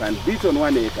 You can do it on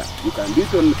 1 acre. You can do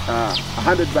it on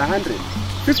 100 by 100,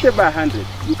 50 by 100.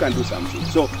 You can do something.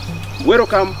 So,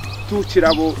 welcome to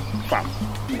Chilabo Farm.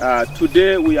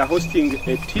 Today we are hosting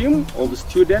a team of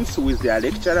students with their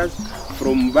lecturers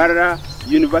from Mbarara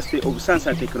University of Science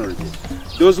and Technology.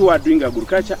 Those who are doing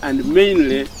agriculture and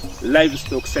mainly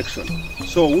livestock section.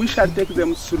 So we shall take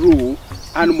them through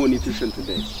animal nutrition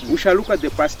today. We shall look at the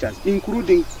pastures,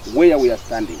 including where we are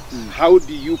standing. How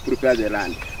do you prepare the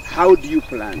land? How do you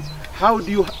plant? How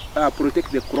do you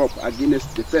protect the crop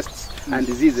against the pests and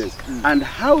diseases? And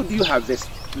how do you harvest?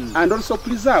 And also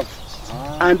preserve?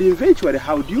 And eventually,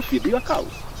 how do you feed your cows?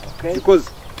 Because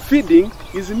feeding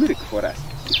is milk for us,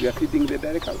 if we are feeding the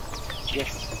dairy cows.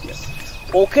 Yes. Yes.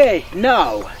 Okay,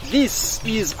 now this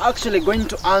is actually going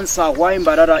to answer why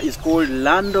Mbarara is called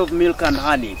land of milk and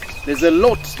honey. There's a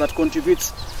lot that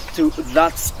contributes to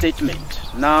that statement.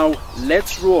 Now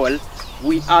let's roll.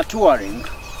 We are touring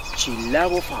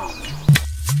Chilabo Farm.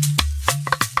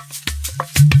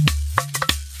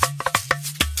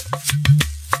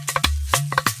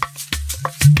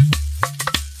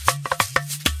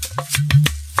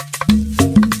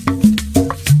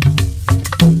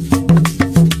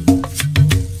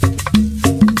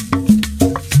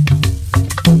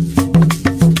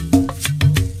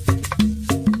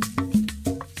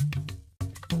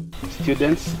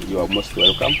 Students, you are most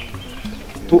welcome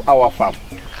to our farm.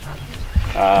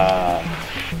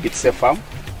 It's a farm.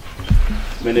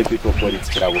 Many people call it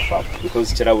Chirabo Farm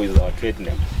because Chirabo is our trade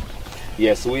name.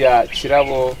 Yes, we are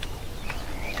Chirabo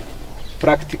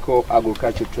Practical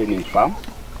Agriculture Training Farm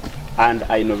and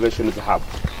our Innovations Hub.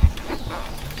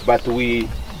 But we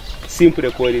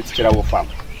simply call it Chirabo Farm.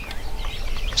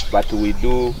 But we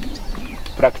do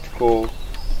practical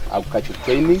agriculture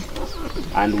training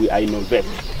and we are innovate.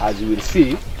 As you will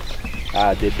see,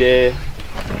 the day,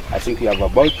 I think we have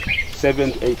about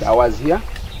 7 to 8 hours here,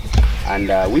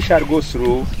 and we shall go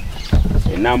through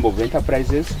a number of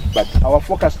enterprises, but our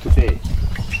focus today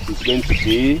is going to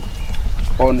be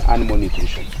on animal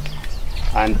nutrition,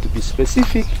 and to be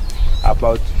specific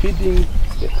about feeding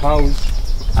the cows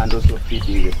and also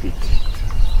feeding the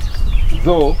pigs.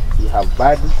 Though we have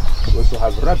birds, we also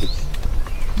have rabbits,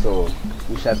 so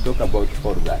we shall talk about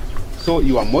all that. So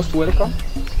you are most welcome,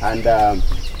 and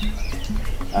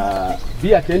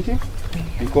be attentive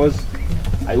because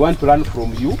I want to learn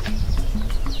from you.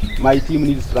 My team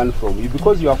needs to learn from you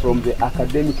because you are from the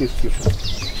academic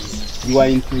institution. You are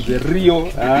into the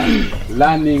real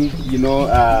learning, you know,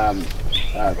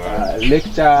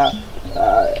 lecture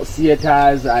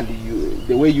theaters, and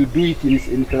the way you do it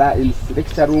in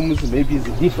lecture rooms maybe is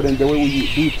different the way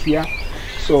we do it here.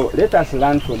 So let us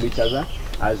learn from each other.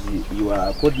 As your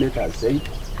coordinator has said,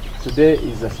 today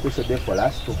is a special day for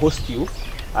us to host you,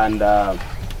 and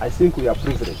I think we are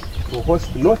privileged to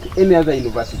host not any other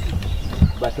university,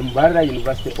 but Mbarara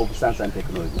University of Science and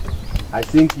Technology. I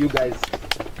think you guys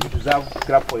deserve a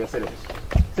clap for yourselves.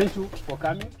 Thank you for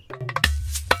coming.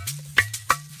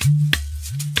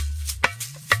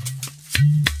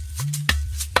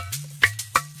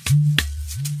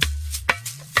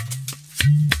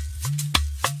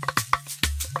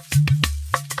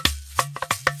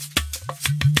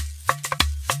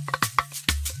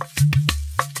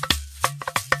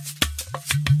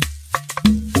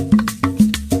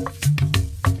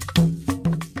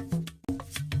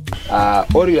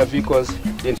 All your vehicles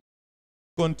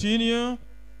continue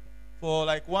for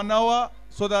like 1 hour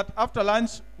so that after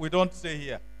lunch we don't stay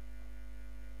here.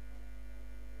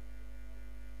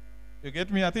 You get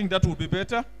me? I think that would be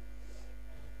better.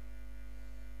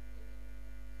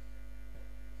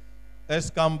 Let's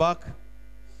come back.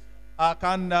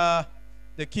 Can the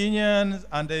Kenyans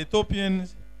and the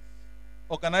Ethiopians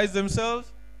organize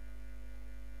themselves?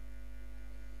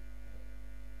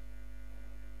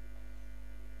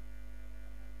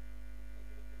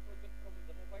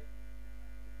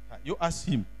 You ask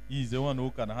him. He's the one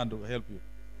who can help you.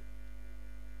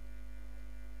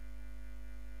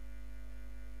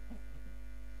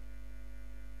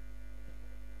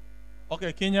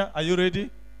 Okay, Kenya, are you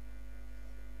ready?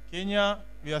 Kenya,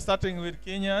 we are starting with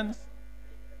Kenyans.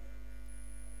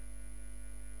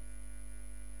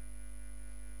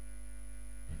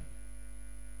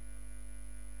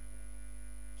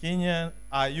 Kenyan,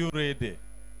 are you ready?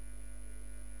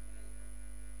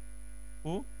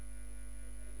 Who?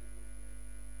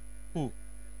 Who?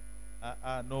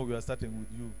 No, we are starting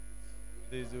with you.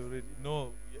 There's already,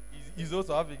 no, he's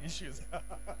also having issues.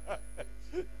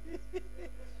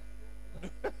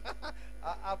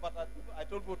 But I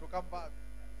told you to come back.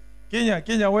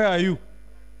 Kenya, where are you?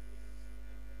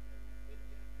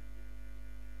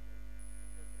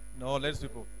 No, let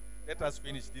us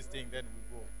finish this thing, then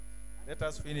we go. Let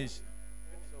us finish.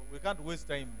 So we can't waste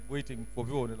time waiting for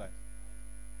people on the line.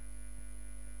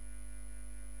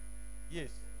 Yes.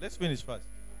 Let's finish first.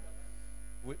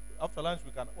 After lunch,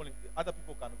 we can only other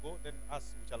people can go. Then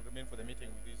us, we shall remain for the meeting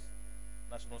with these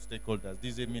national stakeholders.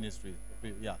 This is a ministry.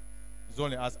 Yeah, it's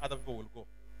only us. Other people will go.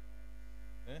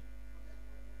 Eh?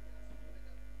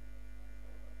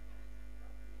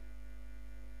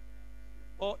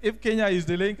 Or if Kenya is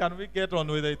delaying, can we get on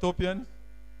with the Ethiopians?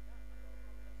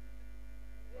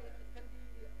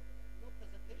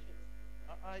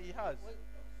 He has.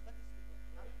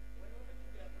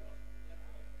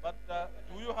 But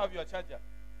do you have your charger?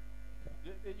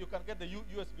 You can get the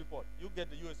USB port. You get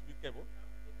the USB cable.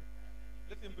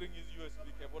 Let him bring his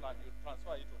USB cable and you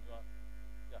transfer it on your.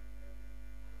 Yeah.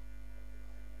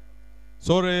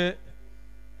 Sorry,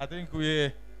 I think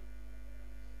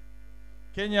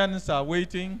Kenyans are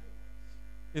waiting.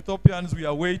 Ethiopians, we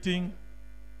are waiting.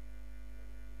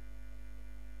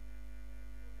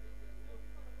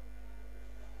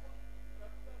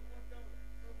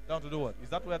 Down to do what? Is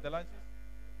that where the lunch is?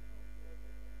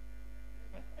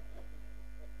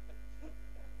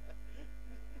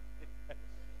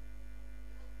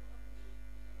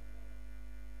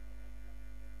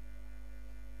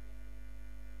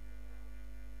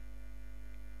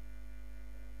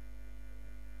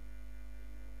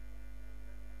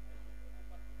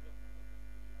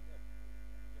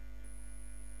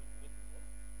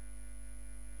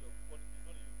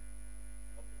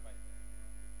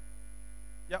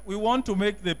 Yeah, we want to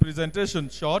make the presentation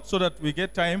short so that we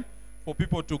get time for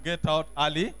people to get out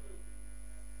early.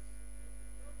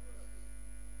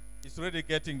 It's already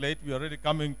getting late. We are already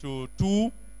coming to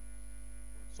 2.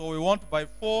 So we want by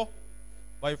 4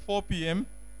 p.m.,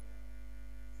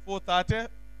 4:30,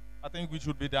 I think we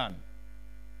should be done.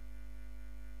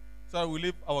 So we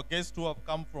leave our guests who have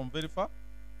come from very far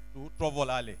to travel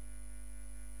early.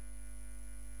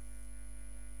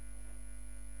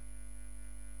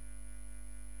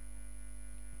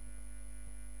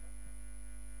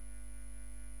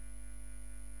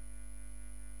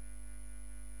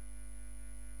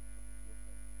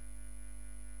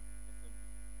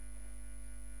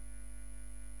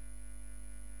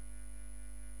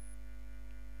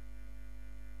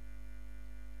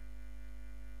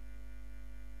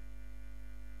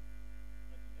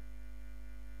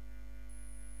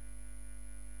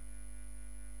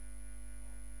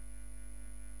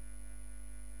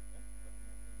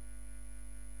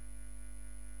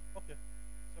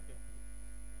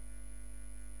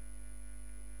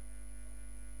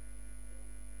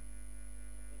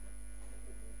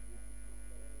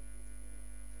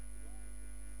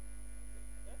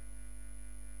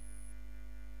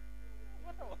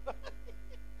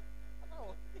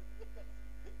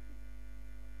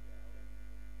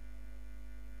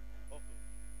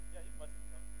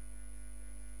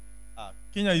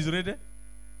 Kenya is ready?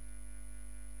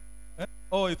 Eh?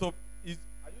 Oh, Ethiopia is.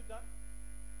 Are you done?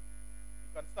 You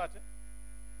can start. Eh?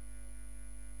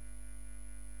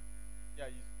 Yeah,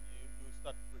 you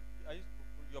start.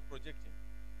 You're projecting.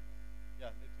 Yeah,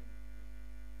 let him.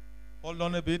 Hold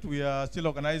on a bit. We are still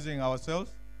organizing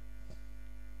ourselves.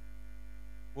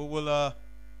 We will,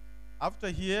 after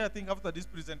here, I think after this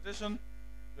presentation,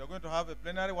 we are going to have a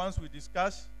plenary. Once we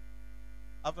discuss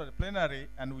after the plenary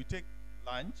and we take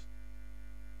lunch,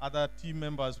 other team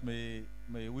members may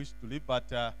wish to leave, but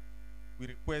we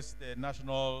request the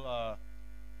national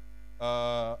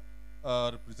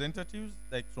representatives,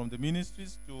 like from the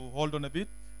ministries, to hold on a bit.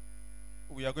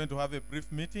 We are going to have a brief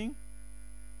meeting.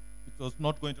 It was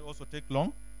not going to also take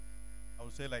long. I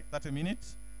would say like 30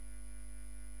 minutes.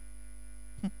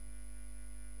 You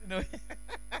know,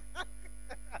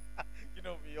 you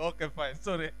know me. Okay, fine.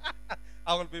 Sorry,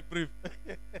 I will be brief.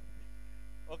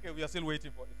 Okay, we are still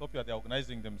waiting for Ethiopia. They are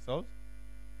organizing themselves.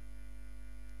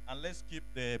 And let's keep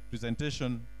the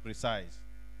presentation precise.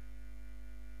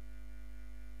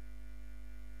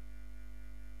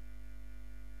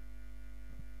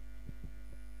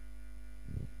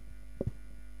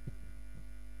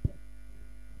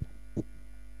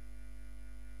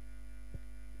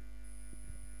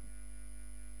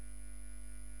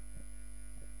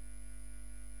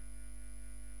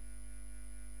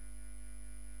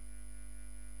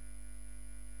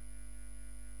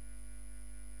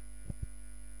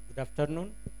 Good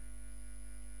afternoon.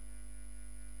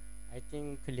 I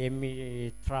think let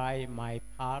me try my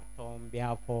part on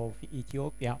behalf of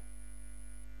Ethiopia.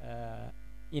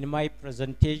 In my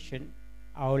presentation,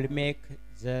 I will make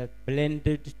the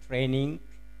blended training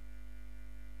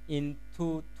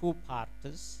into two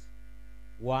parts.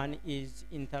 One is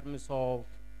in terms of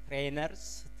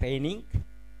trainers training,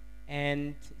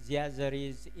 and the other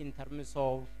is in terms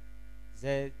of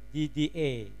the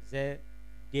DDA,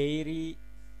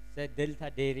 the Delta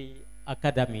Dairy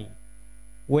Academy.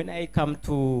 When I come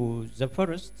to the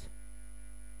first,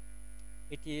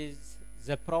 it is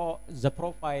the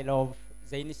profile of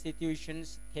the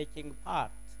institutions taking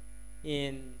part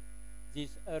in this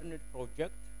earned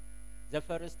project. The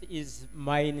first is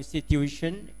my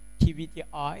institution,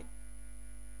 TVETI.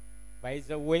 By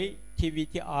the way,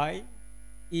 TVETI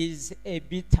is a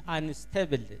bit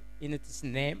unstable in its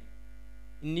name.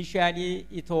 Initially,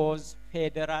 it was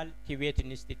Federal TVETI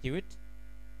Institute.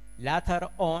 Later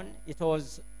on, it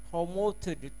was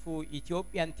promoted to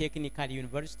Ethiopian Technical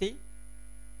University,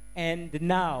 and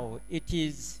now it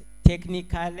is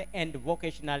Technical and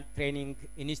Vocational Training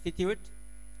Institute.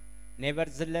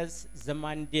 Nevertheless, the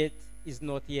mandate is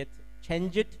not yet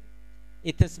changed.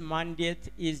 Its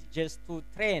mandate is just to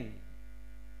train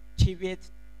TVET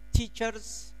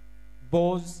teachers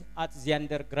both at the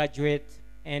undergraduate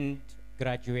and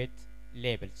graduate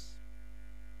levels.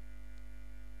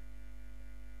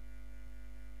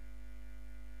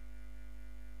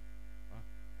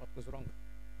 What was wrong?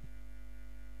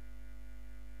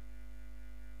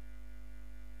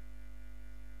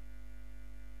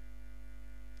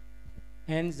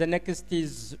 And the next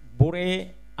is Bure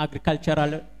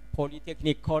Agricultural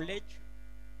Polytechnic College.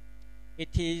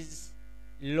 It is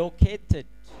located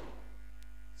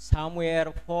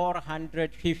somewhere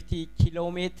 450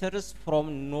 kilometers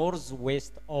from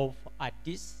northwest of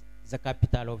Addis, the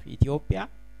capital of Ethiopia.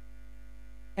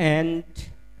 And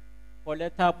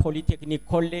Holeta Polytechnic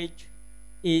College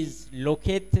is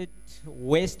located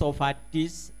west of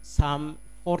Addis, some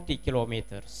 40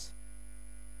 kilometers.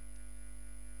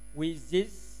 With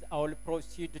this, I will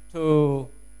proceed to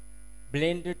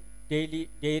blended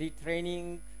dairy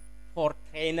training for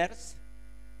trainers.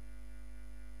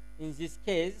 In this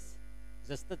case,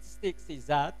 the statistics is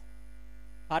that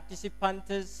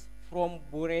participants from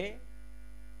Bure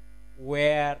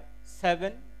were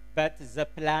 7, but the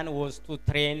plan was to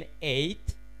train 8.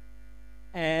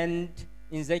 And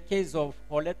in the case of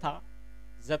Holeta,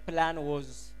 the plan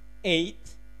was 8,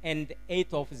 and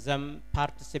 8 of them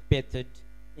participated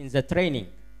in the training.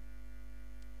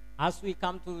 As we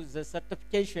come to the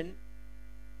certification,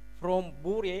 from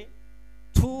Bure,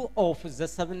 2 of the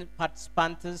 7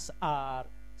 participants are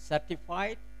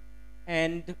certified,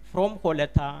 and from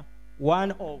Holeta,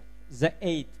 1 of the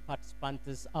 8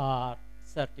 participants are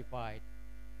certified.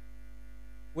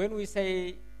 When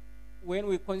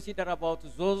we consider about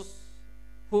those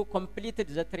who completed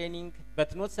the training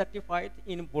but not certified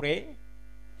in Bure,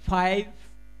 5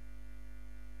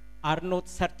 are not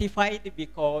certified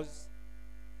because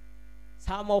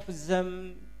some of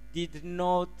them did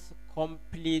not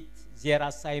complete their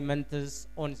assignments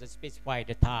on the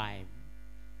specified time.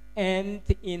 And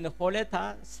in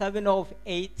Holeta, 7 of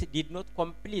 8 did not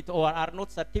complete or are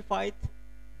not certified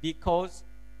because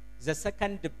the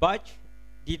second batch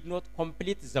did not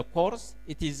complete the course.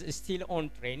 It is still on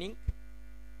training.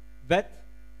 But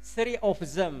 3 of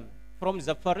them from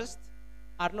the first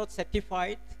are not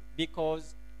certified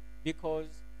because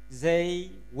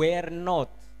they were not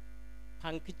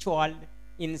punctual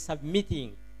in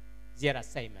submitting their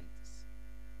assignments.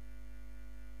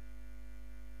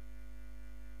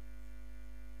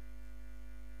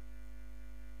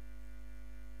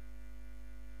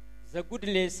 The good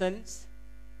lessons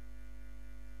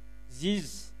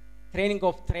these training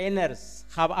of trainers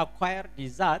have acquired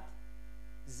is that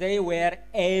they were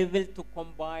able to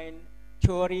combine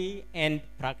theory and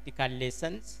practical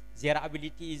lessons. Their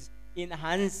ability is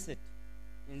enhanced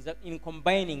in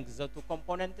combining the 2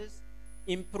 components,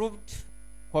 improved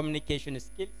communication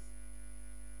skills,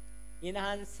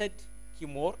 enhanced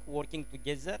teamwork, working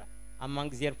together among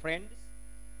their friends,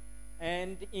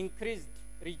 and increased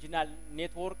regional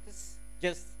networks.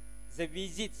 Just the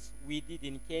visits we did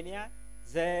in Kenya,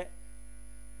 the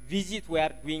visit we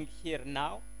are doing here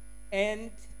now, and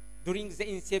during the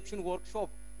inception workshop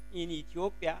in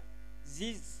Ethiopia,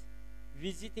 these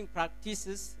visiting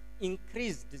practices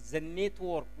increased the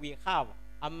network we have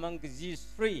among these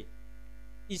 3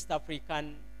 East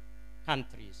African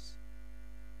countries.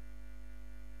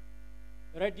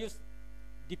 Reduced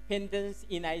dependence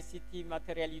in ICT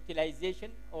material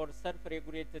utilization or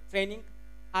self-regulated training.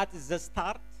 At the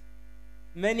start,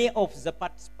 many of the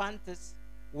participants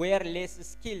were less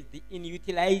skilled in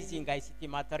utilizing ICT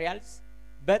materials,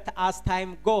 but as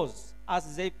time goes,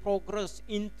 as they progress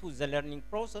into the learning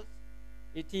process,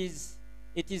 it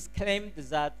is claimed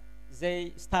that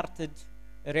they started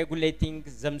regulating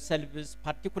themselves,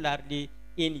 particularly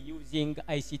in using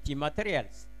ICT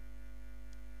materials.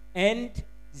 And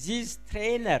these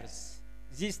trainers,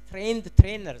 these trained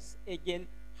trainers, again,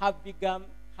 have become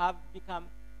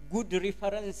good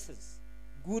references,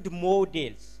 good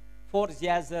models for the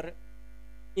other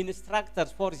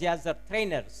instructors, for the other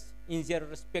trainers in their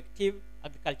respective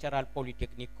agricultural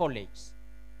polytechnic colleges.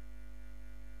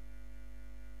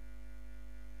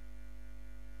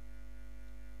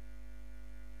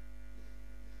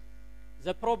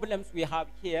 The problems we have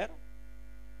here,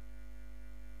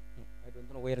 I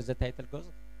don't know where the title goes,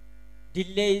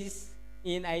 delays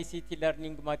in ICT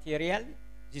learning material.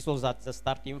 This was at the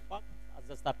start, in fact, at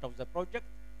the start of the project.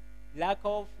 Lack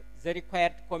of the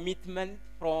required commitment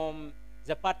from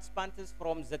the participants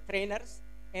from the trainers,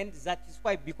 and that is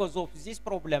why, because of this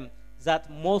problem, that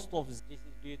most of this is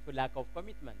due to lack of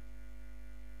commitment.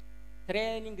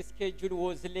 Training schedule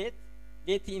was late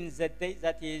in the day,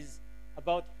 that is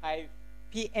about 5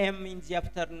 p.m. in the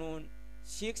afternoon,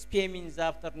 6 p.m. in the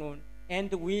afternoon,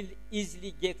 and will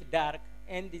easily get dark,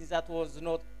 and that was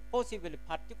not possible,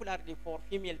 particularly for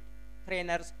female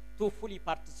trainers, to fully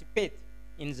participate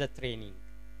in the training.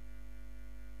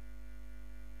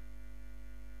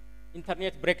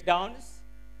 Internet breakdowns,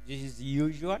 this is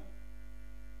usual.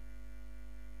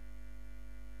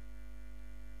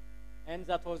 And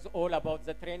that was all about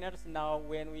the trainers. Now,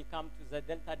 when we come to the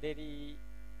Delta Dairy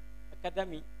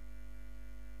Academy,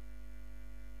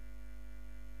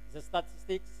 the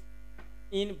statistics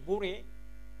in Bure,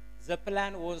 the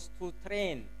plan was to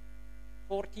train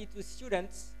 42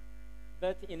 students,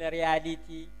 but in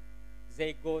reality,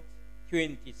 they got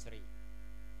 23.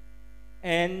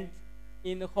 And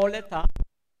in Holeta,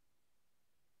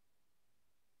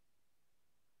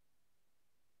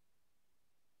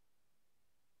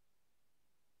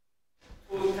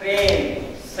 to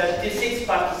train 36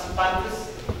 participants,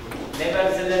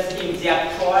 nevertheless, in the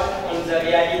actual, on the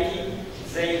reality,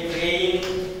 they train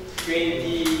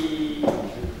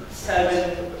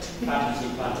 27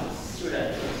 participants,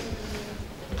 students.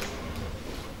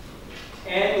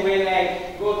 And when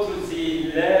I go to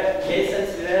the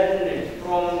lessons learned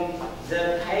from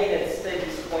the pilot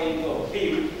studies point of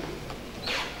view,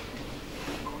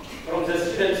 from the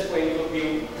students' point of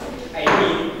view, I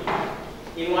mean,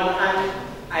 in one hand,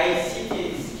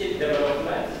 ICT skill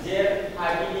development, their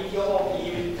ability of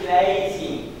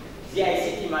utilizing the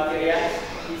ICT materials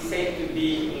is said to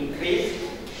be increased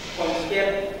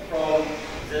compared from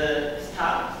the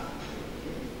start.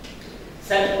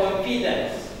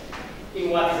 Self-confidence in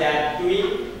what they are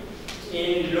doing,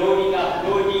 in loading,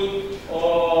 uploading,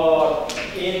 or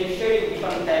in sharing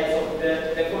different types of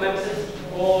the documents,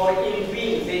 or in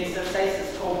doing the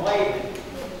exercises provided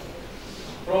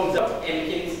from the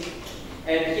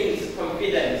and his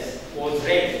confidence was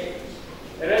raised.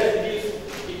 Reduced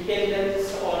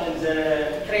dependence on the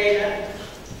trainer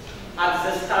at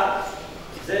the start.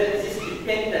 This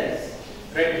dependence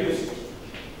reduced.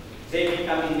 They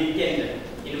become independent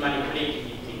in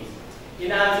manipulating things.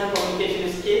 Enhancing communication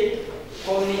skill,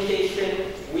 communication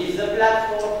with the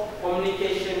platform,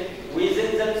 communication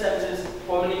within themselves,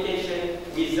 communication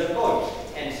with the coach,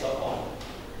 and so on.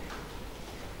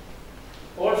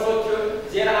 Also,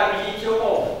 their ability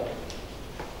of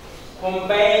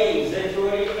combining the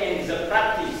theory and the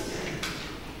practice.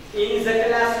 In the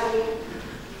classroom,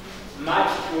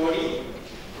 much theory,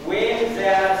 when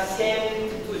they are sent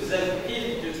to the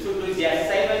field to do the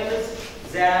assignments,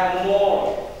 they are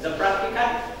more the practical,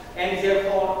 and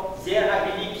therefore their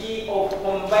ability of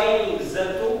combining the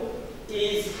two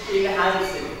is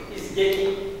enhancing, is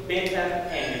getting better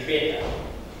and better.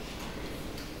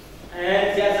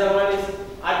 And the other one is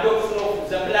adoption of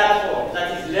the platform,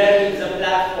 that is learning the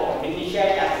platform. Initially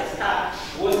at the start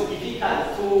was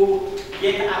difficult to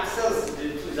get access to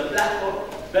the platform,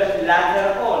 but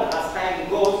later on, as time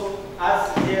goes,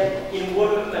 as their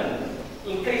involvement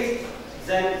increased,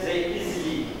 then they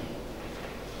easily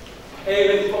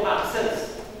able to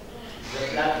access the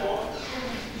platform.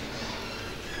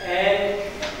 And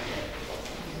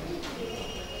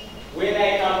when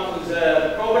I come to the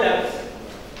problems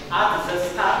at the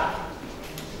start,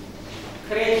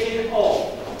 creation of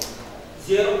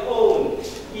their own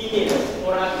emails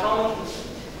or accounts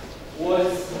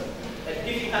was a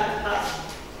difficult task.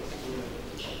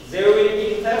 They will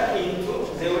enter into,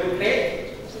 they will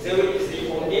create, they will easily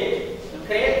forget,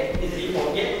 create, easily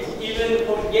forget, even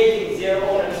forgetting their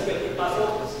own respective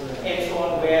passwords, and so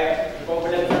on, where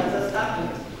problems at the start.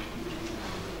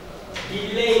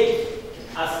 Delayed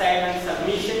assignment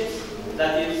submissions,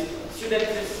 that is,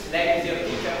 students like their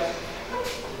teachers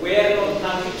were not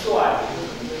habitual,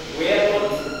 were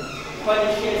not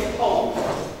conscious of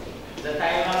the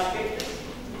time aspect,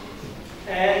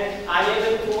 and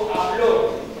unable to upload,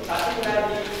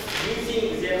 particularly using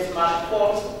their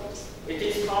smartphones. It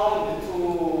is found to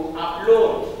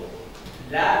upload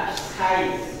large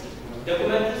size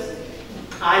documents,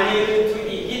 unable to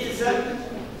edit them,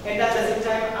 and at the same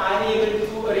time unable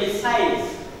to resize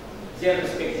their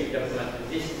respective documents.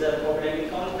 This is a problem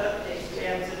encountered,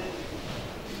 experienced.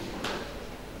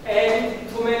 And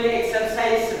too many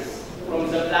exercises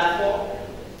from the platform.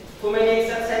 Too many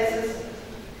exercises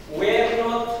were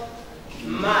not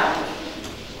matched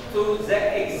to the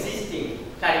existing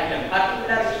curriculum,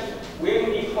 particularly when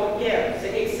we compare the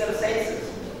exercises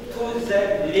to the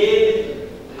level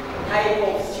type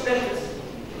of students,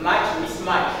 much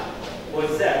mismatch was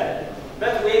there.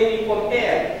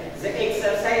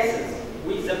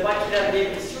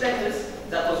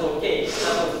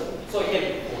 so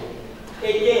helpful.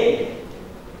 Again,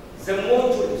 the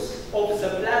modules of the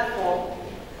platform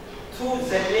to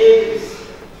the levels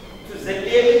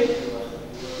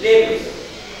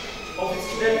of the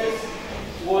students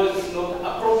was not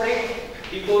appropriate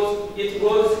because it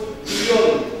goes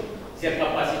beyond their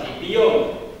capacity,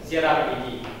 beyond their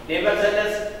ability.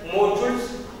 Nevertheless, modules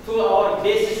to our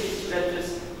basic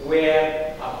students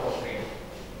were appropriate.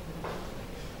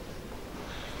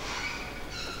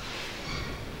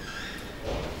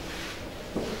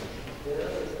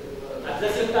 At the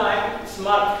same time,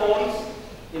 smartphones,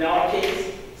 in our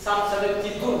case, some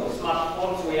 72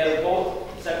 smartphones were bought,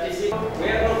 36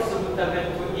 were not suitable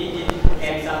to edit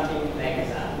and something like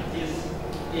that. This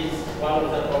is one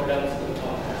of the problems we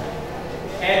encounter.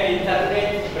 And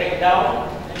internet breakdown,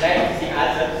 like the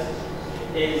others,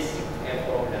 is a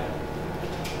problem.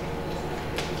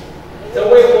 The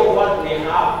way forward we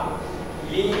have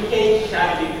linkage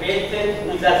shall be created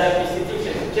with other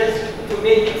institutions just to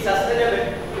make it sustainable,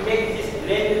 to make this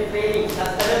blended training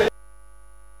sustainable.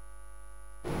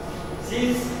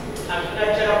 This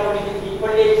agricultural polytechnic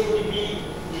college will be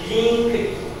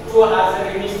linked to other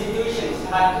institutions,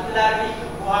 particularly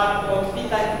who are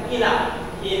competent enough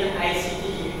in ICT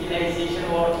utilization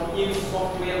or in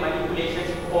software manipulation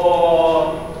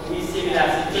or with similar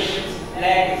situations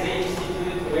like the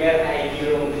institute where I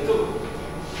belong to.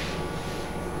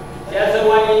 The other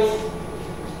one is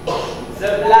the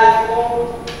platform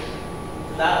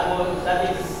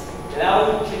that is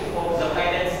launched for the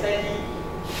pilot study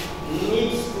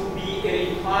needs to be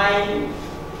refined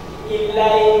in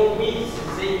line with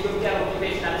the Ethiopian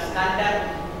occupational standard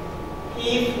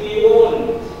if we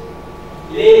want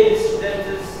let the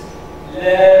students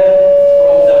learn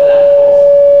from the platform.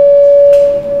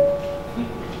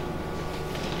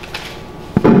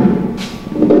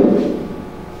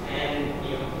 And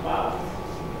in fact,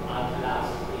 at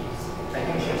last, thank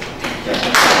you. Thank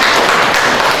you.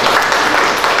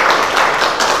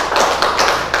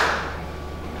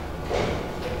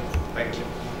 Thank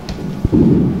you.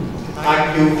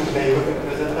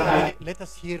 Let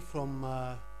us hear from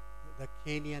the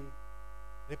Kenyan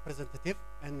representative,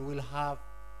 and we'll have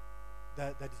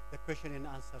the question and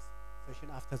answer session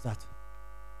after that.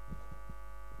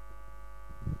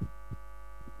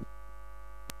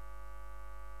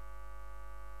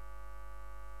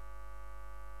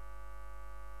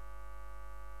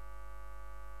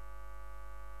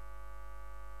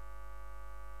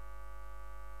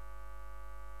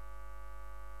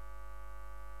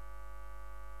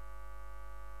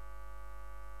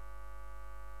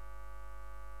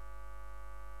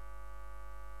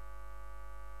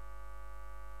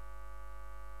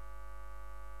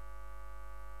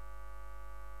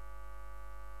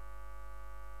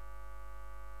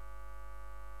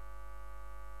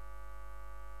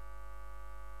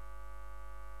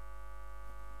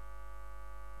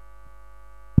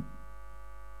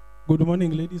 Good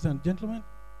morning, ladies and gentlemen.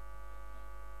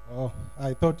 Oh,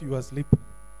 I thought you were asleep.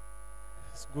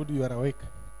 It's good you are awake.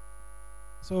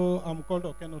 So I'm called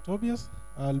Okeno Tobias.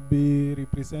 I'll be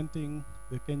representing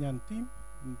the Kenyan team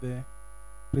in the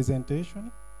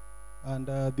presentation. And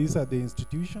these are the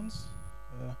institutions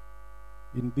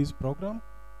in this program.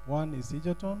 One is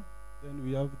Egerton. Then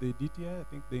we have the DTI. I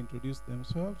think they introduced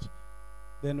themselves.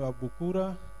 Then we have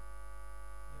Bukura,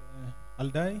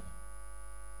 Aldai,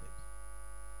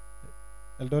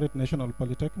 Eldoret National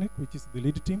Polytechnic, which is the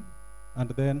lead team, and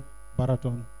then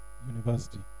Baraton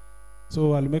University.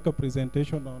 So I'll make a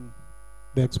presentation on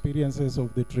the experiences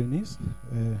of the trainees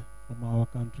from our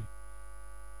country.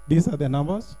 These are the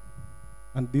numbers,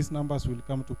 and these numbers will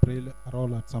come to play a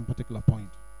role at some particular point.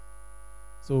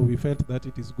 So we felt that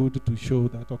it is good to show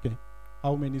that, okay,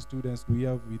 how many students do we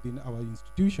have within our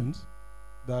institutions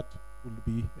that will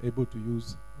be able to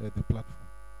use the platform.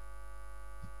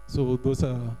 So those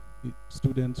are the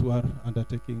students who are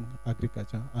undertaking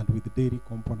agriculture and with dairy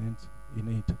components in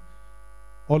it.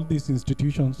 All these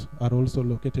institutions are also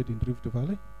located in Rift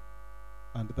Valley,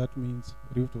 and that means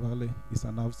Rift Valley is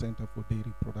a nerve center for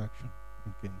dairy production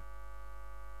in Kenya.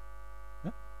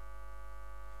 Yeah?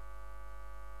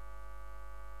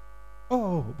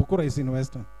 Oh, Bukura is in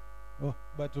Western. Oh,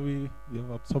 but we have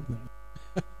absorbed them.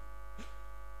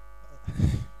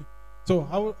 So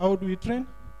how do we train?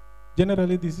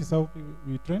 Generally, this is how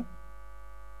we train.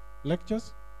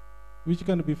 Lectures, which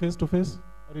can be face-to-face,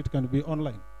 or it can be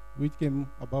online, which came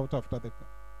about after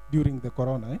during the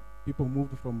corona. People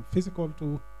moved from physical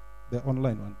to the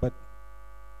online one. But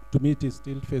to me, it is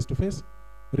still face-to-face.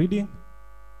 Reading,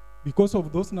 because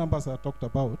of those numbers I talked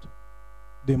about,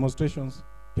 demonstrations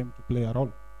came to play a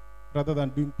role. Rather than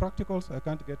doing practicals, I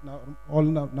can't get all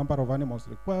number of animals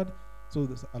required. So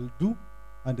this I'll do,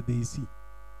 and they see.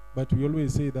 But we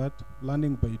always say that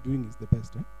learning by doing is the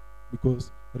best,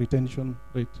 because retention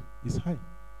rate is high.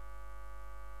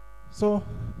 So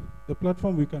the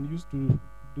platform we can use to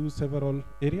do several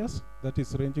areas, that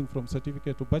is ranging from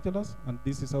certificate to bachelor's, and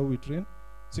this is how we train,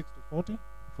 60-40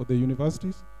 for the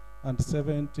universities, and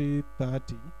 70-30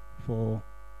 for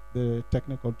the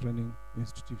technical training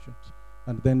institutions.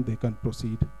 And then they can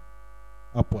proceed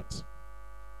upwards.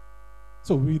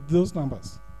 So with those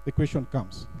numbers, the question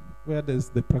comes, where does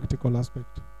the practical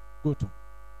aspect go to?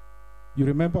 You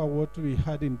remember what we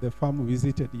had in the farm we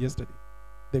visited yesterday?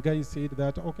 The guy said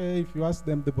that, okay, if you ask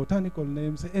them the botanical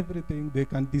names, everything they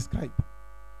can describe.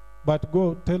 But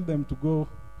tell them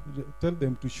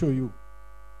to show you.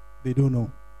 They don't know.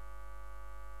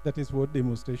 That is what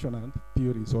demonstration and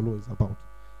theory is always about.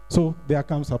 So there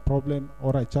comes a problem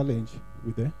or a challenge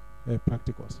with the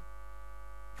practicals.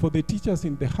 For the teachers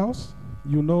in the house,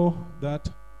 you know that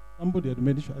somebody had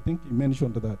mentioned, I think he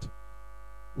mentioned that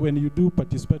when you do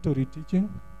participatory teaching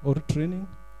or training,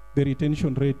 the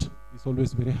retention rate is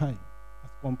always very high as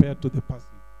compared to the passive.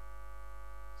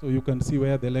 So you can see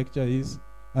where the lecture is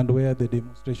and where the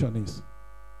demonstration is.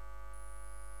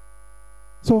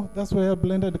 So that's where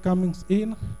blended comes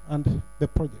in and the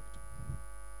project.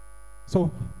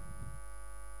 So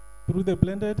through the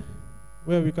blended,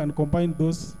 where we can combine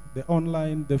those, the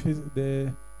online,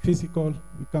 the physical,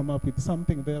 we come up with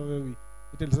something there where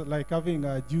it is like having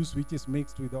a juice which is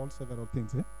mixed with all several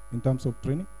things in terms of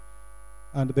training.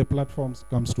 And the platforms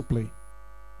comes to play.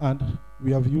 And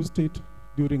we have used it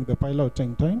during the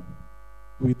piloting time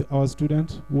with our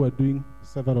students who are doing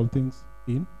several things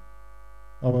in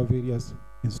our various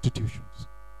institutions.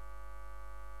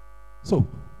 So,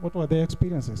 what were their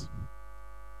experiences?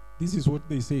 This is what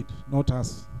they said, not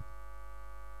us.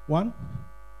 One,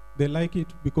 they like it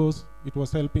because it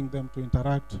was helping them to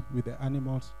interact with the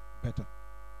animals better.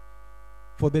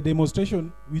 For the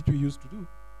demonstration which we used to do,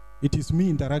 it is me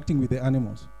interacting with the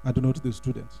animals and not the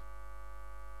students,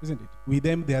 isn't it? With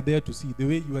them, they are there to see, the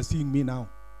way you are seeing me now.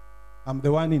 I'm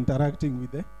the one interacting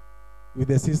with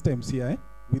the systems here,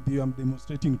 with you, I'm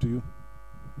demonstrating to you.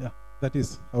 Yeah, that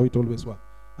is how it always works.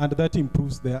 And that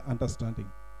improves their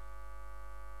understanding.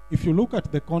 If you look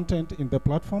at the content in the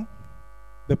platform,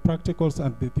 the practicals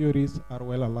and the theories are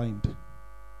well aligned.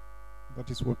 That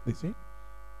is what they say.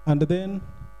 And then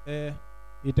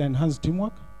it enhanced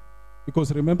teamwork,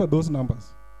 because remember those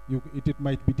numbers. It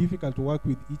might be difficult to work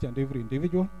with each and every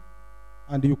individual,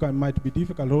 and might be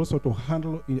difficult also to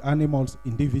handle animals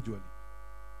individually.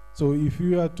 So if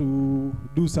you are to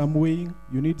do some weighing,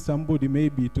 you need somebody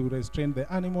maybe to restrain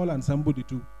the animal and somebody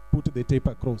to put the tape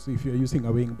across if you're using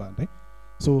a weighing band.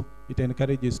 So it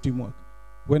encourages teamwork.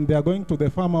 When they are going to the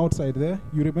farm outside there,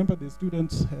 you remember the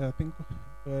students, I think,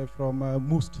 from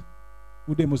Moost,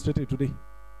 who demonstrated today.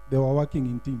 They were working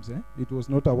in teams. It was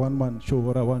not a one-man show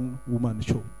or a one-woman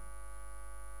show.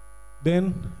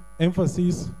 Then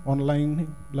emphasis on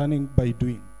learning by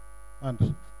doing.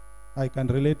 And I can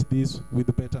relate this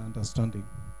with better understanding.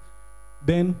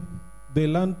 Then they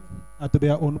learn at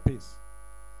their own pace.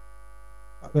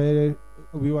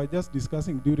 We were just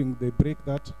discussing during the break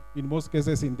that in most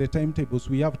cases in the timetables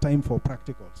we have time for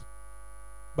practicals,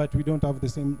 but we don't have the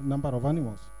same number of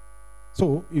animals.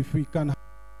 So if we can,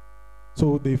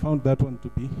 so they found that one to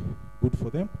be good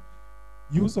for them.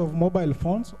 Use of mobile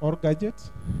phones or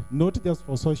gadgets, not just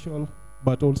for social,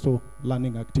 but also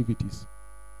learning activities.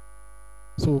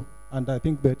 So, and I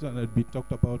think that had been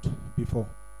talked about before.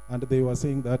 And they were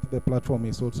saying that the platform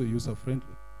is also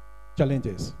user-friendly.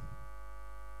 Challenges.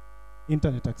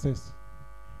 Internet access.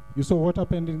 You saw what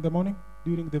happened in the morning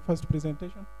during the first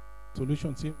presentation?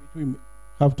 Solutions here which we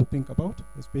have to think about,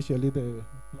 especially the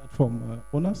platform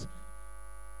owners.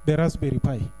 The Raspberry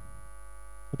Pi.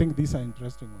 I think these are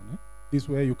interesting ones. This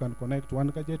way you can connect one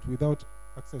gadget without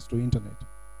access to internet.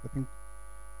 I think,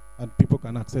 and people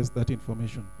can access that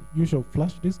information. Use of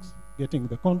flash disks, getting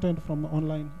the content from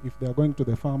online. If they are going to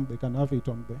the farm, they can have it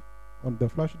on the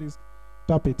flash disk,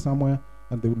 tap it somewhere,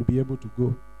 and they will be able to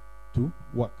go to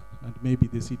work, and maybe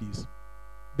the CDs.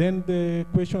 Then the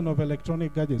question of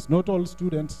electronic gadgets. Not all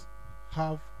students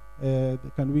have,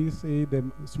 can we say, the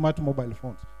smart mobile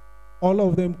phones. All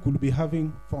of them could be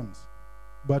having phones,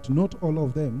 but not all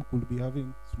of them could be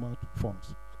having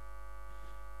smartphones.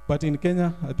 But in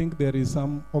Kenya, I think there is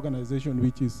some organization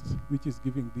which is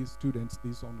giving these students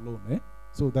this on loan,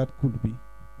 so that could be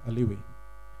a leeway.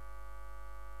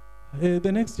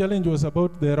 The next challenge was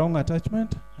about the wrong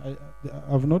attachment.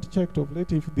 I've not checked of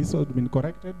late if this has been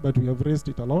corrected, but we have raised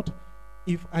it a lot.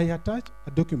 If I attach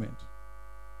a document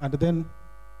and then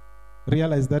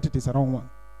realize that it is a wrong one,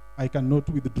 I cannot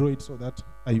withdraw it so that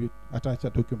I attach a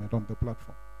document on the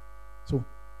platform. So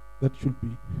that should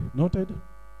be noted.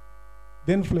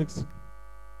 Then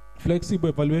flexible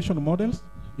evaluation models.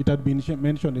 It had been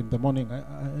mentioned in the morning.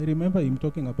 I remember him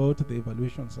talking about the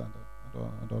evaluations and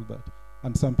all that.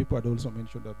 And some people had also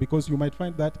mentioned that, because you might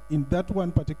find that in that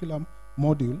one particular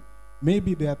module,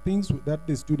 maybe there are things that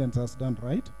the students has done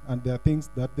right, and there are things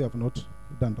that they have not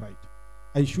done right.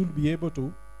 I should be able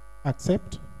to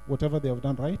accept whatever they have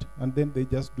done right, and then they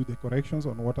just do the corrections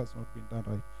on what has not been done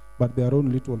right. But there are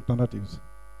only two alternatives: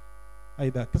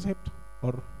 either accept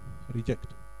or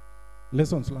reject.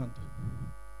 Lessons learned.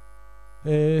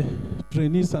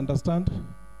 Trainees understand.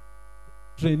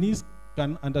 Trainees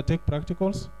can undertake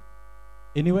practicals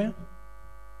anywhere,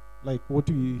 like what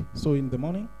we saw in the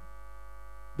morning.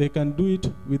 They can do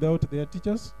it without their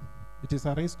teachers. It is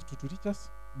a risk to teachers,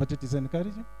 but it is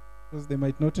encouraging, because they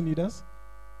might not need us,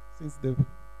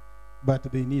 but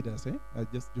they need us. I'm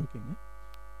just joking.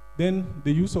 Then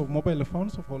the use of mobile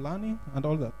phones for learning and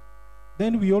all that.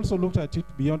 Then we also looked at it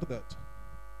beyond that.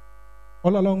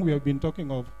 All along we have been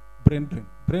talking of brain drain.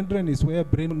 Brain drain is where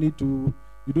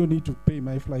you don't need to pay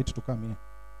my flight to come here.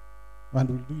 And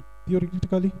we'll do it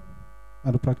theoretically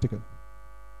and practically.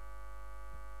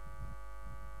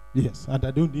 Yes, and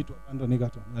I don't need to abandon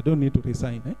Egerton. I don't need to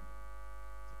resign.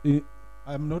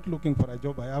 I'm not looking for a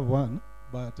job, I have one,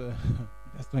 but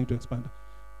just trying to expand.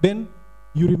 Then,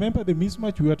 you remember the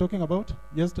mismatch we were talking about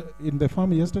in the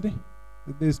farm yesterday?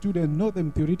 The students know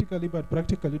them theoretically, but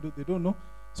practically they don't know.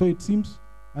 So it seems,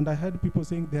 and I heard people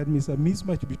saying there is a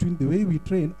mismatch between the way we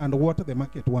train and what the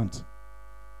market wants.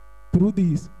 Through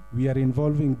this, we are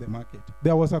involving the market.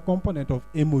 There was a component of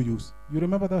MOUs. You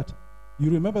remember that?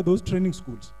 You remember those training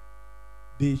schools?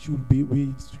 We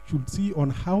should see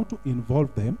on how to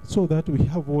involve them so that we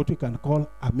have what we can call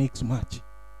a mix match.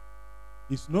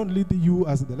 It's not only you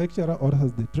as the lecturer or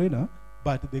as the trainer,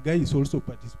 but the guy is also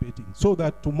participating. So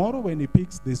that tomorrow when he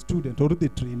picks the student or the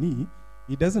trainee,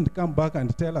 he doesn't come back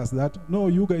and tell us that, no,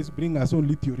 you guys bring us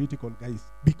only theoretical guys,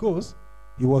 because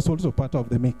he was also part of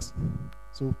the mix.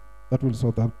 So that will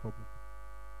solve that problem.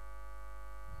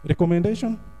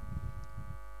 Recommendation.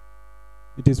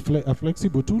 It is a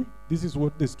flexible tool. This is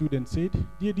what the student said.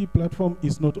 DED platform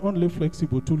is not only a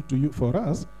flexible tool for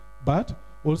us, but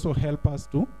also help us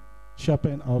to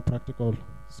sharpen our practical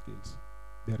skills.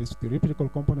 There is theoretical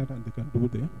component and they can do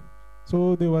there.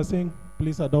 So they were saying,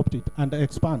 please adopt it and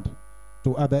expand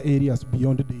to other areas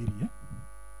beyond the area.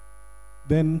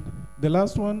 Then the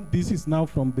last one, this is now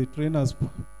from the trainer's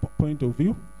point of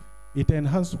view. It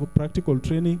enhances practical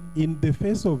training in the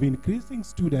face of increasing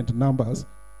student numbers.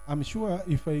 I'm sure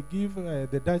if I give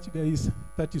the Dutch guys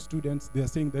 30 students, they are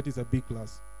saying that is a big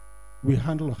class. We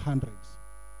handle hundreds.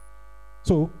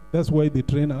 So that's why the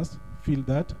trainers feel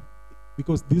that,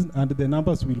 because the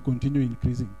numbers will continue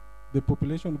increasing. The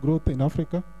population growth in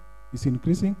Africa is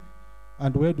increasing,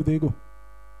 and where do they go?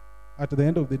 At the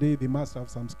end of the day, they must have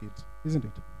some skills, isn't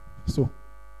it? So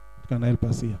it can help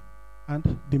us here.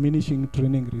 And diminishing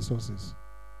training resources.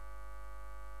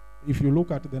 If you look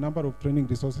at the number of training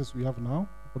resources we have now,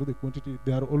 or the quantity,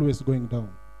 they are always going down.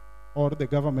 Or the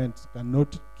government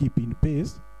cannot keep in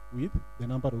pace with the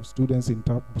number of students in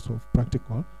terms of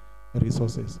practical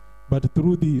resources. But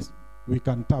through this, we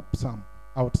can tap some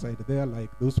outside there, like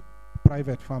those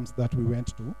private farms that we went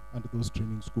to and those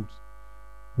training schools.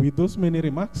 With those many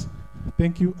remarks,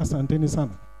 thank you, asanteni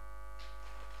sana.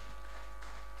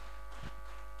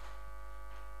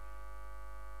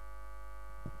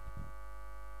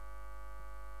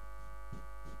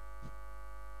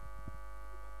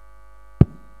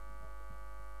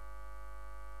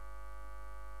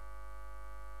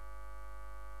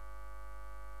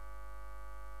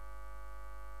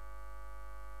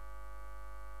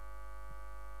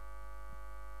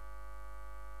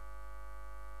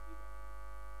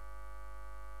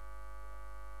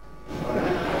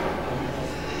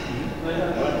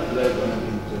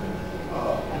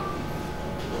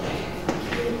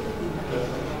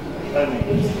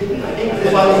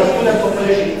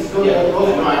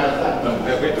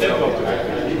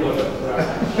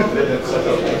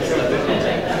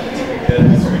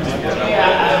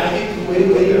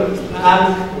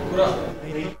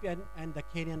 And the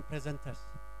Kenyan presenters.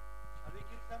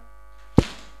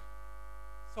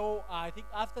 So I think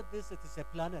after this it is a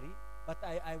plenary, but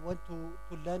I want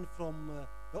to learn from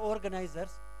the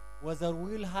organizers whether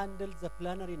we'll handle the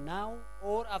plenary now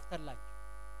or after lunch.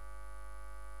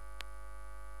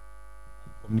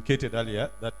 Communicated earlier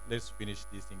that let's finish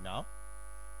this thing now,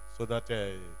 so that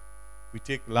we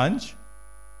take lunch,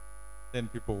 then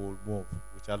people will move,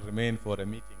 which will remain for a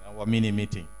meeting, our mini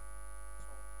meeting.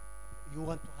 you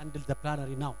want to handle the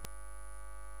plenary now.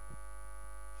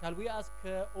 Shall we ask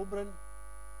Umran to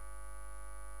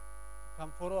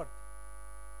come forward?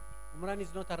 Umran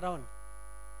is not around.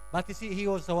 But you see, he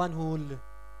was the one who will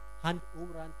hand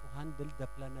Umran to handle the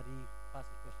plenary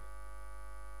facilitation.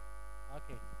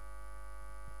 Okay.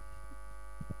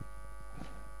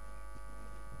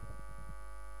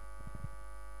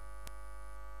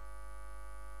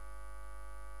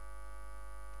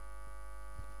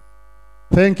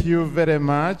 Thank you very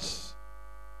much.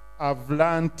 I've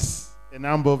learned a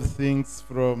number of things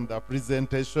from the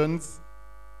presentations,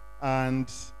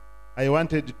 and I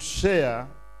wanted to share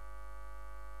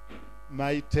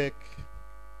my take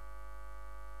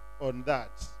on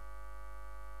that.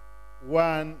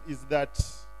 One is that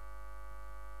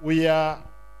we are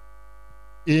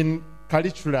in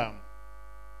curriculum,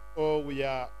 or we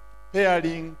are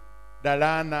preparing the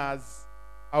learners,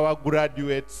 our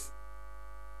graduates,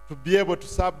 to be able to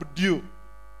subdue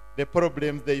the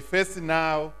problems they face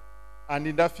now and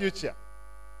in the future.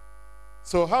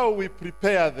 So how we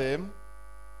prepare them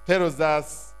tells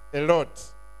us a lot.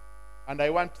 And I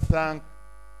want to thank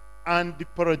Andy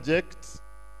Project,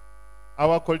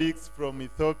 our colleagues from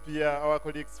Ethiopia, our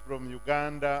colleagues from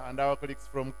Uganda, and our colleagues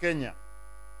from Kenya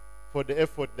for the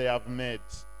effort they have made.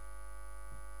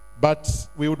 But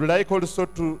we would like also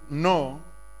to know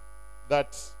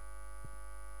that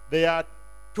there are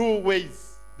two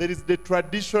ways. There is the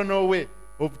traditional way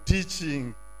of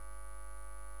teaching,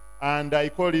 and I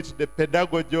call it the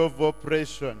pedagogy of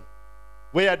operation,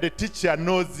 where the teacher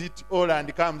knows it all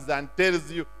and comes and tells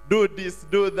you, do this,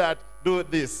 do that, do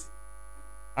this.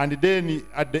 And then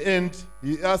at the end,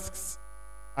 he asks,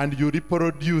 and you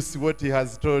reproduce what he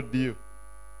has told you.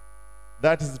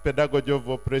 That is pedagogy of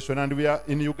operation. And we are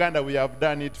in Uganda, we have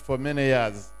done it for many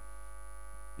years.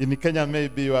 In Kenya,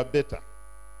 maybe you are better.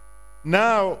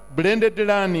 Now, blended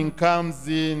learning comes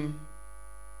in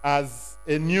as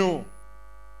a new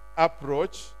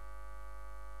approach,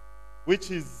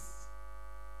 which is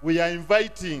we are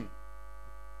inviting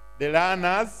the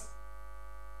learners,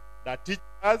 the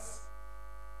teachers,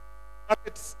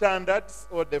 market standards,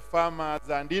 or the farmers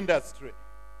and industry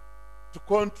to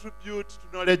contribute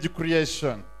to knowledge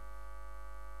creation.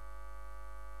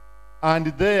 And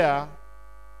there,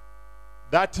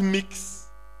 that mix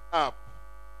up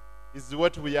is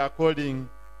what we are calling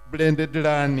blended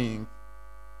learning.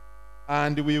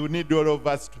 And we will need all of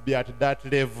us to be at that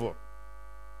level.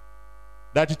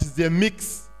 That it is a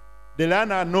mix. The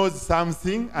learner knows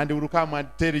something and will come and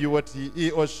tell you what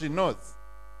he or she knows.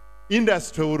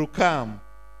 Industry will come,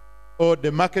 or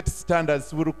the market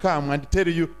standards will come and tell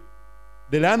you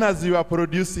the learners you are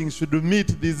producing should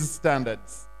meet these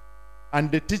standards.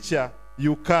 And the teacher,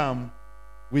 you come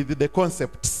with the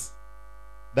concepts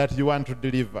that you want to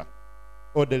deliver,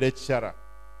 or the lecturer.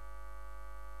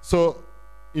 So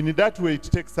in that way, it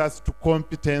takes us to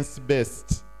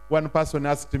competence-based. One person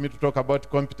asked me to talk about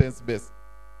competence-based.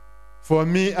 For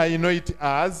me, I know it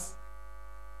as,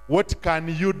 what can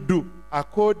you do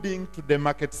according to the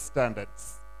market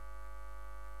standards?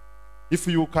 If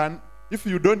you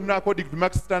don't know according to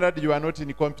market standard, you are not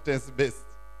in competence-based.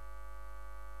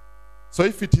 So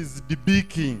if it is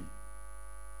debeaking,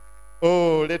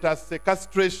 or let us say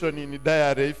castration in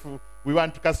dairy, if we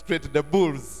want to castrate the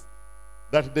bulls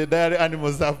that the dairy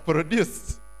animals have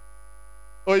produced,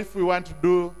 or if we want to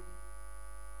do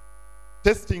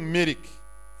testing milk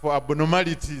for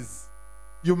abnormalities,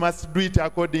 you must do it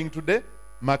according to the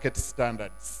market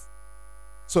standards.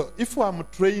 So if I'm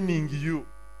training you,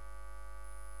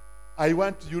 I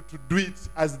want you to do it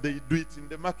as they do it in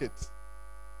the market.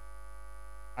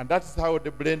 And that's how the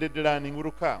blended learning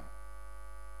will come.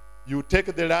 You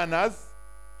take the learners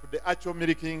to the actual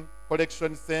milking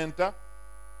collection center,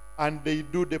 and they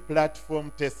do the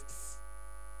platform tests.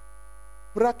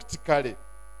 Practically,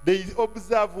 they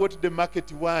observe what the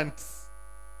market wants.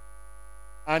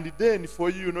 And then for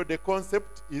you, the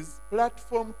concept is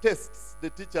platform tests. The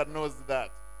teacher knows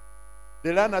that.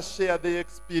 The learners share their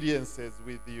experiences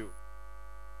with you.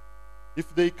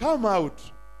 If they come out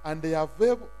and they have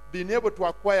been able to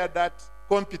acquire that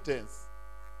competence,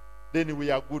 then we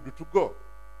are good to go.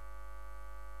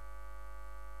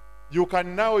 You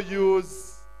can now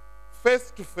use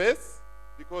face-to-face,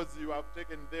 because you have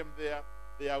taken them there.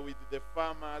 They are with the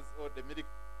farmers or the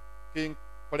milking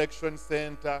collection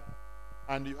center,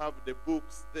 and you have the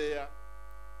books there.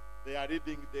 They are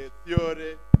reading the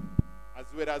theory as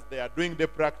well as they are doing the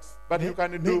practice. But you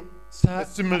can do a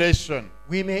simulation.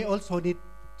 We may also need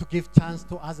to give chance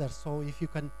to others. So if you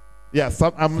can. Yeah,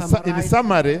 in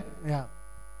summary, yeah.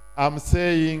 I'm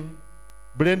saying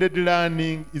blended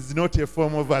learning is not a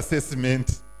form of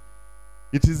assessment.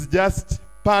 It is just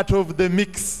part of the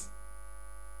mix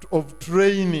of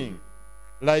training.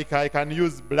 Like I can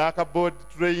use Blackboard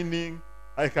training,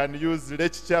 I can use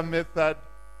lecture method,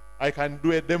 I can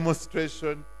do a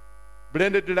demonstration.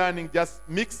 Blended learning just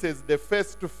mixes the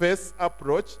face-to-face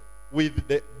approach with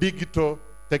the digital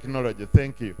technology.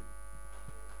 Thank you.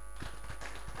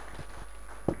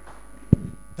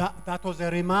 That was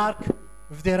a remark.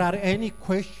 If there are any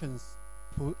questions,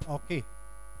 okay.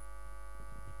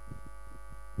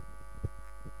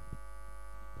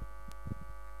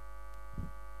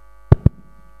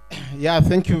 Yeah,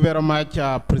 thank you very much,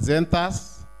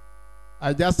 presenters.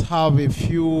 I just have a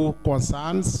few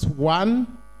concerns.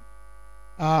 One,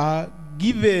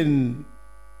 given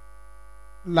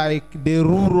like the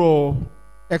rural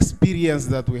experience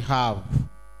that we have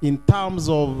in terms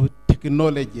of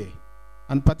technology,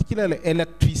 and particularly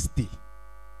electricity,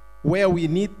 where we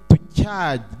need to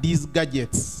charge these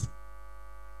gadgets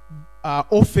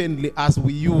oftenly as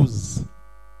we use.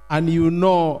 And you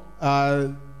know,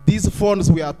 these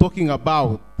phones we are talking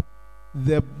about,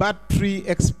 the battery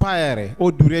expiry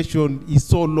or duration is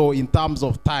so low in terms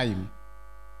of time.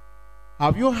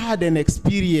 Have you had an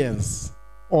experience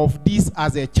of this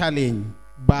as a challenge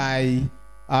by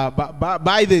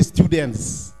the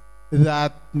students,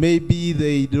 that maybe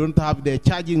they don't have the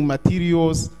charging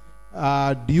materials?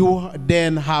 Do you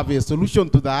then have a solution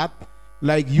to that,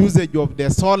 like usage of the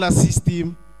solar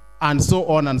system and so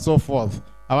on and so forth?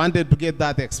 I wanted to get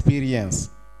that experience,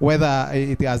 whether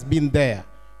it has been there.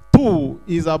 Two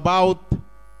is about,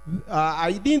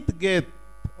 I didn't get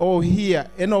or hear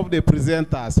any of the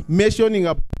presenters mentioning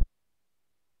about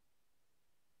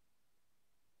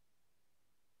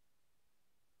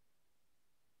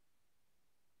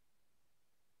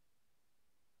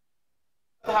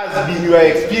what has been your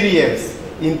experience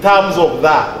in terms of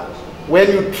that when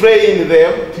you train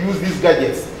them to use these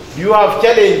gadgets? Do you have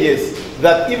challenges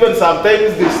that even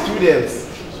sometimes the students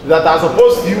that are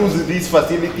supposed to use these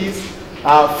facilities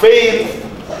fail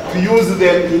to use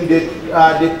them in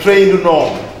the trained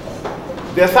norm?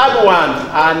 The third one,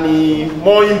 and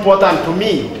more important to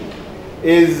me,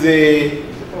 is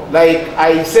like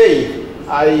I say,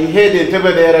 I head a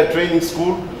TVET training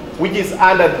school, which is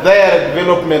under their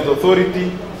development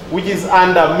authority, which is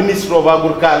under Ministry of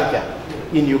Agriculture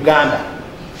in Uganda.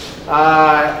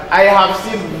 I have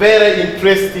seen very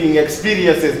interesting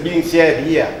experiences being shared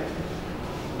here.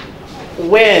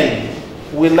 When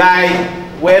will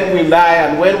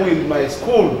my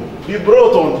school be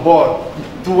brought on board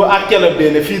to actually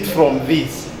benefit from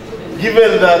this?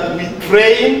 Given that we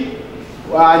train,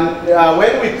 and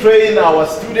when we train our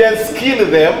students, skill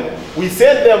them, we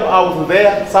send them out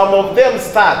there. Some of them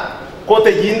start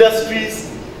cottage industries,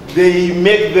 they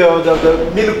make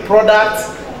the milk products,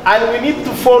 and we need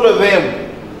to follow them,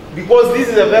 because this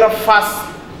is a very fast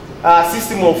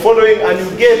system of following, and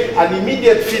you get an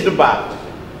immediate feedback.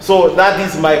 So that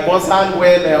is my concern.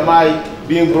 When am I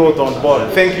being brought on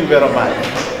board? Thank you very much.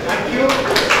 Thank you.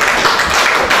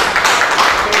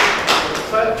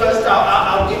 First,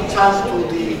 I'll give chance to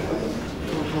the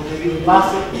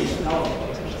universities now.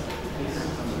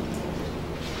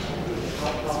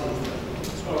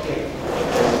 Okay.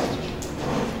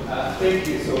 Thank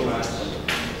you so much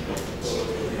for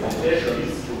the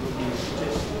presentations.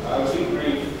 I will be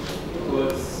brief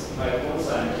because my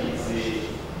concern is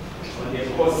on the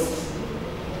cost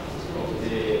of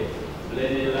the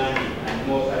blended learning, and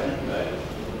more particularly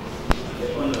the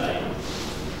online.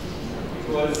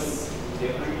 Because the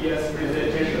previous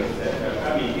presentations that are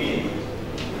coming in,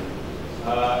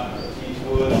 it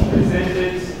was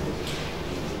presented.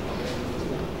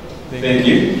 Thank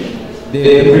you. The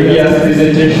previous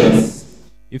presentations,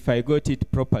 if I got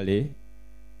it properly,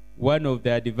 one of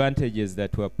the advantages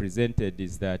that were presented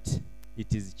is that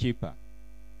it is cheaper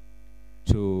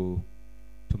to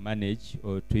manage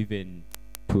or to even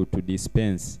to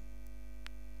dispense.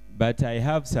 But I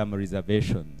have some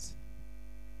reservations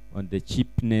on the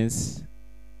cheapness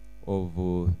of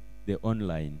the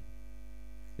online,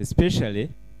 especially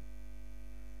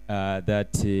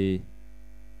that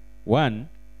one,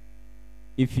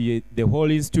 if the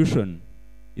whole institution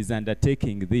is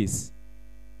undertaking this,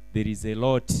 there is a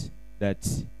lot that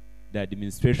the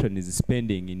administration is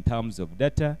spending in terms of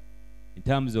data, in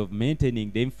terms of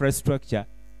maintaining the infrastructure,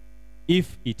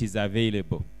 if it is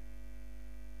available.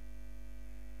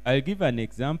 I'll give an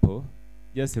example.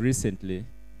 Just recently,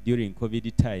 during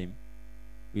COVID time,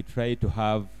 we tried to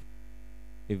have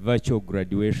a virtual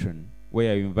graduation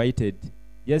where I invited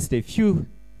just a few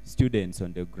students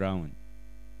on the ground.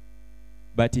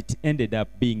 But it ended up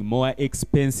being more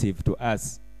expensive to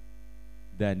us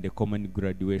than the common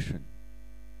graduation.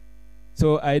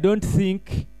 So I don't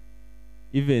think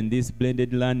even this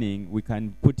blended learning, we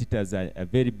can put it as a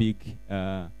very big,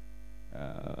 that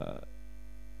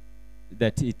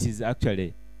it is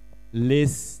actually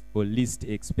less or least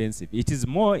expensive. It is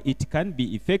more, it can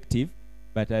be effective,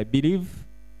 but I believe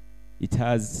it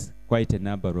has quite a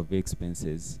number of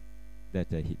expenses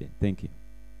that are hidden. Thank you.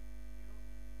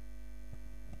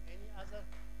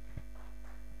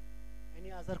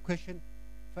 Any other question?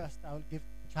 First, I will give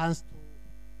chance to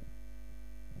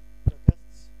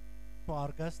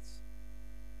our guests.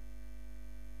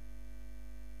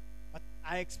 But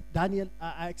Daniel,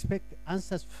 I expect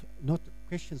answers, not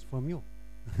questions from you.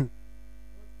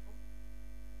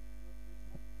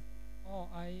 Oh,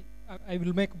 I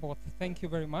will make both. Thank you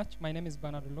very much. My name is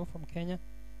Bernardo from Kenya.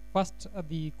 First,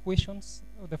 the questions.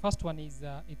 The first one is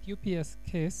Ethiopia's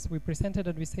case. We presented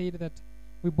and we said that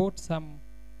we bought some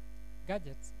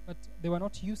gadgets, but they were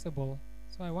not usable.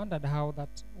 So I wondered how that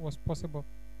was possible.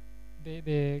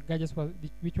 The gadgets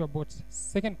which were bought.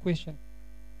 Second question.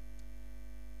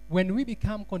 When we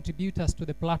become contributors to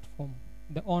the platform,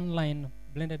 the online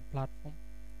blended platform,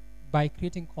 by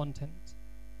creating content,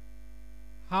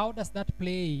 how does that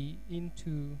play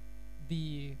into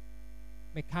the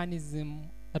mechanism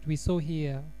that we saw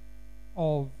here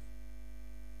of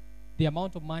the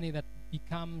amount of money that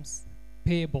becomes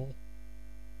payable?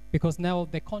 Because now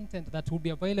the content that will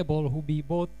be available will be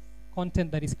both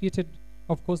content that is created,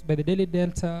 of course, by the Daily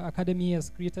Delta Academy as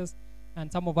creators, and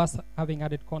some of us having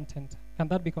added content. Can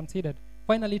that be considered?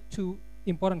 Finally, two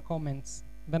important comments,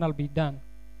 then I'll be done.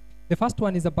 The first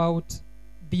one is about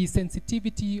the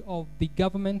sensitivity of the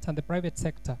government and the private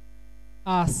sector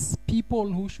as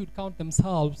people who should count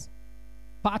themselves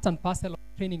part and parcel of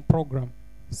the training program,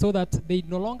 so that they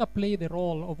no longer play the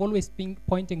role of always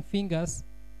pointing fingers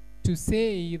to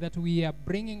say that we are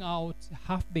bringing out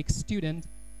half-baked students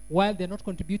while they're not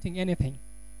contributing anything.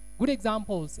 Good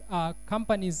examples are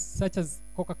companies such as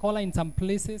Coca-Cola in some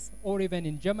places, or even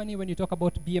in Germany when you talk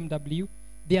about BMW.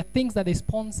 There are things that they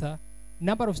sponsor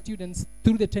number of students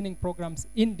through the training programs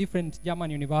in different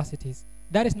German universities.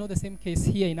 That is not the same case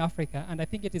here in Africa, and I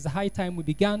think it is high time we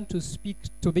began to speak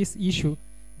to this issue,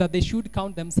 that they should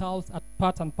count themselves as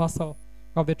part and parcel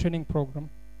of the training program.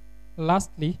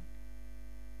 Lastly,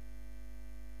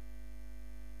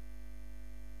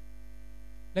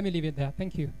 let me leave it there.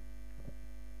 Thank you.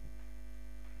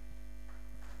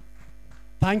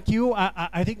 Thank you.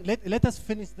 I think let us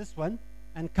finish this one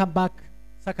and come back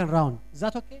second round. Is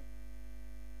that okay?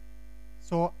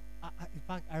 So, in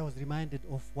fact, I was reminded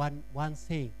of one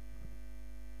saying.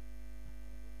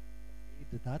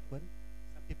 That one.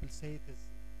 Some people say it is.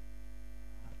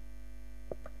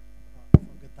 I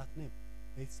forget that name.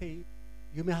 They say,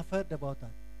 you may have heard about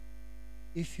that.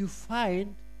 If you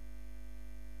find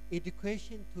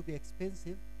education to be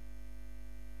expensive,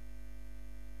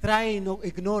 try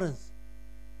ignorance.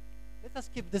 Let us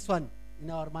keep this one in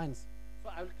our minds.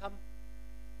 So I will come.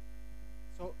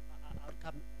 So I'll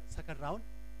come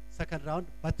second round,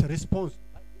 but response.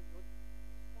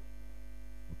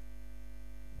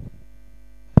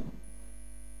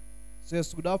 So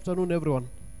yes, good afternoon, everyone.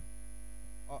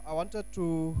 I wanted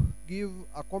to give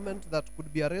a comment that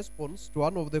could be a response to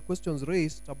one of the questions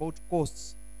raised about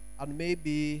costs and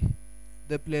maybe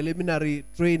the preliminary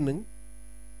training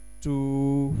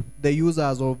to the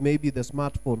users of maybe the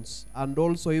smartphones, and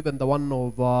also even the one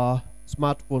of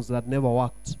smartphones that never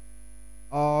worked.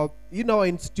 In our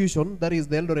institution, that is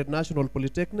the Eldoret National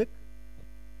Polytechnic,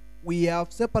 we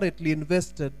have separately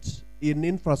invested in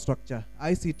infrastructure,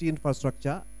 ICT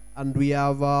infrastructure, and we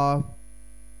have a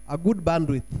good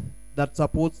bandwidth that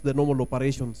supports the normal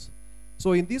operations.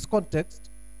 So in this context,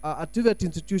 a TVET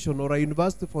institution or a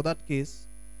university for that case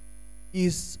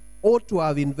ought to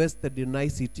have invested in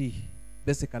ICT,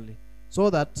 basically,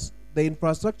 so that the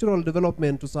infrastructural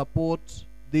development to support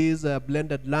this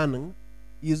blended learning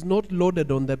is not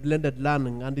loaded on the blended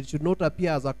learning, and it should not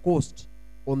appear as a cost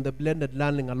on the blended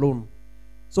learning alone.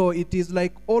 So it is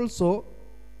like also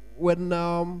when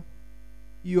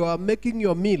you are making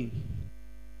your meal,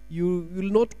 you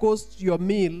will not cost your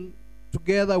meal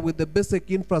together with the basic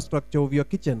infrastructure of your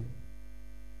kitchen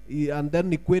and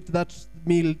then equate that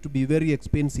meal to be very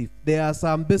expensive. There are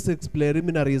some basic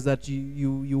preliminaries that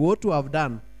you ought to have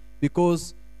done,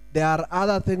 because there are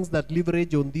other things that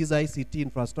leverage on this ICT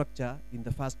infrastructure in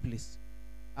the first place.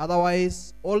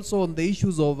 Otherwise, also on the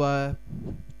issues of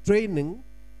training,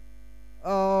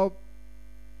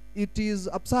 it is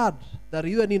absurd that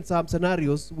even in some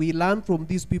scenarios, we learn from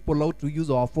these people how to use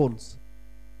our phones.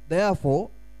 Therefore,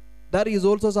 that is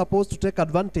also supposed to take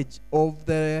advantage of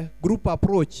the group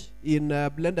approach in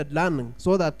blended learning,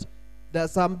 so that there are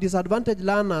some disadvantaged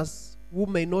learners who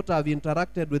may not have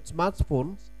interacted with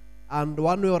smartphones, and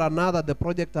one way or another the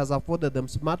project has afforded them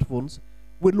smartphones,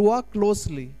 will work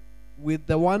closely with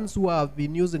the ones who have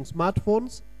been using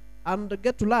smartphones and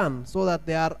get to learn so that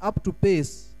they are up to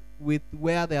pace with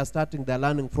where they are starting their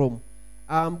learning from.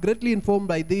 I'm greatly informed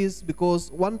by this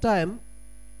because one time,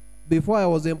 before I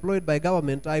was employed by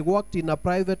government, I worked in a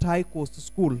private high-cost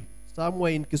school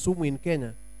somewhere in Kisumu in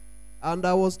Kenya. And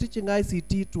I was teaching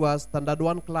ICT to a standard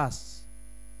 1 class.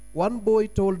 One boy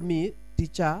told me,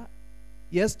 "Teacher,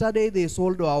 yesterday they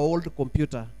sold our old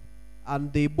computer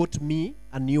and they bought me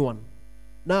a new one."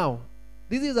 Now,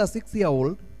 this is a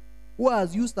 6-year-old who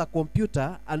has used a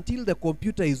computer until the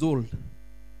computer is old.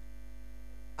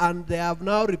 And they have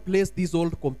now replaced this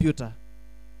old computer.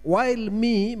 While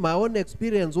me, my own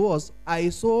experience was, I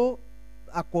saw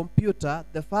a computer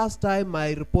the first time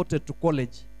I reported to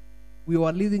college. We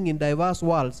were living in diverse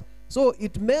worlds. So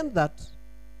it meant that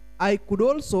I could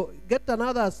also get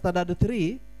another standard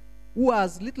 3 who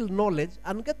has little knowledge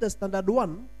and get the standard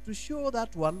 1 to show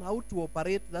that one how to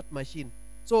operate that machine.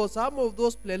 So some of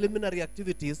those preliminary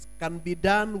activities can be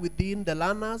done within the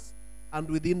learners and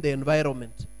within the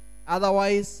environment.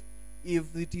 Otherwise,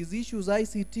 if it is issues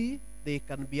ICT, they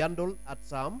can be handled at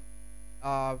some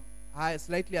high,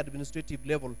 slightly administrative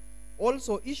level.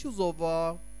 Also, issues of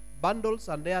bundles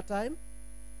and airtime.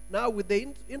 Now, with the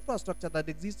infrastructure that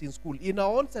exists in school, in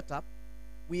our own setup,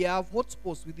 we have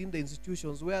hotspots within the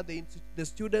institutions where the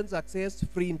students access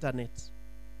free internet.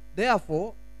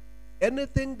 Therefore,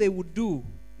 anything they would do,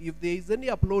 if there is any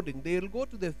uploading, they will go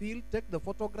to the field, take the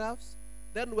photographs,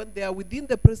 then when they are within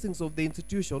the precincts of the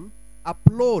institution,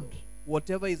 upload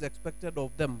whatever is expected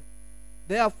of them.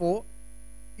 Therefore,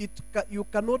 you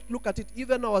cannot look at it.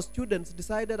 Even our students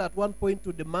decided at one point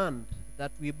to demand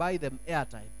that we buy them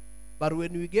airtime. But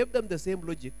when we gave them the same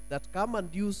logic, that come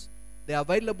and use the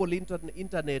available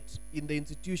internet in the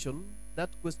institution, that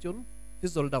question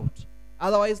fizzled out.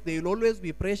 Otherwise, there will always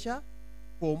be pressure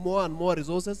for more and more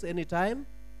resources anytime,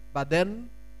 but then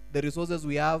the resources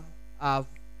we have,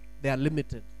 they are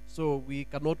limited. So we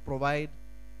cannot provide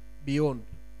beyond.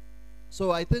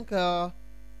 So I think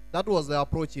that was the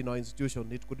approach in our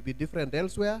institution. It could be different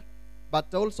elsewhere,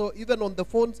 but also even on the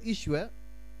phones issue,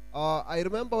 I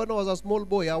remember when I was a small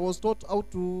boy, I was taught how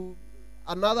to,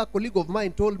 another colleague of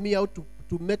mine told me how to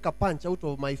make a punch out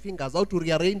of my fingers, how to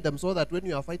rearrange them so that when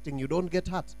you are fighting, you don't get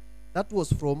hurt. That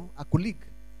was from a colleague,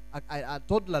 a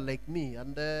toddler like me.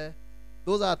 And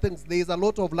those are things, there is a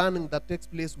lot of learning that takes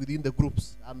place within the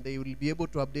groups, and they will be able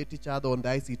to update each other on the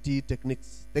ICT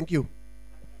techniques. Thank you.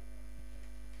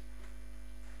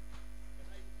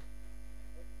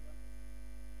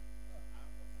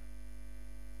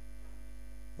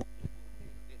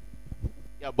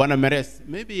 Yeah, Bwana Meres,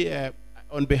 maybe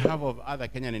on behalf of other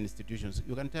Kenyan institutions,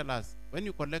 you can tell us, when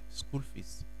you collect school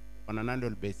fees on an annual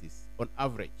basis, on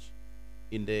average,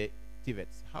 in the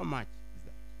TVETs, how much is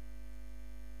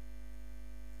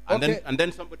that? And, and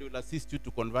then somebody will assist you to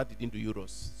convert it into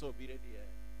euros. So be ready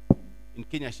in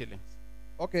Kenya shillings.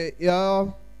 Okay,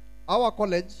 our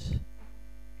college,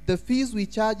 the fees we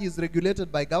charge is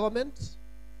regulated by government.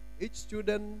 Each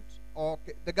student, or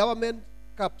the government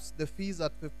caps the fees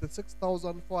at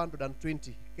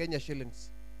 56,420 Kenya shillings.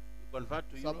 You convert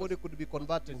to Somebody euros, could be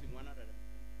converting. 100. How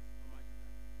much is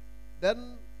that?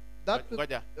 Then that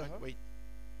wait.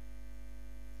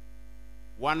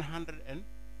 100 and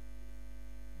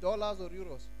dollars or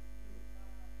euros.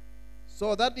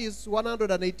 So that is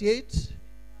 188.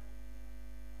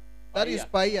 That is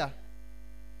per year.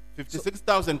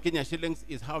 56,000 Kenya shillings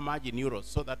is how much in euros,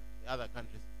 so that other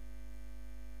countries.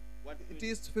 It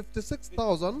is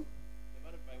 56,000.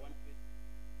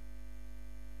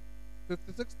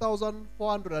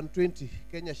 56,420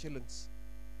 Kenya shillings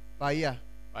per year.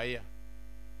 Per year.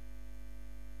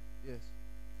 Yes.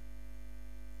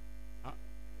 Huh?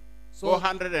 So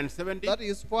 470? That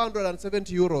is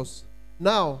 470 euros.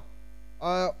 Now,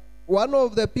 one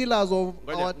of the pillars of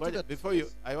our before you,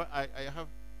 I have,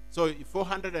 so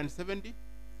 470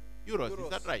 euros, is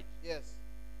that right? Yes.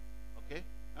 Okay.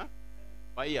 Huh?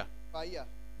 Per year. Per year.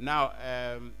 Now,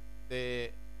 the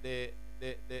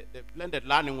blended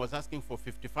learning was asking for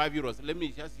 55 euros. Let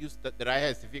me just use the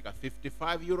highest figure,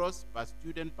 55 euros per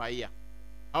student per year.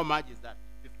 How much is that?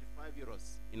 55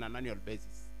 euros in an annual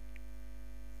basis.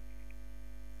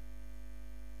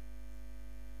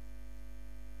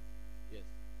 Yes.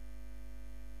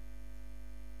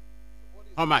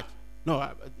 How much? No,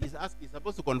 he's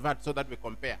supposed to convert so that we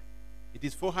compare. It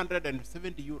is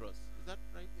 470 euros. Is that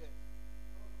right?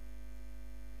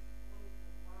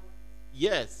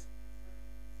 Yes.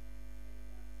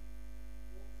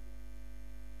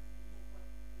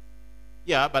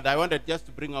 Yeah, but I wanted just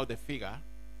to bring out the figure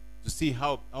to see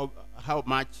how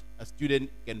much a student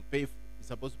can pay, is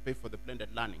supposed to pay for the blended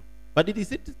learning. But it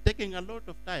is taking a lot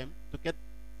of time to get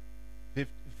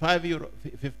 55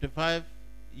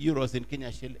 euros in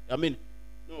Kenya shilling. I mean,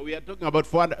 no, we are talking about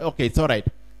 400. Okay, it's all right.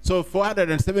 So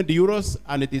 470 euros,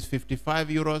 and it is 55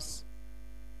 euros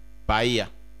per year.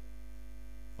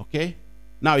 Okay?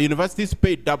 Now, universities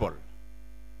pay double.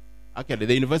 Actually,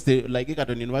 the university, like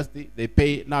Egerton University, they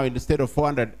pay now, instead of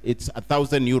 400, it's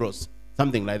 1,000 euros,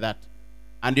 something like that.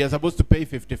 And you're supposed to pay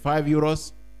 55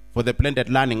 euros for the blended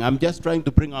learning. I'm just trying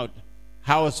to bring out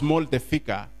how small the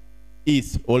figure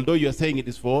is, although you're saying it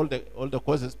is for all the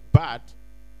courses, but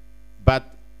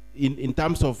in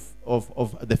terms of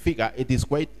the figure, it is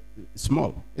quite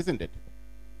small, isn't it?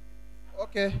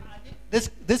 Okay.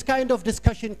 This kind of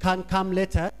discussion can come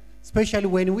later, especially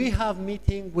when we have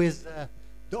meeting with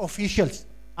the officials.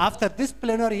 After this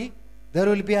plenary, there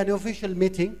will be an official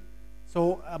meeting.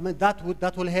 So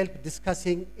that will help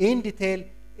discussing in detail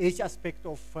each aspect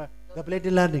of the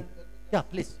blended learning. Yeah,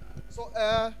 please. So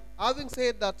having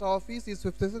said that our fees is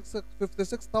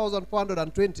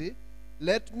 56,420,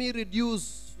 let me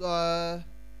reduce, tone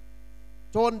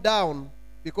down,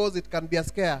 because it can be a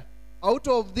scare. Out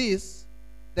of this,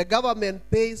 the government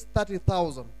pays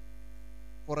 30,000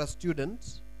 for a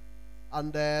student,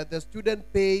 and the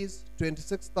student pays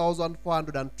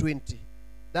 26,420.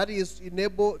 That is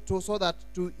enabled to, so that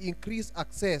to increase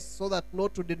access, so that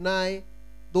not to deny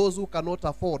those who cannot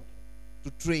afford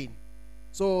to train.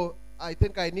 So I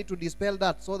think I need to dispel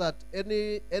that, so that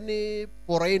any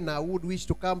foreigner who would wish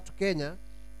to come to Kenya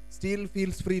still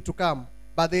feels free to come,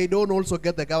 but they don't also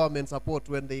get the government support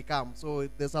when they come. So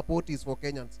the support is for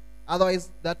Kenyans. Otherwise,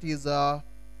 that is our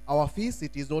fees.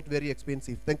 It is not very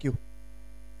expensive. Thank you.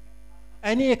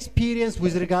 Any experience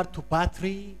with regard to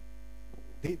battery,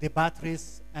 the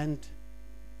batteries, and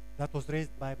that was raised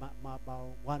by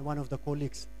one of the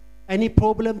colleagues. Any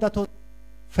problem that was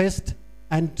faced,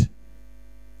 and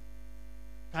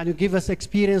can you give us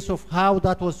experience of how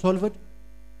that was solved?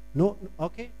 No?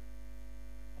 Okay.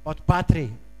 About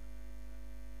battery,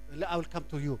 I will come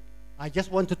to you. I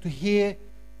just wanted to hear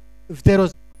if there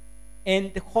was.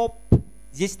 And hope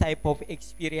this type of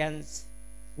experience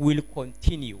will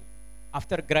continue.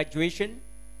 After graduation,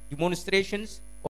 demonstrations